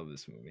really love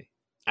this movie.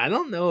 I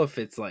don't know if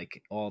it's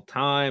like all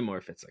time or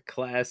if it's a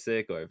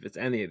classic or if it's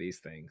any of these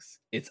things.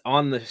 It's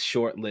on the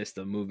short list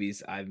of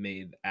movies I've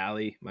made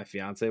Allie, my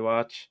fiance,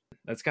 watch.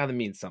 That's got to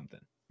mean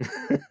something.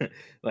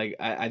 Like,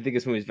 I think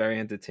this movie is very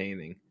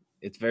entertaining.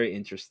 It's very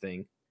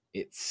interesting.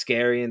 It's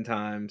scary in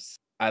times.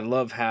 I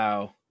love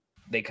how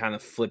they kind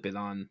of flip it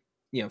on,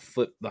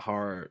 flip the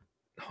whole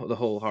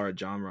horror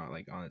genre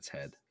like on its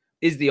head.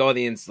 Is the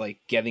audience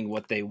like getting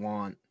what they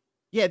want?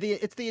 Yeah,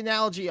 it's the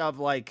analogy of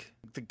like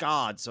the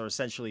gods are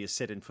essentially a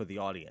sit-in for the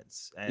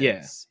audience. And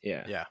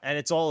Yeah. And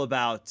it's all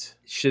about,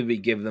 Should we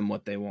give them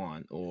what they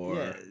want,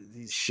 or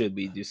should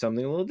we do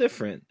something a little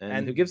different?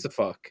 And who gives a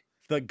fuck?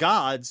 the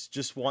gods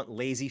just want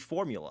lazy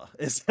formula.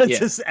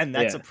 Yeah. And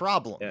that's Yeah. a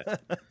problem.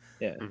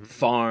 Yeah.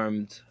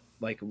 Farmed,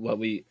 like what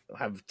we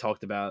have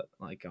talked about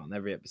like on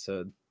every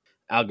episode.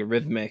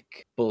 Algorithmic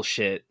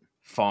bullshit,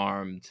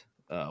 farmed,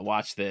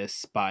 watch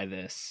this, buy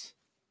this,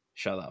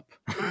 shut up.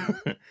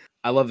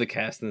 I love the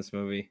cast in this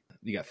movie.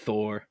 You got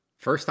Thor.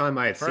 First time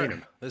I had seen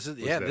him.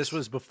 This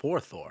was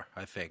before Thor,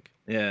 I think.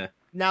 Yeah.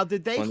 Now,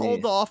 did they 20.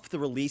 hold off the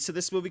release of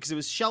this movie because it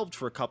was shelved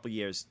for a couple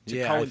years to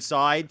Yeah,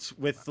 coincide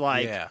with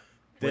like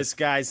this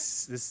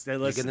guy's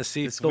You're gonna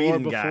see this Thor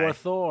Whedon before guy.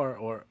 Thor,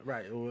 or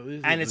right?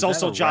 And it's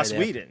also Joss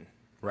Whedon.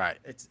 Right.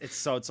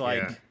 It's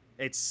like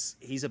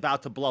he's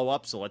about to blow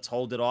up, so let's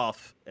hold it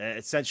off.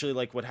 Essentially,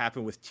 like what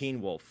happened with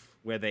Teen Wolf,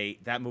 where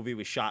that movie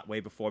was shot way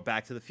before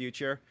Back to the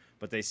Future,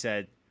 but they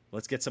said,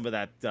 let's get some of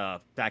that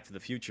Back to the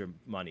Future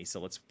money, so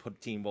let's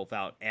put Teen Wolf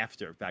out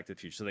after Back to the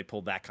Future. So they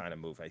pulled that kind of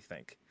move, I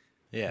think.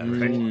 Yeah,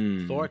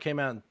 Thor came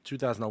out in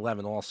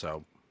 2011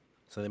 also,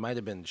 so they might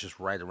have been just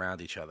right around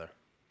each other.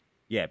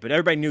 Yeah, but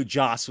everybody knew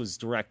Joss was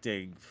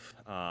directing.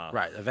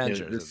 Right,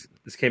 Avengers.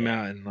 This came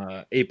out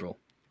in April.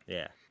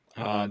 Yeah.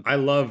 I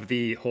love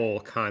the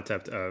whole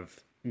concept of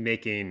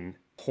making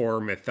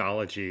horror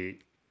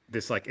mythology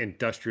this like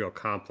industrial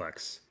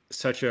complex.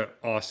 Such a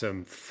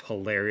awesome,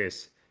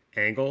 hilarious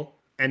angle.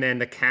 And then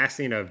the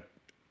casting of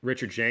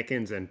Richard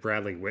Jenkins and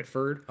Bradley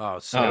Whitford.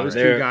 Those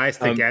two guys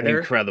together,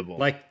 incredible.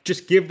 Like,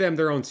 just give them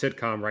their own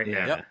sitcom right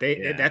now.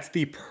 Yep. That's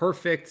the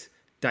perfect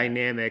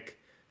dynamic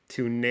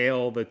to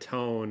nail the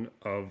tone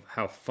of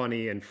how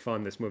funny and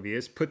fun this movie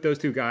is. Put those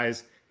two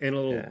guys in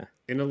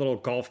a little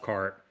golf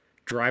cart,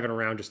 driving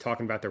around, just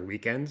talking about their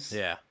weekends.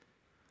 Yeah.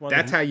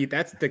 That's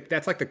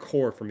that's like the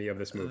core for me of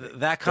this movie.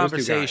 That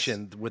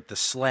conversation with the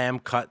slam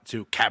cut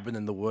to Cabin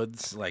in the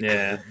Woods, like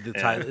the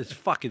title, it's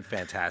fucking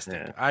fantastic.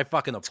 Yeah. I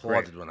fucking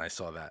applauded when I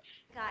saw that.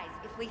 Guys,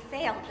 if we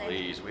fail, then...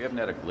 Please, we haven't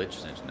had a glitch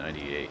since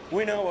 '98.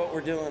 We know what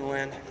we're doing,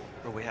 Lynn.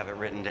 Or we have it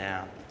written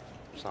down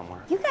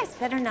somewhere. You guys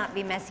better not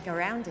be messing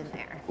around in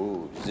there.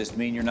 Ooh, does this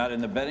mean you're not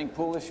in the betting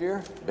pool this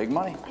year? Big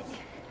money.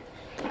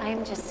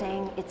 I'm just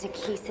saying it's a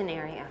key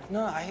scenario.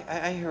 No,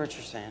 I hear what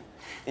you're saying.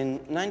 In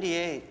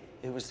 '98,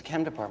 it was the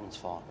chem department's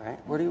fault, right?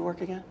 Where do you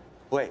work again?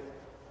 Wait,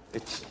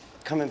 it's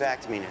coming back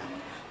to me now.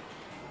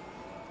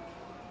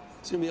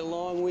 It's gonna be a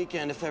long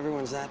weekend if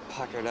everyone's that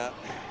puckered up.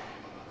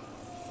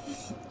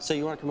 So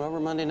you want to come over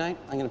Monday night?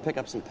 I'm gonna pick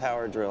up some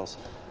power drills,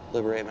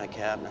 liberate my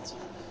cabinets.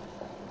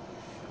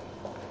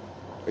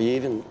 Are you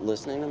even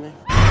listening to me?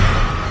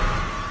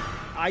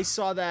 I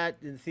saw that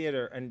in the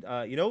theater, and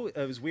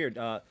it was weird.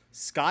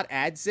 Scott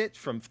Adsit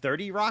from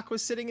 30 Rock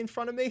was sitting in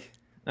front of me.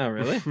 Oh,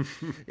 really?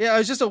 Yeah, it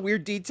was just a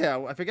weird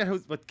detail. I forget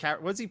what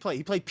does he play?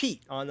 He played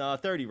Pete on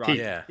 30 Rock. Pete.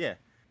 Yeah.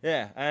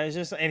 And it's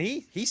just, and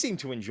he seemed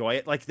to enjoy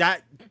it. Like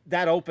that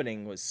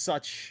opening was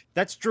such.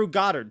 That's Drew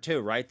Goddard too,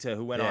 right?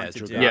 Who went on to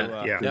Drew do?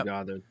 Goddard. Drew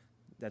Goddard.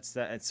 That's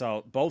that. And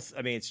so both.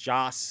 I mean, it's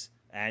Joss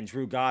and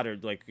Drew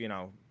Goddard. Like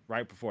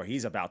right before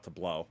he's about to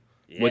blow.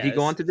 What did he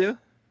go on to do?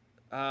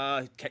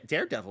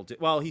 Daredevil.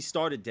 Well, he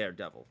started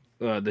Daredevil.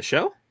 The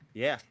show?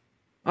 Yeah.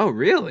 Oh,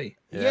 really?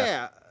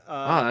 Yeah.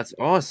 Oh, that's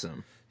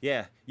awesome.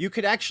 Yeah, you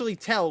could actually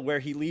tell where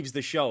he leaves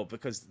the show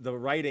because the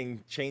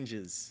writing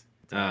changes.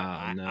 No.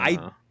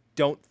 I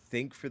don't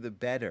think for the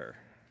better.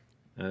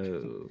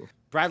 Oh.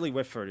 Bradley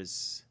Whitford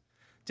is...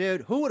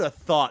 Dude, who would have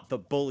thought the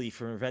bully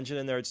from Revenge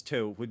of the Nerds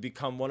 2 would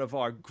become one of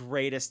our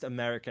greatest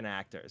American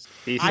actors?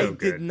 He's so I good.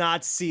 did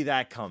not see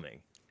that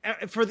coming.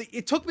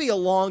 It took me a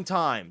long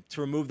time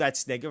to remove that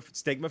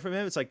stigma from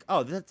him. It's like,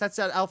 oh, that's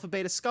that alpha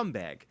beta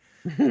scumbag.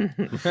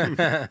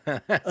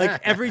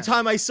 Like every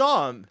time I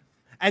saw him...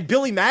 And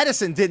Billy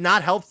Madison did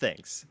not help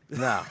things.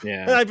 No.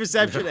 Yeah. My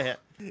perception of him.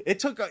 It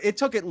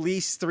took at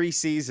least 3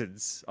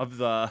 seasons of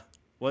what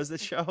was the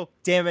show?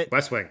 Damn it.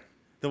 West Wing.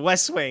 The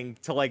West Wing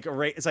to like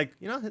erase. It's like,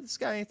 this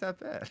guy ain't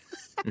that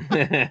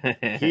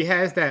bad. He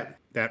has that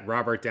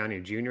Robert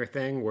Downey Jr.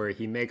 thing where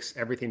he makes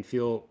everything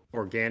feel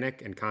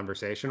organic and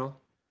conversational.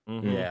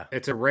 Mm-hmm. Yeah.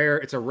 It's a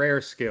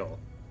rare skill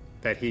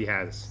that he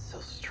has. So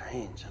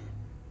strange.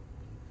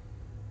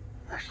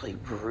 I'm actually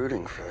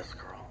rooting for this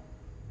girl.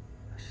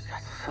 She's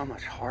got so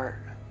much heart.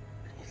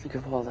 You think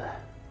of all the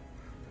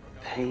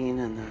pain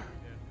and the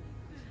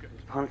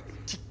punch.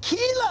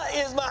 Tequila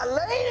is my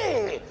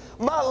lady!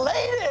 My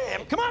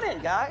lady! Come on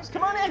in, guys.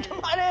 Come on in. Come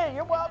on in.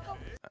 You're welcome.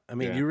 I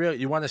mean,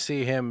 you want to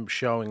see him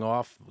showing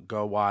off?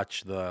 Go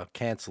watch the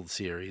canceled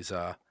series,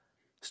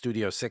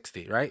 Studio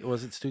 60, right?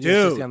 Was it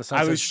Studio 60 on the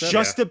Sunset I was Strip?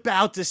 just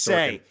about to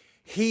say,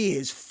 he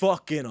is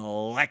fucking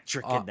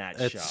electric in that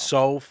show. It's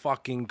so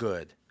fucking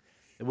good.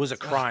 It was a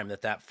crime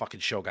that fucking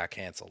show got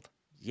canceled.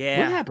 Yeah.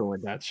 What happened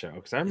with that show?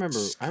 Because I remember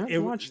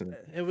watching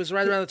it. It was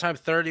right around the time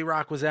 30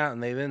 Rock was out,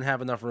 and they didn't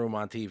have enough room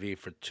on TV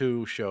for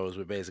 2 shows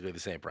with basically the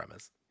same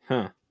premise.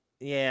 Huh.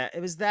 Yeah, it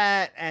was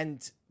that,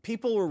 and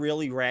people were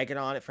really ragging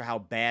on it for how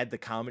bad the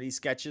comedy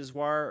sketches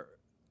were,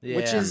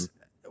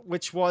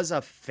 which was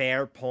a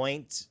fair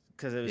point,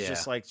 because it was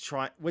just like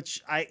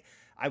which I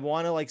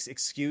want to like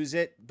excuse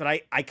it, but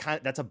I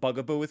can't. That's a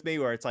bugaboo with me,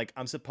 where it's like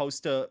I'm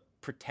supposed to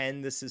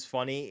pretend this is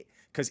funny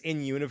because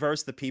in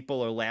universe the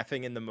people are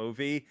laughing in the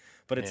movie,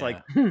 but it's like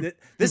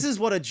this is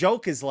what a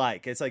joke is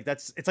like. It's like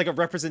it's like a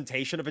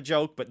representation of a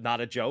joke, but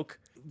not a joke.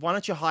 Why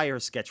don't you hire a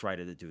sketch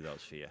writer to do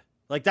those for you?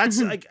 Like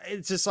that's like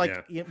it's just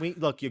like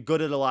look, you're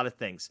good at a lot of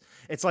things.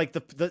 It's like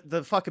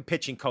the fucking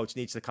pitching coach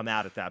needs to come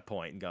out at that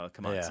point and go,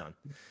 "Come on, son,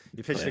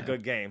 you pitched a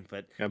good game,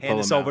 but hand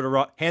this over to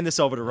Robert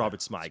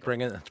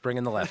Smigel. Let's bring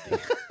in the lefty.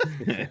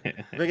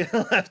 Bring in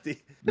the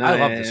lefty. I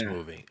love this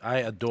movie. I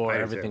adore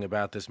everything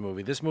about this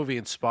movie. This movie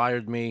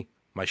inspired me.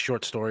 My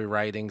short story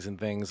writings and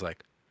things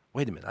like,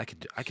 wait a minute,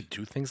 I could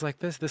do things like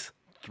this. This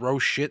throw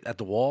shit at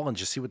the wall and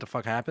just see what the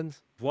fuck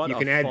happens. You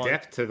can add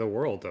depth to the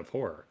world of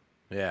horror.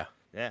 Yeah.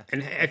 Yeah.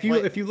 And if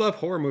you love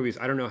horror movies,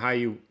 I don't know how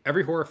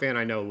every horror fan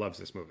I know loves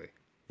this movie.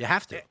 You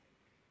have to.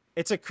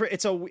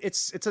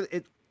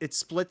 It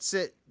splits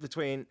it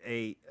between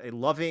a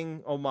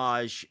loving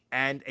homage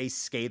and a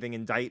scathing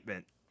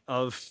indictment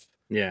of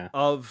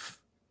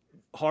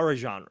horror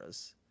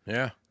genres.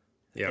 Yeah.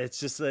 Yeah.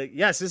 It's just like,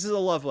 yes, this is a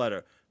love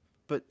letter,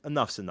 but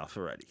enough's enough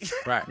already.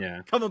 Right.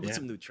 Yeah. Come up with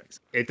some new tricks.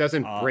 It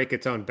doesn't break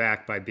its own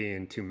back by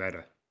being too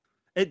meta.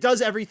 It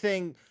does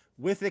everything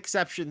with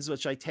exceptions,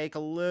 which I take a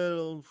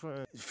little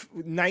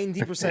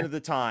 90% of the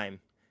time.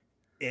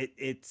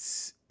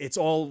 It's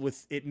all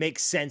it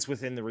makes sense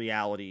within the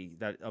reality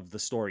of the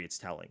story it's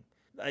telling.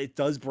 It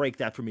does break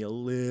that for me a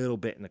little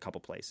bit in a couple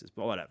places,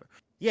 but whatever.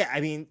 Yeah, I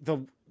mean,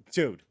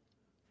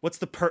 what's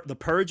the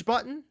purge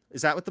button?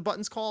 Is that what the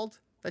button's called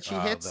that she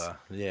hits?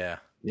 Yeah.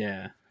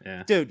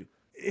 Dude,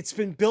 it's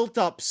been built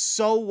up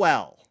so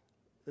well,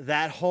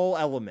 that whole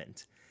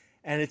element,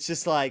 and it's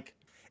just like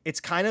it's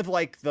kind of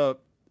like the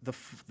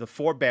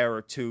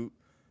forebearer to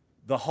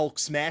the Hulk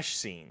smash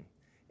scene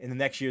in the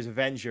next year's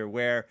Avenger,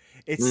 where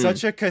it's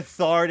such a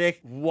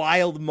cathartic,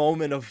 wild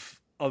moment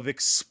of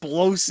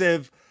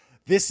explosive,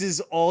 this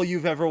is all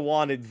you've ever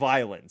wanted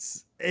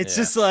violence. It's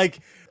just like,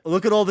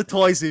 look at all the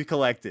toys we've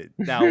collected.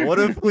 Now, what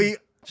if we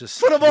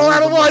just put them all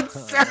out at once?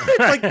 It's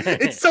like,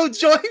 it's so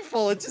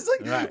joyful. It's just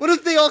like, what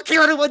if they all came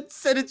out at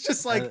once? And it's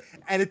just like,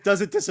 and it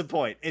doesn't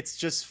disappoint. It's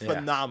just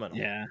phenomenal.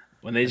 Yeah.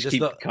 When they just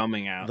keep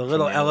coming out. The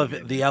little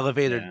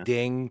elevator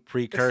ding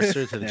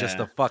precursor to just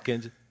the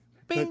fucking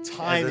bing, the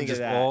timing just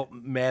of that. all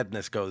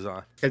madness goes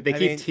on. Because they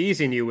keep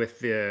teasing you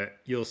with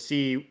you'll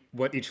see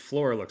what each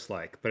floor looks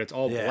like, but it's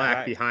all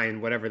black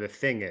behind whatever the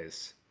thing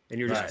is. And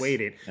you're just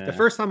waiting. Yeah. The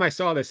first time I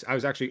saw this, I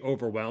was actually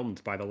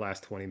overwhelmed by the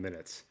last 20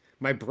 minutes.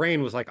 My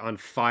brain was like on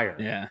fire.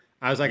 Yeah.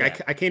 I was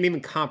like, I can't even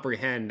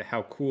comprehend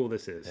how cool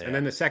this is. Yeah. And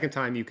then the second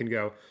time you can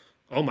go,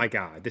 oh my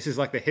God, this is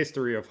like the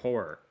history of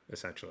horror,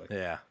 essentially.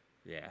 Yeah.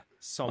 Yeah.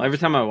 So every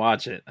time I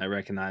watch it, I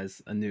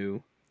recognize a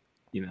new,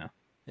 Yeah,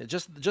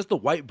 just the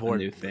whiteboard,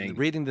 new thing.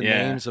 Reading the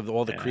names of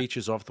all the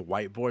creatures off the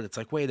whiteboard. It's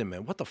like, wait a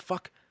minute, what the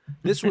fuck?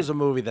 This was a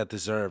movie that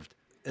deserved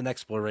an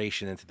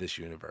exploration into this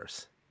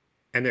universe.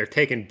 And they're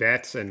taking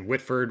bets, and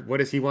Whitford, what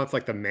does he wants,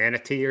 like the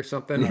manatee or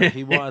something?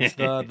 He wants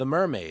the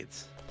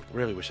mermaids.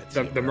 Really wish I'd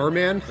seen the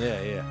merman?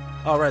 Yeah.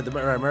 Oh, right, the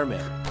merman.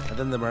 And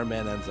then the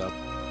merman ends up.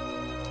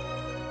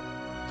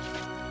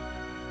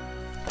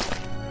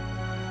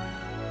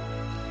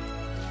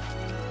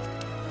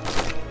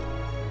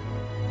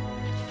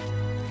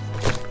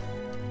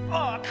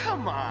 Oh,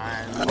 come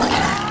on.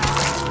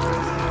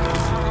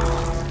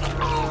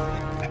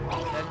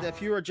 And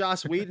if you were a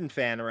Joss Whedon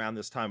fan around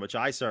this time, which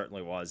I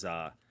certainly was,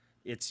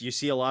 you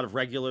see a lot of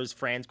regulars,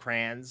 Franz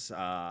Kranz,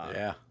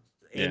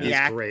 Amy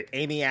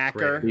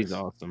Acker. He's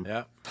awesome.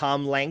 Yeah.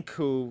 Tom Lenk,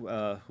 who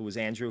is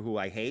Andrew, who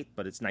I hate,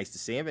 but it's nice to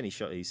see him, and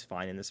he's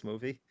fine in this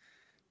movie.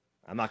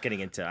 I'm not getting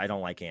into. I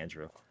don't like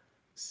Andrew.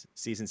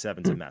 Season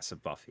 7's a mess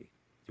of Buffy.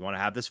 You want to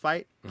have this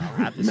fight? I'll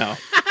have this. No.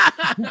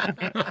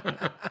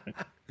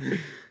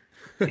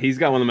 He's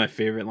got one of my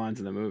favorite lines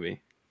in the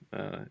movie.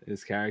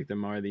 His character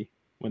Marty,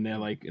 when they're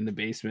like in the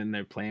basement and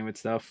they're playing with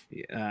stuff,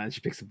 and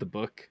she picks up the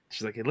book.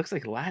 She's like, "It looks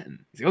like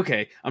Latin." He's like,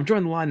 "Okay, I'm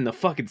drawing the line in the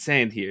fucking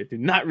sand here. Do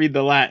not read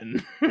the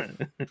Latin."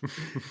 And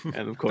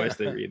of course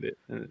they read it,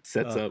 and it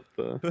sets up.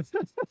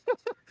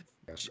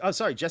 Oh,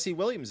 sorry, Jesse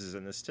Williams is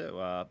in this too.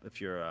 If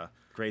you're a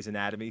Grey's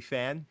Anatomy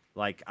fan,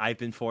 like I've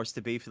been forced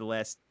to be for the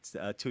last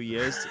 2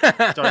 years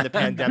during the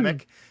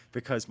pandemic,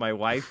 because my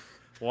wife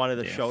wanted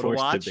a Yeah, show to forced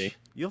to watch, be.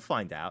 you'll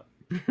find out.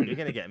 You're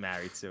gonna get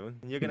married soon,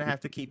 and you're gonna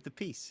have to keep the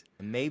peace.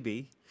 And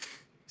maybe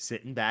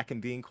sitting back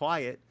and being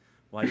quiet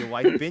while your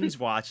wife binge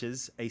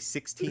watches a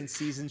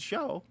 16-season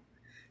show.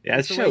 Yeah,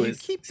 that is the way show you is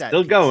keep that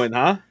still peace. going,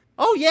 huh?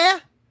 Oh yeah.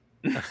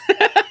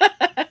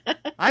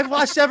 I've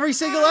watched every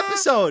single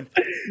episode.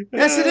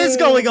 Yes, it is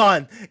going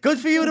on. Good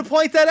for you to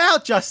point that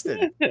out,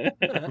 Justin.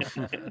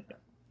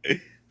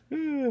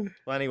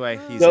 Well, anyway,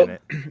 he's So, in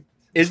it.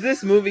 Is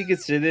this movie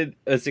considered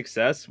a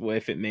success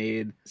if it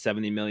made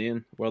 70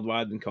 million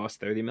worldwide and cost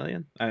 30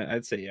 million?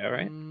 I'd say yeah,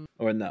 right?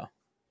 Or no?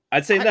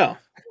 I'd say no.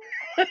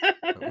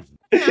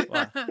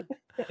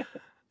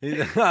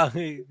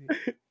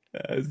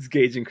 I was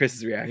gauging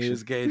Chris's reaction. He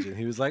was gauging.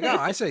 He was like, "Oh,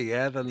 I say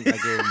yeah." Then I gave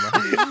him.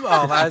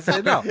 Oh, I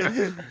say no.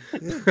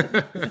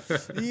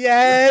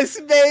 Yes,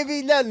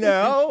 baby.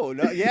 No.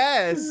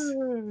 Yes.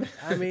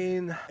 I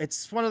mean,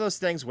 it's one of those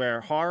things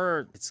where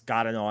horror, it's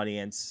got an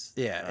audience.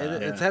 Yeah,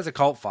 it has a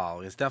cult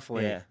following. It's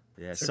definitely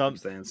Yeah.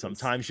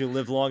 Sometimes you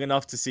live long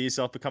enough to see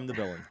yourself become the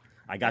villain.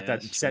 I got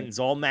that sentence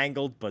all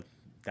mangled, but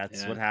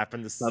that's what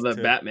happened.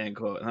 Another Batman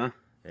quote, huh?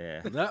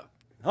 Yeah. No.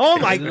 Oh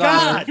my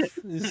God!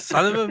 You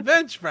son of a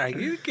bitch, Frank.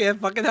 You can't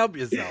fucking help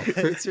yourself.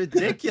 It's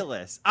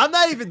ridiculous. I'm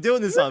not even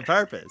doing this on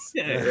purpose.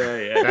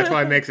 Yeah. That's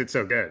why it makes it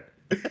so good.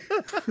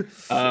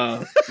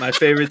 My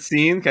favorite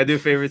scene. Can I do a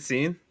favorite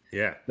scene?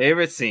 Yeah.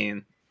 Favorite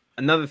scene.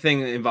 Another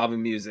thing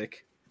involving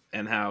music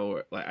and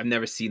how I've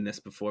never seen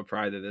this before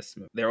prior to this.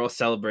 They're all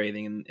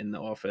celebrating in the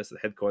office, the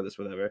headquarters,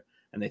 whatever,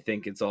 and they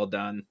think it's all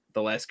done.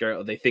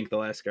 They think the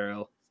last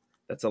girl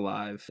that's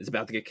alive is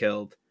about to get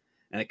killed.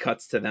 And it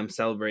cuts to them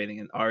celebrating,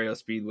 and REO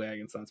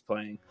Speedwagon starts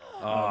playing.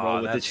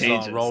 Roll with the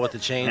changes. Roll with the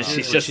changes. And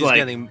she's just like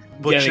getting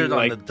butchered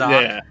on the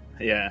dock.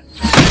 Yeah.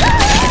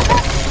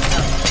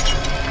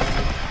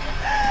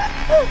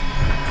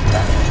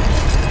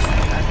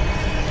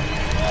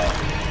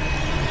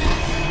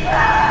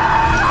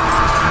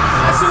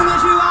 As soon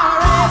as you are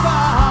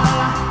able,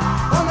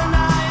 woman,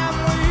 I am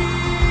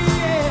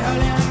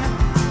willing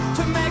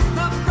to make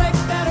the break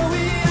that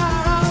we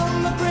are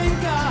on the brink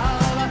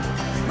of.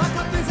 My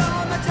cup is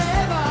on the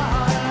table,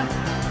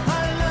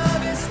 my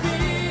love is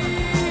spilling,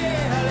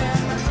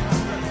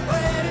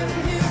 waiting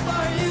here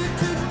for you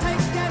to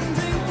take and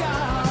drink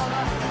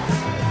of.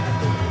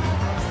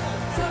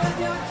 So if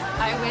you're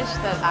I wish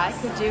that I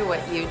could do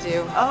what you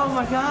do. Oh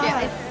my God.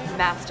 Yeah, it's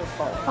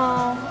masterful.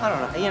 Oh, I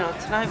don't know. You know,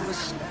 tonight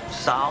was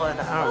solid.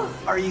 I don't know.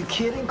 Are you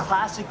kidding?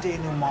 Classic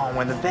denouement.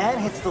 When the van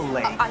hits the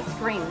lake. I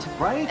screamed.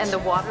 Right? And the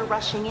water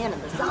rushing in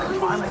and the sound.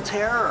 Primal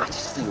terror. I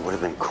just think it would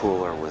have been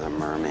cooler with a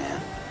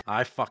merman.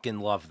 I fucking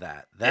love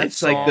that.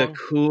 It's like the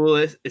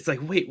coolest. It's like,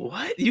 wait,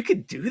 what? You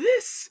could do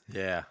this?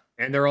 Yeah.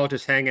 And they're all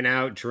just hanging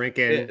out,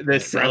 drinking. They're Bradley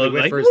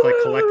celebrating, Whitford's like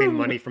collecting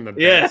money from the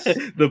bets. Yeah,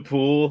 the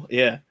pool.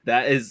 Yeah,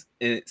 that is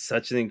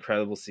such an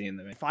incredible scene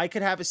to me. If I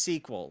could have a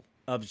sequel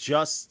of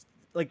just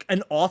like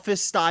an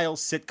office-style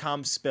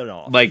sitcom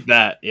spinoff, Like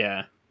that,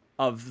 yeah.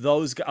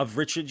 of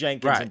Richard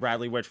Jenkins and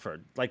Bradley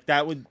Whitford, like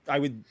that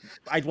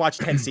I'd watch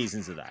 10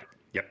 seasons of that.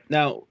 Yep.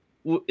 Now,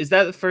 is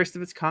that the first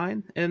of its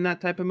kind in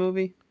that type of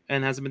movie,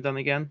 and hasn't been done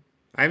again?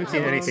 I haven't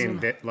seen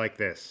anything like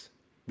this.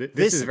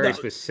 This is very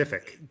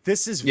specific.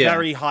 This is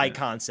very high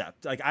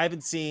concept. Like I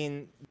haven't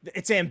seen.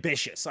 It's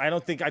ambitious. I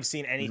don't think I've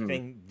seen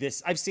anything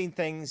this. I've seen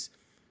things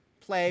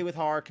play with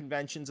horror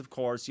conventions, of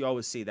course. You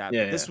always see that.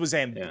 Yeah, but this was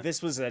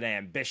this was an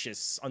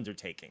ambitious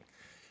undertaking.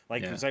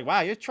 Like it's like, wow,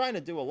 you're trying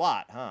to do a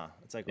lot, huh?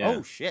 It's like,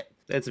 oh shit.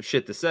 They had some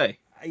shit to say.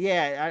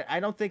 Yeah, I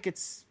don't think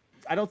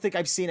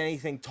I've seen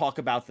anything talk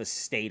about the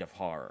state of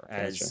horror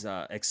as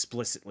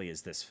explicitly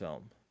as this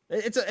film.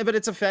 It's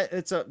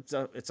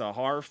a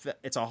horror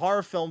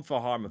film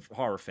for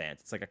horror fans.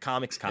 It's like a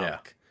comics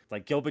comic.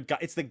 Like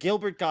it's the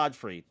Gilbert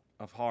Gottfried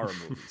of horror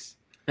movies.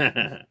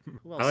 I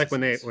like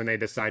when they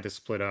decide to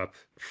split up.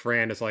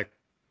 Fran is like,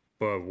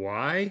 but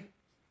why?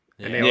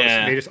 And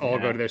they just all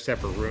go to their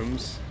separate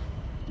rooms.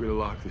 We're gonna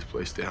lock this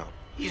place down.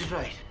 He's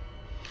right.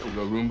 We'll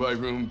go room by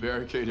room,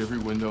 barricade every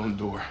window and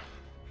door.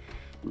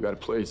 We gotta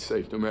play it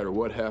safe. No matter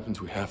what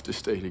happens, we have to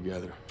stay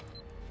together.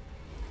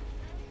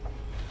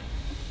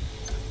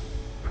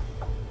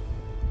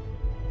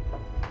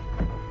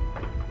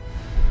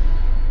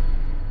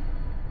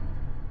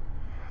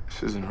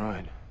 This isn't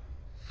right.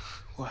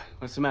 What?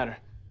 What's the matter?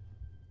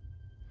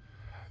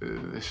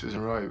 This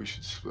isn't right. We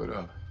should split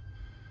up.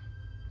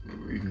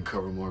 We can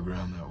cover more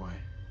ground that way.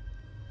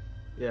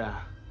 Yeah.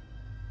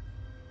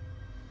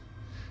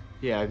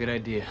 Yeah, good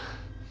idea.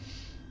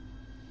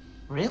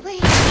 Really?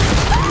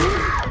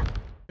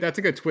 That's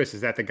a good twist,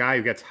 is that the guy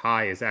who gets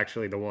high is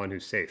actually the one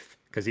who's safe,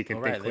 because he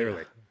can think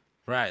clearly.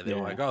 They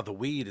were like, oh, the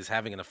weed is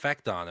having an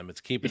effect on him.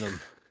 It's keeping him...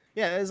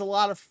 Yeah, there's a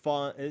lot of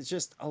fun. It's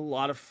just a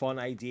lot of fun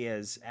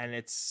ideas, and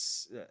it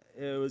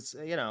was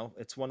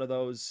it's one of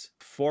those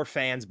for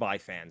fans by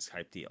fans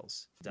type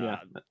deals.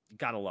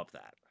 Gotta love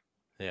that.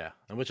 Yeah,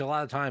 and which a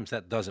lot of times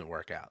that doesn't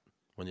work out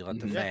when you let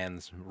the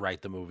fans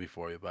write the movie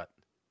for you. But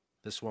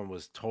this one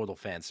was total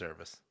fan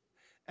service.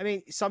 I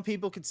mean, some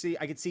people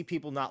I could see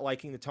people not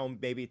liking the tone.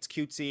 Maybe it's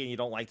cutesy and you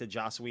don't like the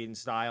Joss Whedon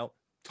style.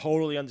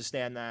 totally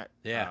understand that.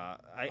 Yeah.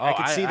 I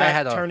could see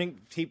that turning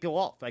people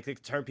off. I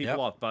could turn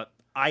people off, but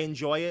I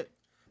enjoy it.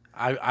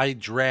 I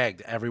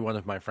dragged every one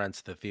of my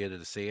friends to the theater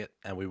to see it,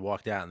 and we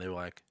walked out, and they were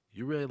like,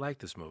 "You really like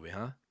this movie,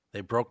 huh?"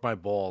 They broke my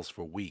balls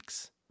for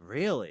weeks.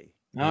 Really?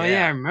 Oh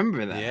yeah, I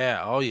remember that.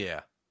 Yeah. Oh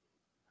yeah.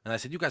 And I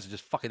said, "You guys are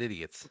just fucking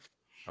idiots."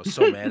 I was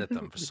so mad at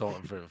them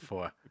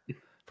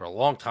for a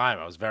long time.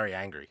 I was very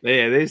angry.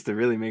 Yeah, they used to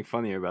really make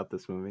fun of you about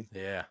this movie.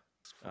 Yeah.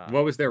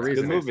 What was their It's a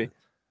reason? good movie.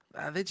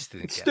 They just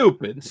didn't get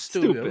Stupid. it.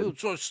 Stupid.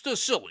 It was still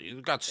silly.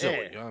 It got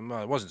silly. Yeah.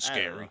 It wasn't I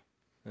don't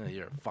scary.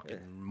 You're a fucking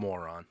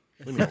moron.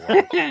 Leave Oh,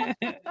 me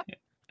alone.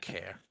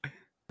 Care.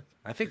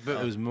 I think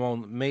it was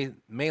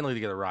mainly to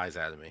get a rise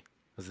out of me.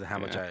 This is how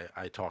much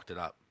I talked it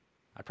up.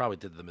 I probably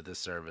did them a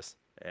disservice.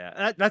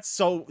 Yeah,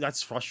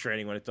 that's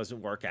frustrating when it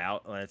doesn't work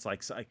out. And it's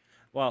like,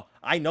 well,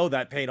 I know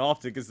that paid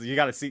off because you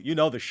got to see,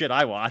 the shit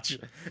I watch.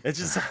 It's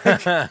just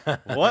like,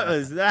 what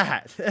was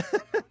that?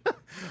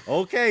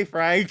 Okay,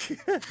 Frank.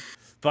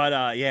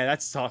 But yeah,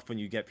 that's tough when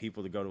you get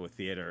people to go to a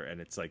theater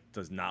and it's like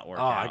does not work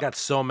out. I got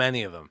so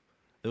many of them.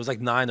 There was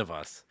like 9 of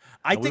us.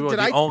 I And think we were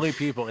that the only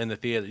people in the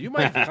theater. You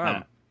might have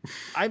come.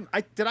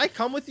 Did I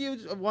come with you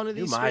one of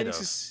You these might have.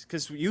 screenings?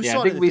 Because you Yeah, saw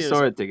I it think in the we theaters.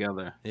 saw it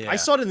together. Yeah. I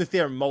saw it in the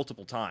theater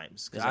multiple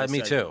times. 'Cause I Me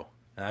said- too.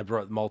 And I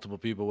brought multiple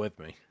people with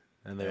me,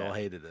 and they all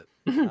hated it.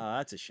 Oh,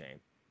 that's a shame.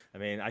 I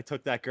mean, I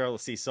took that girl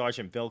to see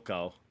Sergeant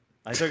Bilko.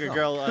 I took a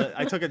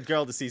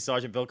girl to see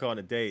Sergeant Bilko on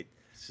a date.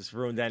 It's just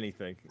ruined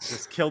anything. It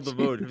just killed the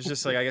mood. It was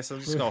just like, I guess I'll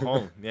just go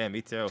home. Yeah,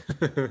 me too.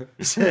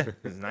 It's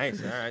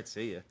nice. All right,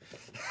 see ya.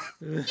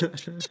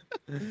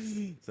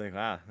 It's like,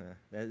 wow,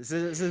 this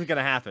isn't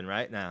gonna happen,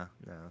 right? No.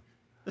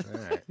 All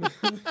right.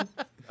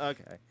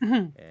 Okay.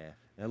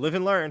 Yeah. Live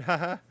and learn.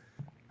 Haha.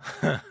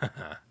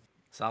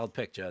 Solid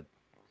pick, Judd.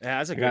 Yeah,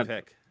 that's a good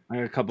pick. I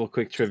got a couple of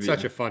quick trivia.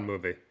 Such a fun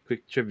movie.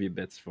 Quick trivia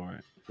bits for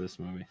this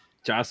movie.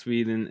 Joss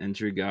Whedon and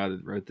Drew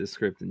Goddard wrote this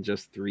script in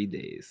just 3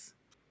 days.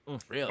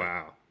 Really?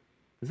 Wow.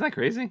 Isn't that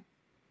crazy?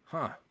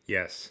 Huh.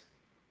 Yes.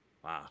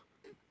 Wow.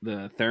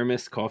 The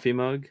thermos coffee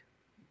mug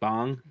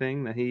bong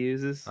thing that he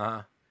uses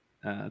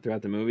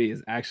throughout the movie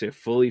is actually a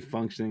fully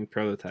functioning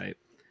prototype,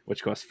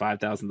 which costs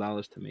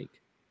 $5,000 to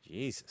make.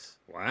 Jesus.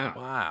 Wow.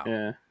 Wow.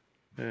 Yeah.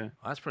 Well,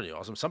 that's pretty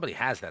awesome. Somebody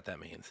has that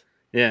means.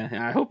 Yeah,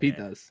 I hope he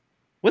does.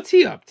 What's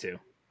he up to?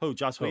 Who,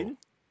 Joss Whedon?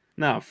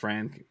 No,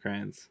 Frank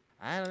Kranz.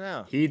 I don't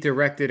know. He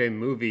directed a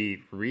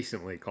movie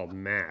recently called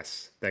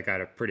Mass that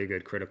got a pretty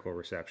good critical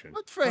reception.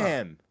 Good for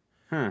him.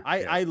 Huh.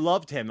 I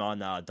loved him on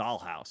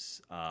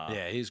Dollhouse.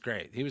 Yeah, he's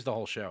great. He was the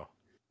whole show.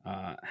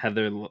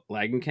 Heather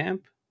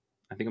Langenkamp,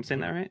 I think I'm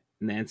saying that right.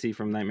 Nancy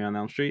from Nightmare on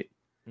Elm Street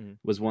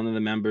was one of the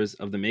members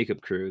of the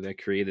makeup crew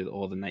that created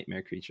all the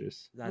nightmare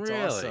creatures. That's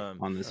Really? awesome.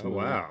 On this Oh, movie.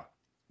 wow.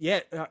 Yeah,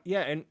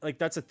 and like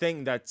that's a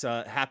thing that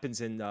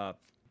happens in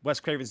Wes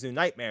Craven's New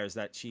Nightmares,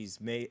 that she's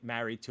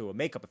married to a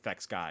makeup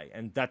effects guy,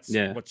 and that's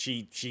what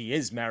she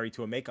is married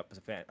to a makeup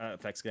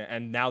effects guy,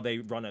 and now they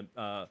run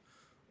a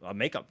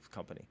makeup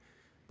company,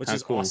 which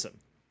is cool. awesome.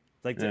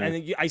 Like, and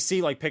then I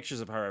see like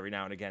pictures of her every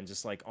now and again,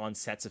 just like on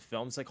sets of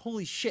films. Like,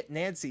 holy shit,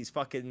 Nancy's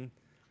fucking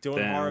doing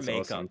Damn, horror that's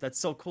makeup. awesome. That's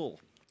so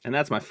cool. And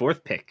that's my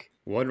 4th pick.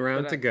 One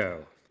round to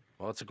go.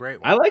 Well, it's a great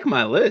one. I like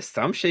my list.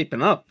 I'm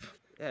shaping up.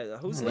 Yeah,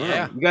 who's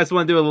Yeah. You guys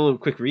want to do a little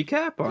quick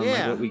recap on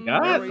like, what we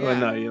got? where we Or at?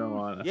 no, you don't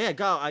want to. Yeah,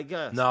 go. I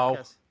guess. No. I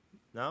guess.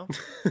 No.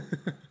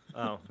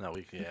 Oh. No,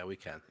 we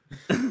can.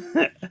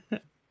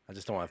 I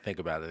just don't want to think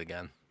about it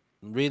again.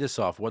 Read us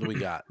off. What do we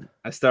got?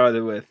 I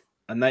started with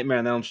A Nightmare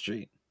on Elm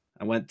Street.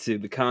 I went to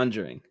The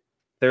Conjuring.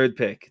 3rd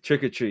pick,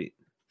 Trick or Treat.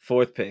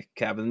 4th pick,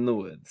 Cabin in the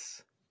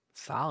Woods.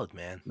 Solid,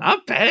 man.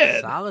 Not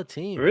bad. Solid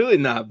team. Really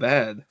not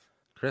bad.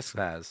 Chris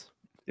has.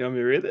 You want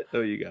me to read it?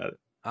 Oh, you got it.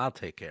 I'll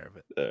take care of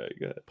it. All right,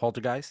 go ahead.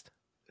 Poltergeist.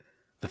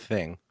 The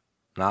Thing.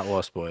 Not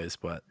Lost Boys,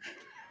 but...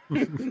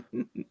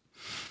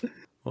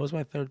 What was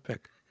my 3rd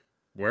pick?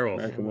 Werewolf.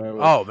 American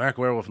Werewolf. Oh,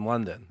 American Werewolf in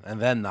London. And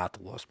then Not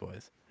the Lost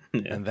Boys.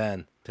 Yeah. And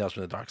then Tales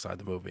from the Dark Side,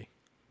 the movie.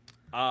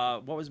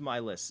 What was my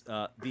list?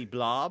 The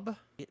Blob.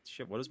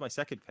 Shit, what was my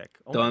 2nd pick?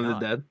 Oh Dawn my of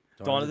the God. Dead.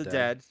 Dawn of the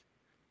Dead.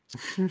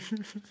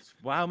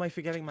 Why am I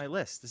forgetting my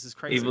list? This is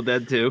crazy. Evil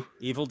Dead 2.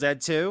 Evil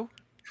Dead 2.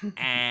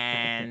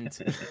 And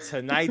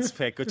tonight's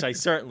pick, which I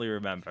certainly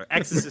remember,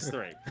 Exorcist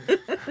 3.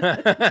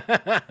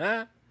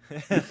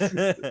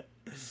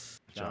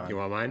 John, You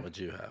want mine? what'd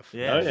you have?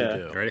 Yeah. What'd Oh, yeah.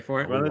 you do? Ready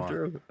for it? Run Move it on.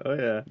 through. Oh,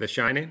 yeah. The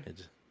Shining,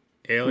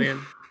 Alien,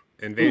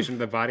 Invasion of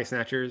the Body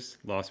Snatchers,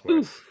 Lost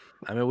Boys.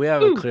 I mean, we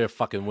have a clear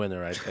fucking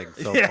winner, I think,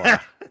 so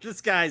far.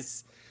 This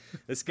guy's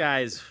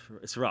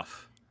it's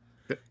rough.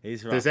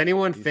 He's rough. Does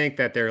anyone think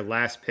that their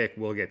last pick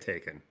will get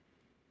taken?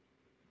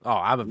 Oh,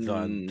 I'm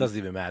done. Doesn't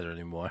even matter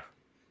anymore.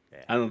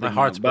 I don't My think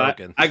heart's but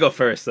broken. I go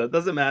first, so it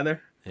doesn't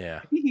matter.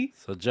 Yeah.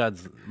 So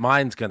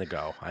mine's gonna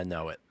go. I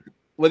know it.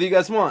 What do you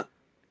guys want?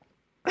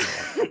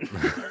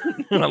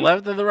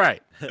 Left or the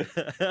right?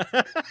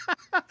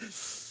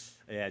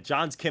 Yeah,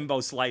 John's Kimbo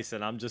Slice,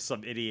 and I'm just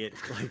some idiot.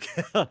 Like,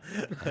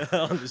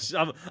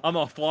 I'm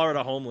a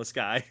Florida homeless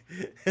guy.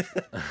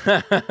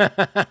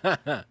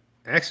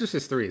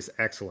 Exorcist 3 is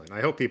excellent.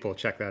 I hope people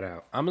check that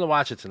out. I'm gonna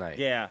watch it tonight.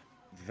 Yeah,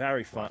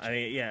 Very fun. I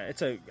mean, yeah,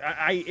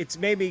 it's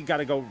made me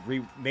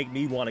make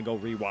me want to go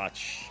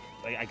rewatch.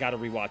 Like, I got to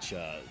rewatch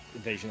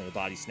Invasion of the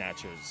Body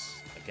Snatchers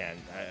again.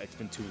 It's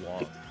been too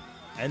long.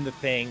 And the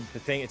thing,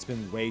 it's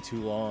been way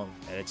too long.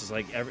 And it's just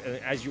like,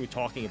 as you were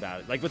talking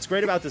about it, like what's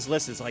great about this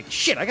list is like,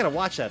 shit, I got to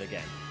watch that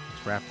again.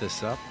 Let's wrap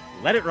this up.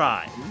 Let it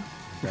ride.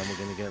 Then we're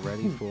going to get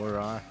ready for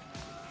our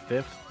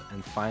fifth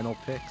and final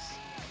picks.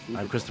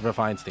 I'm Christopher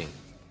Feinstein.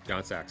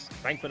 John Sachs.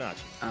 Frank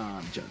Bonacci.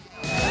 John.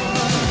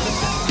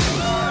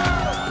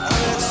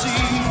 Let's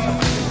see.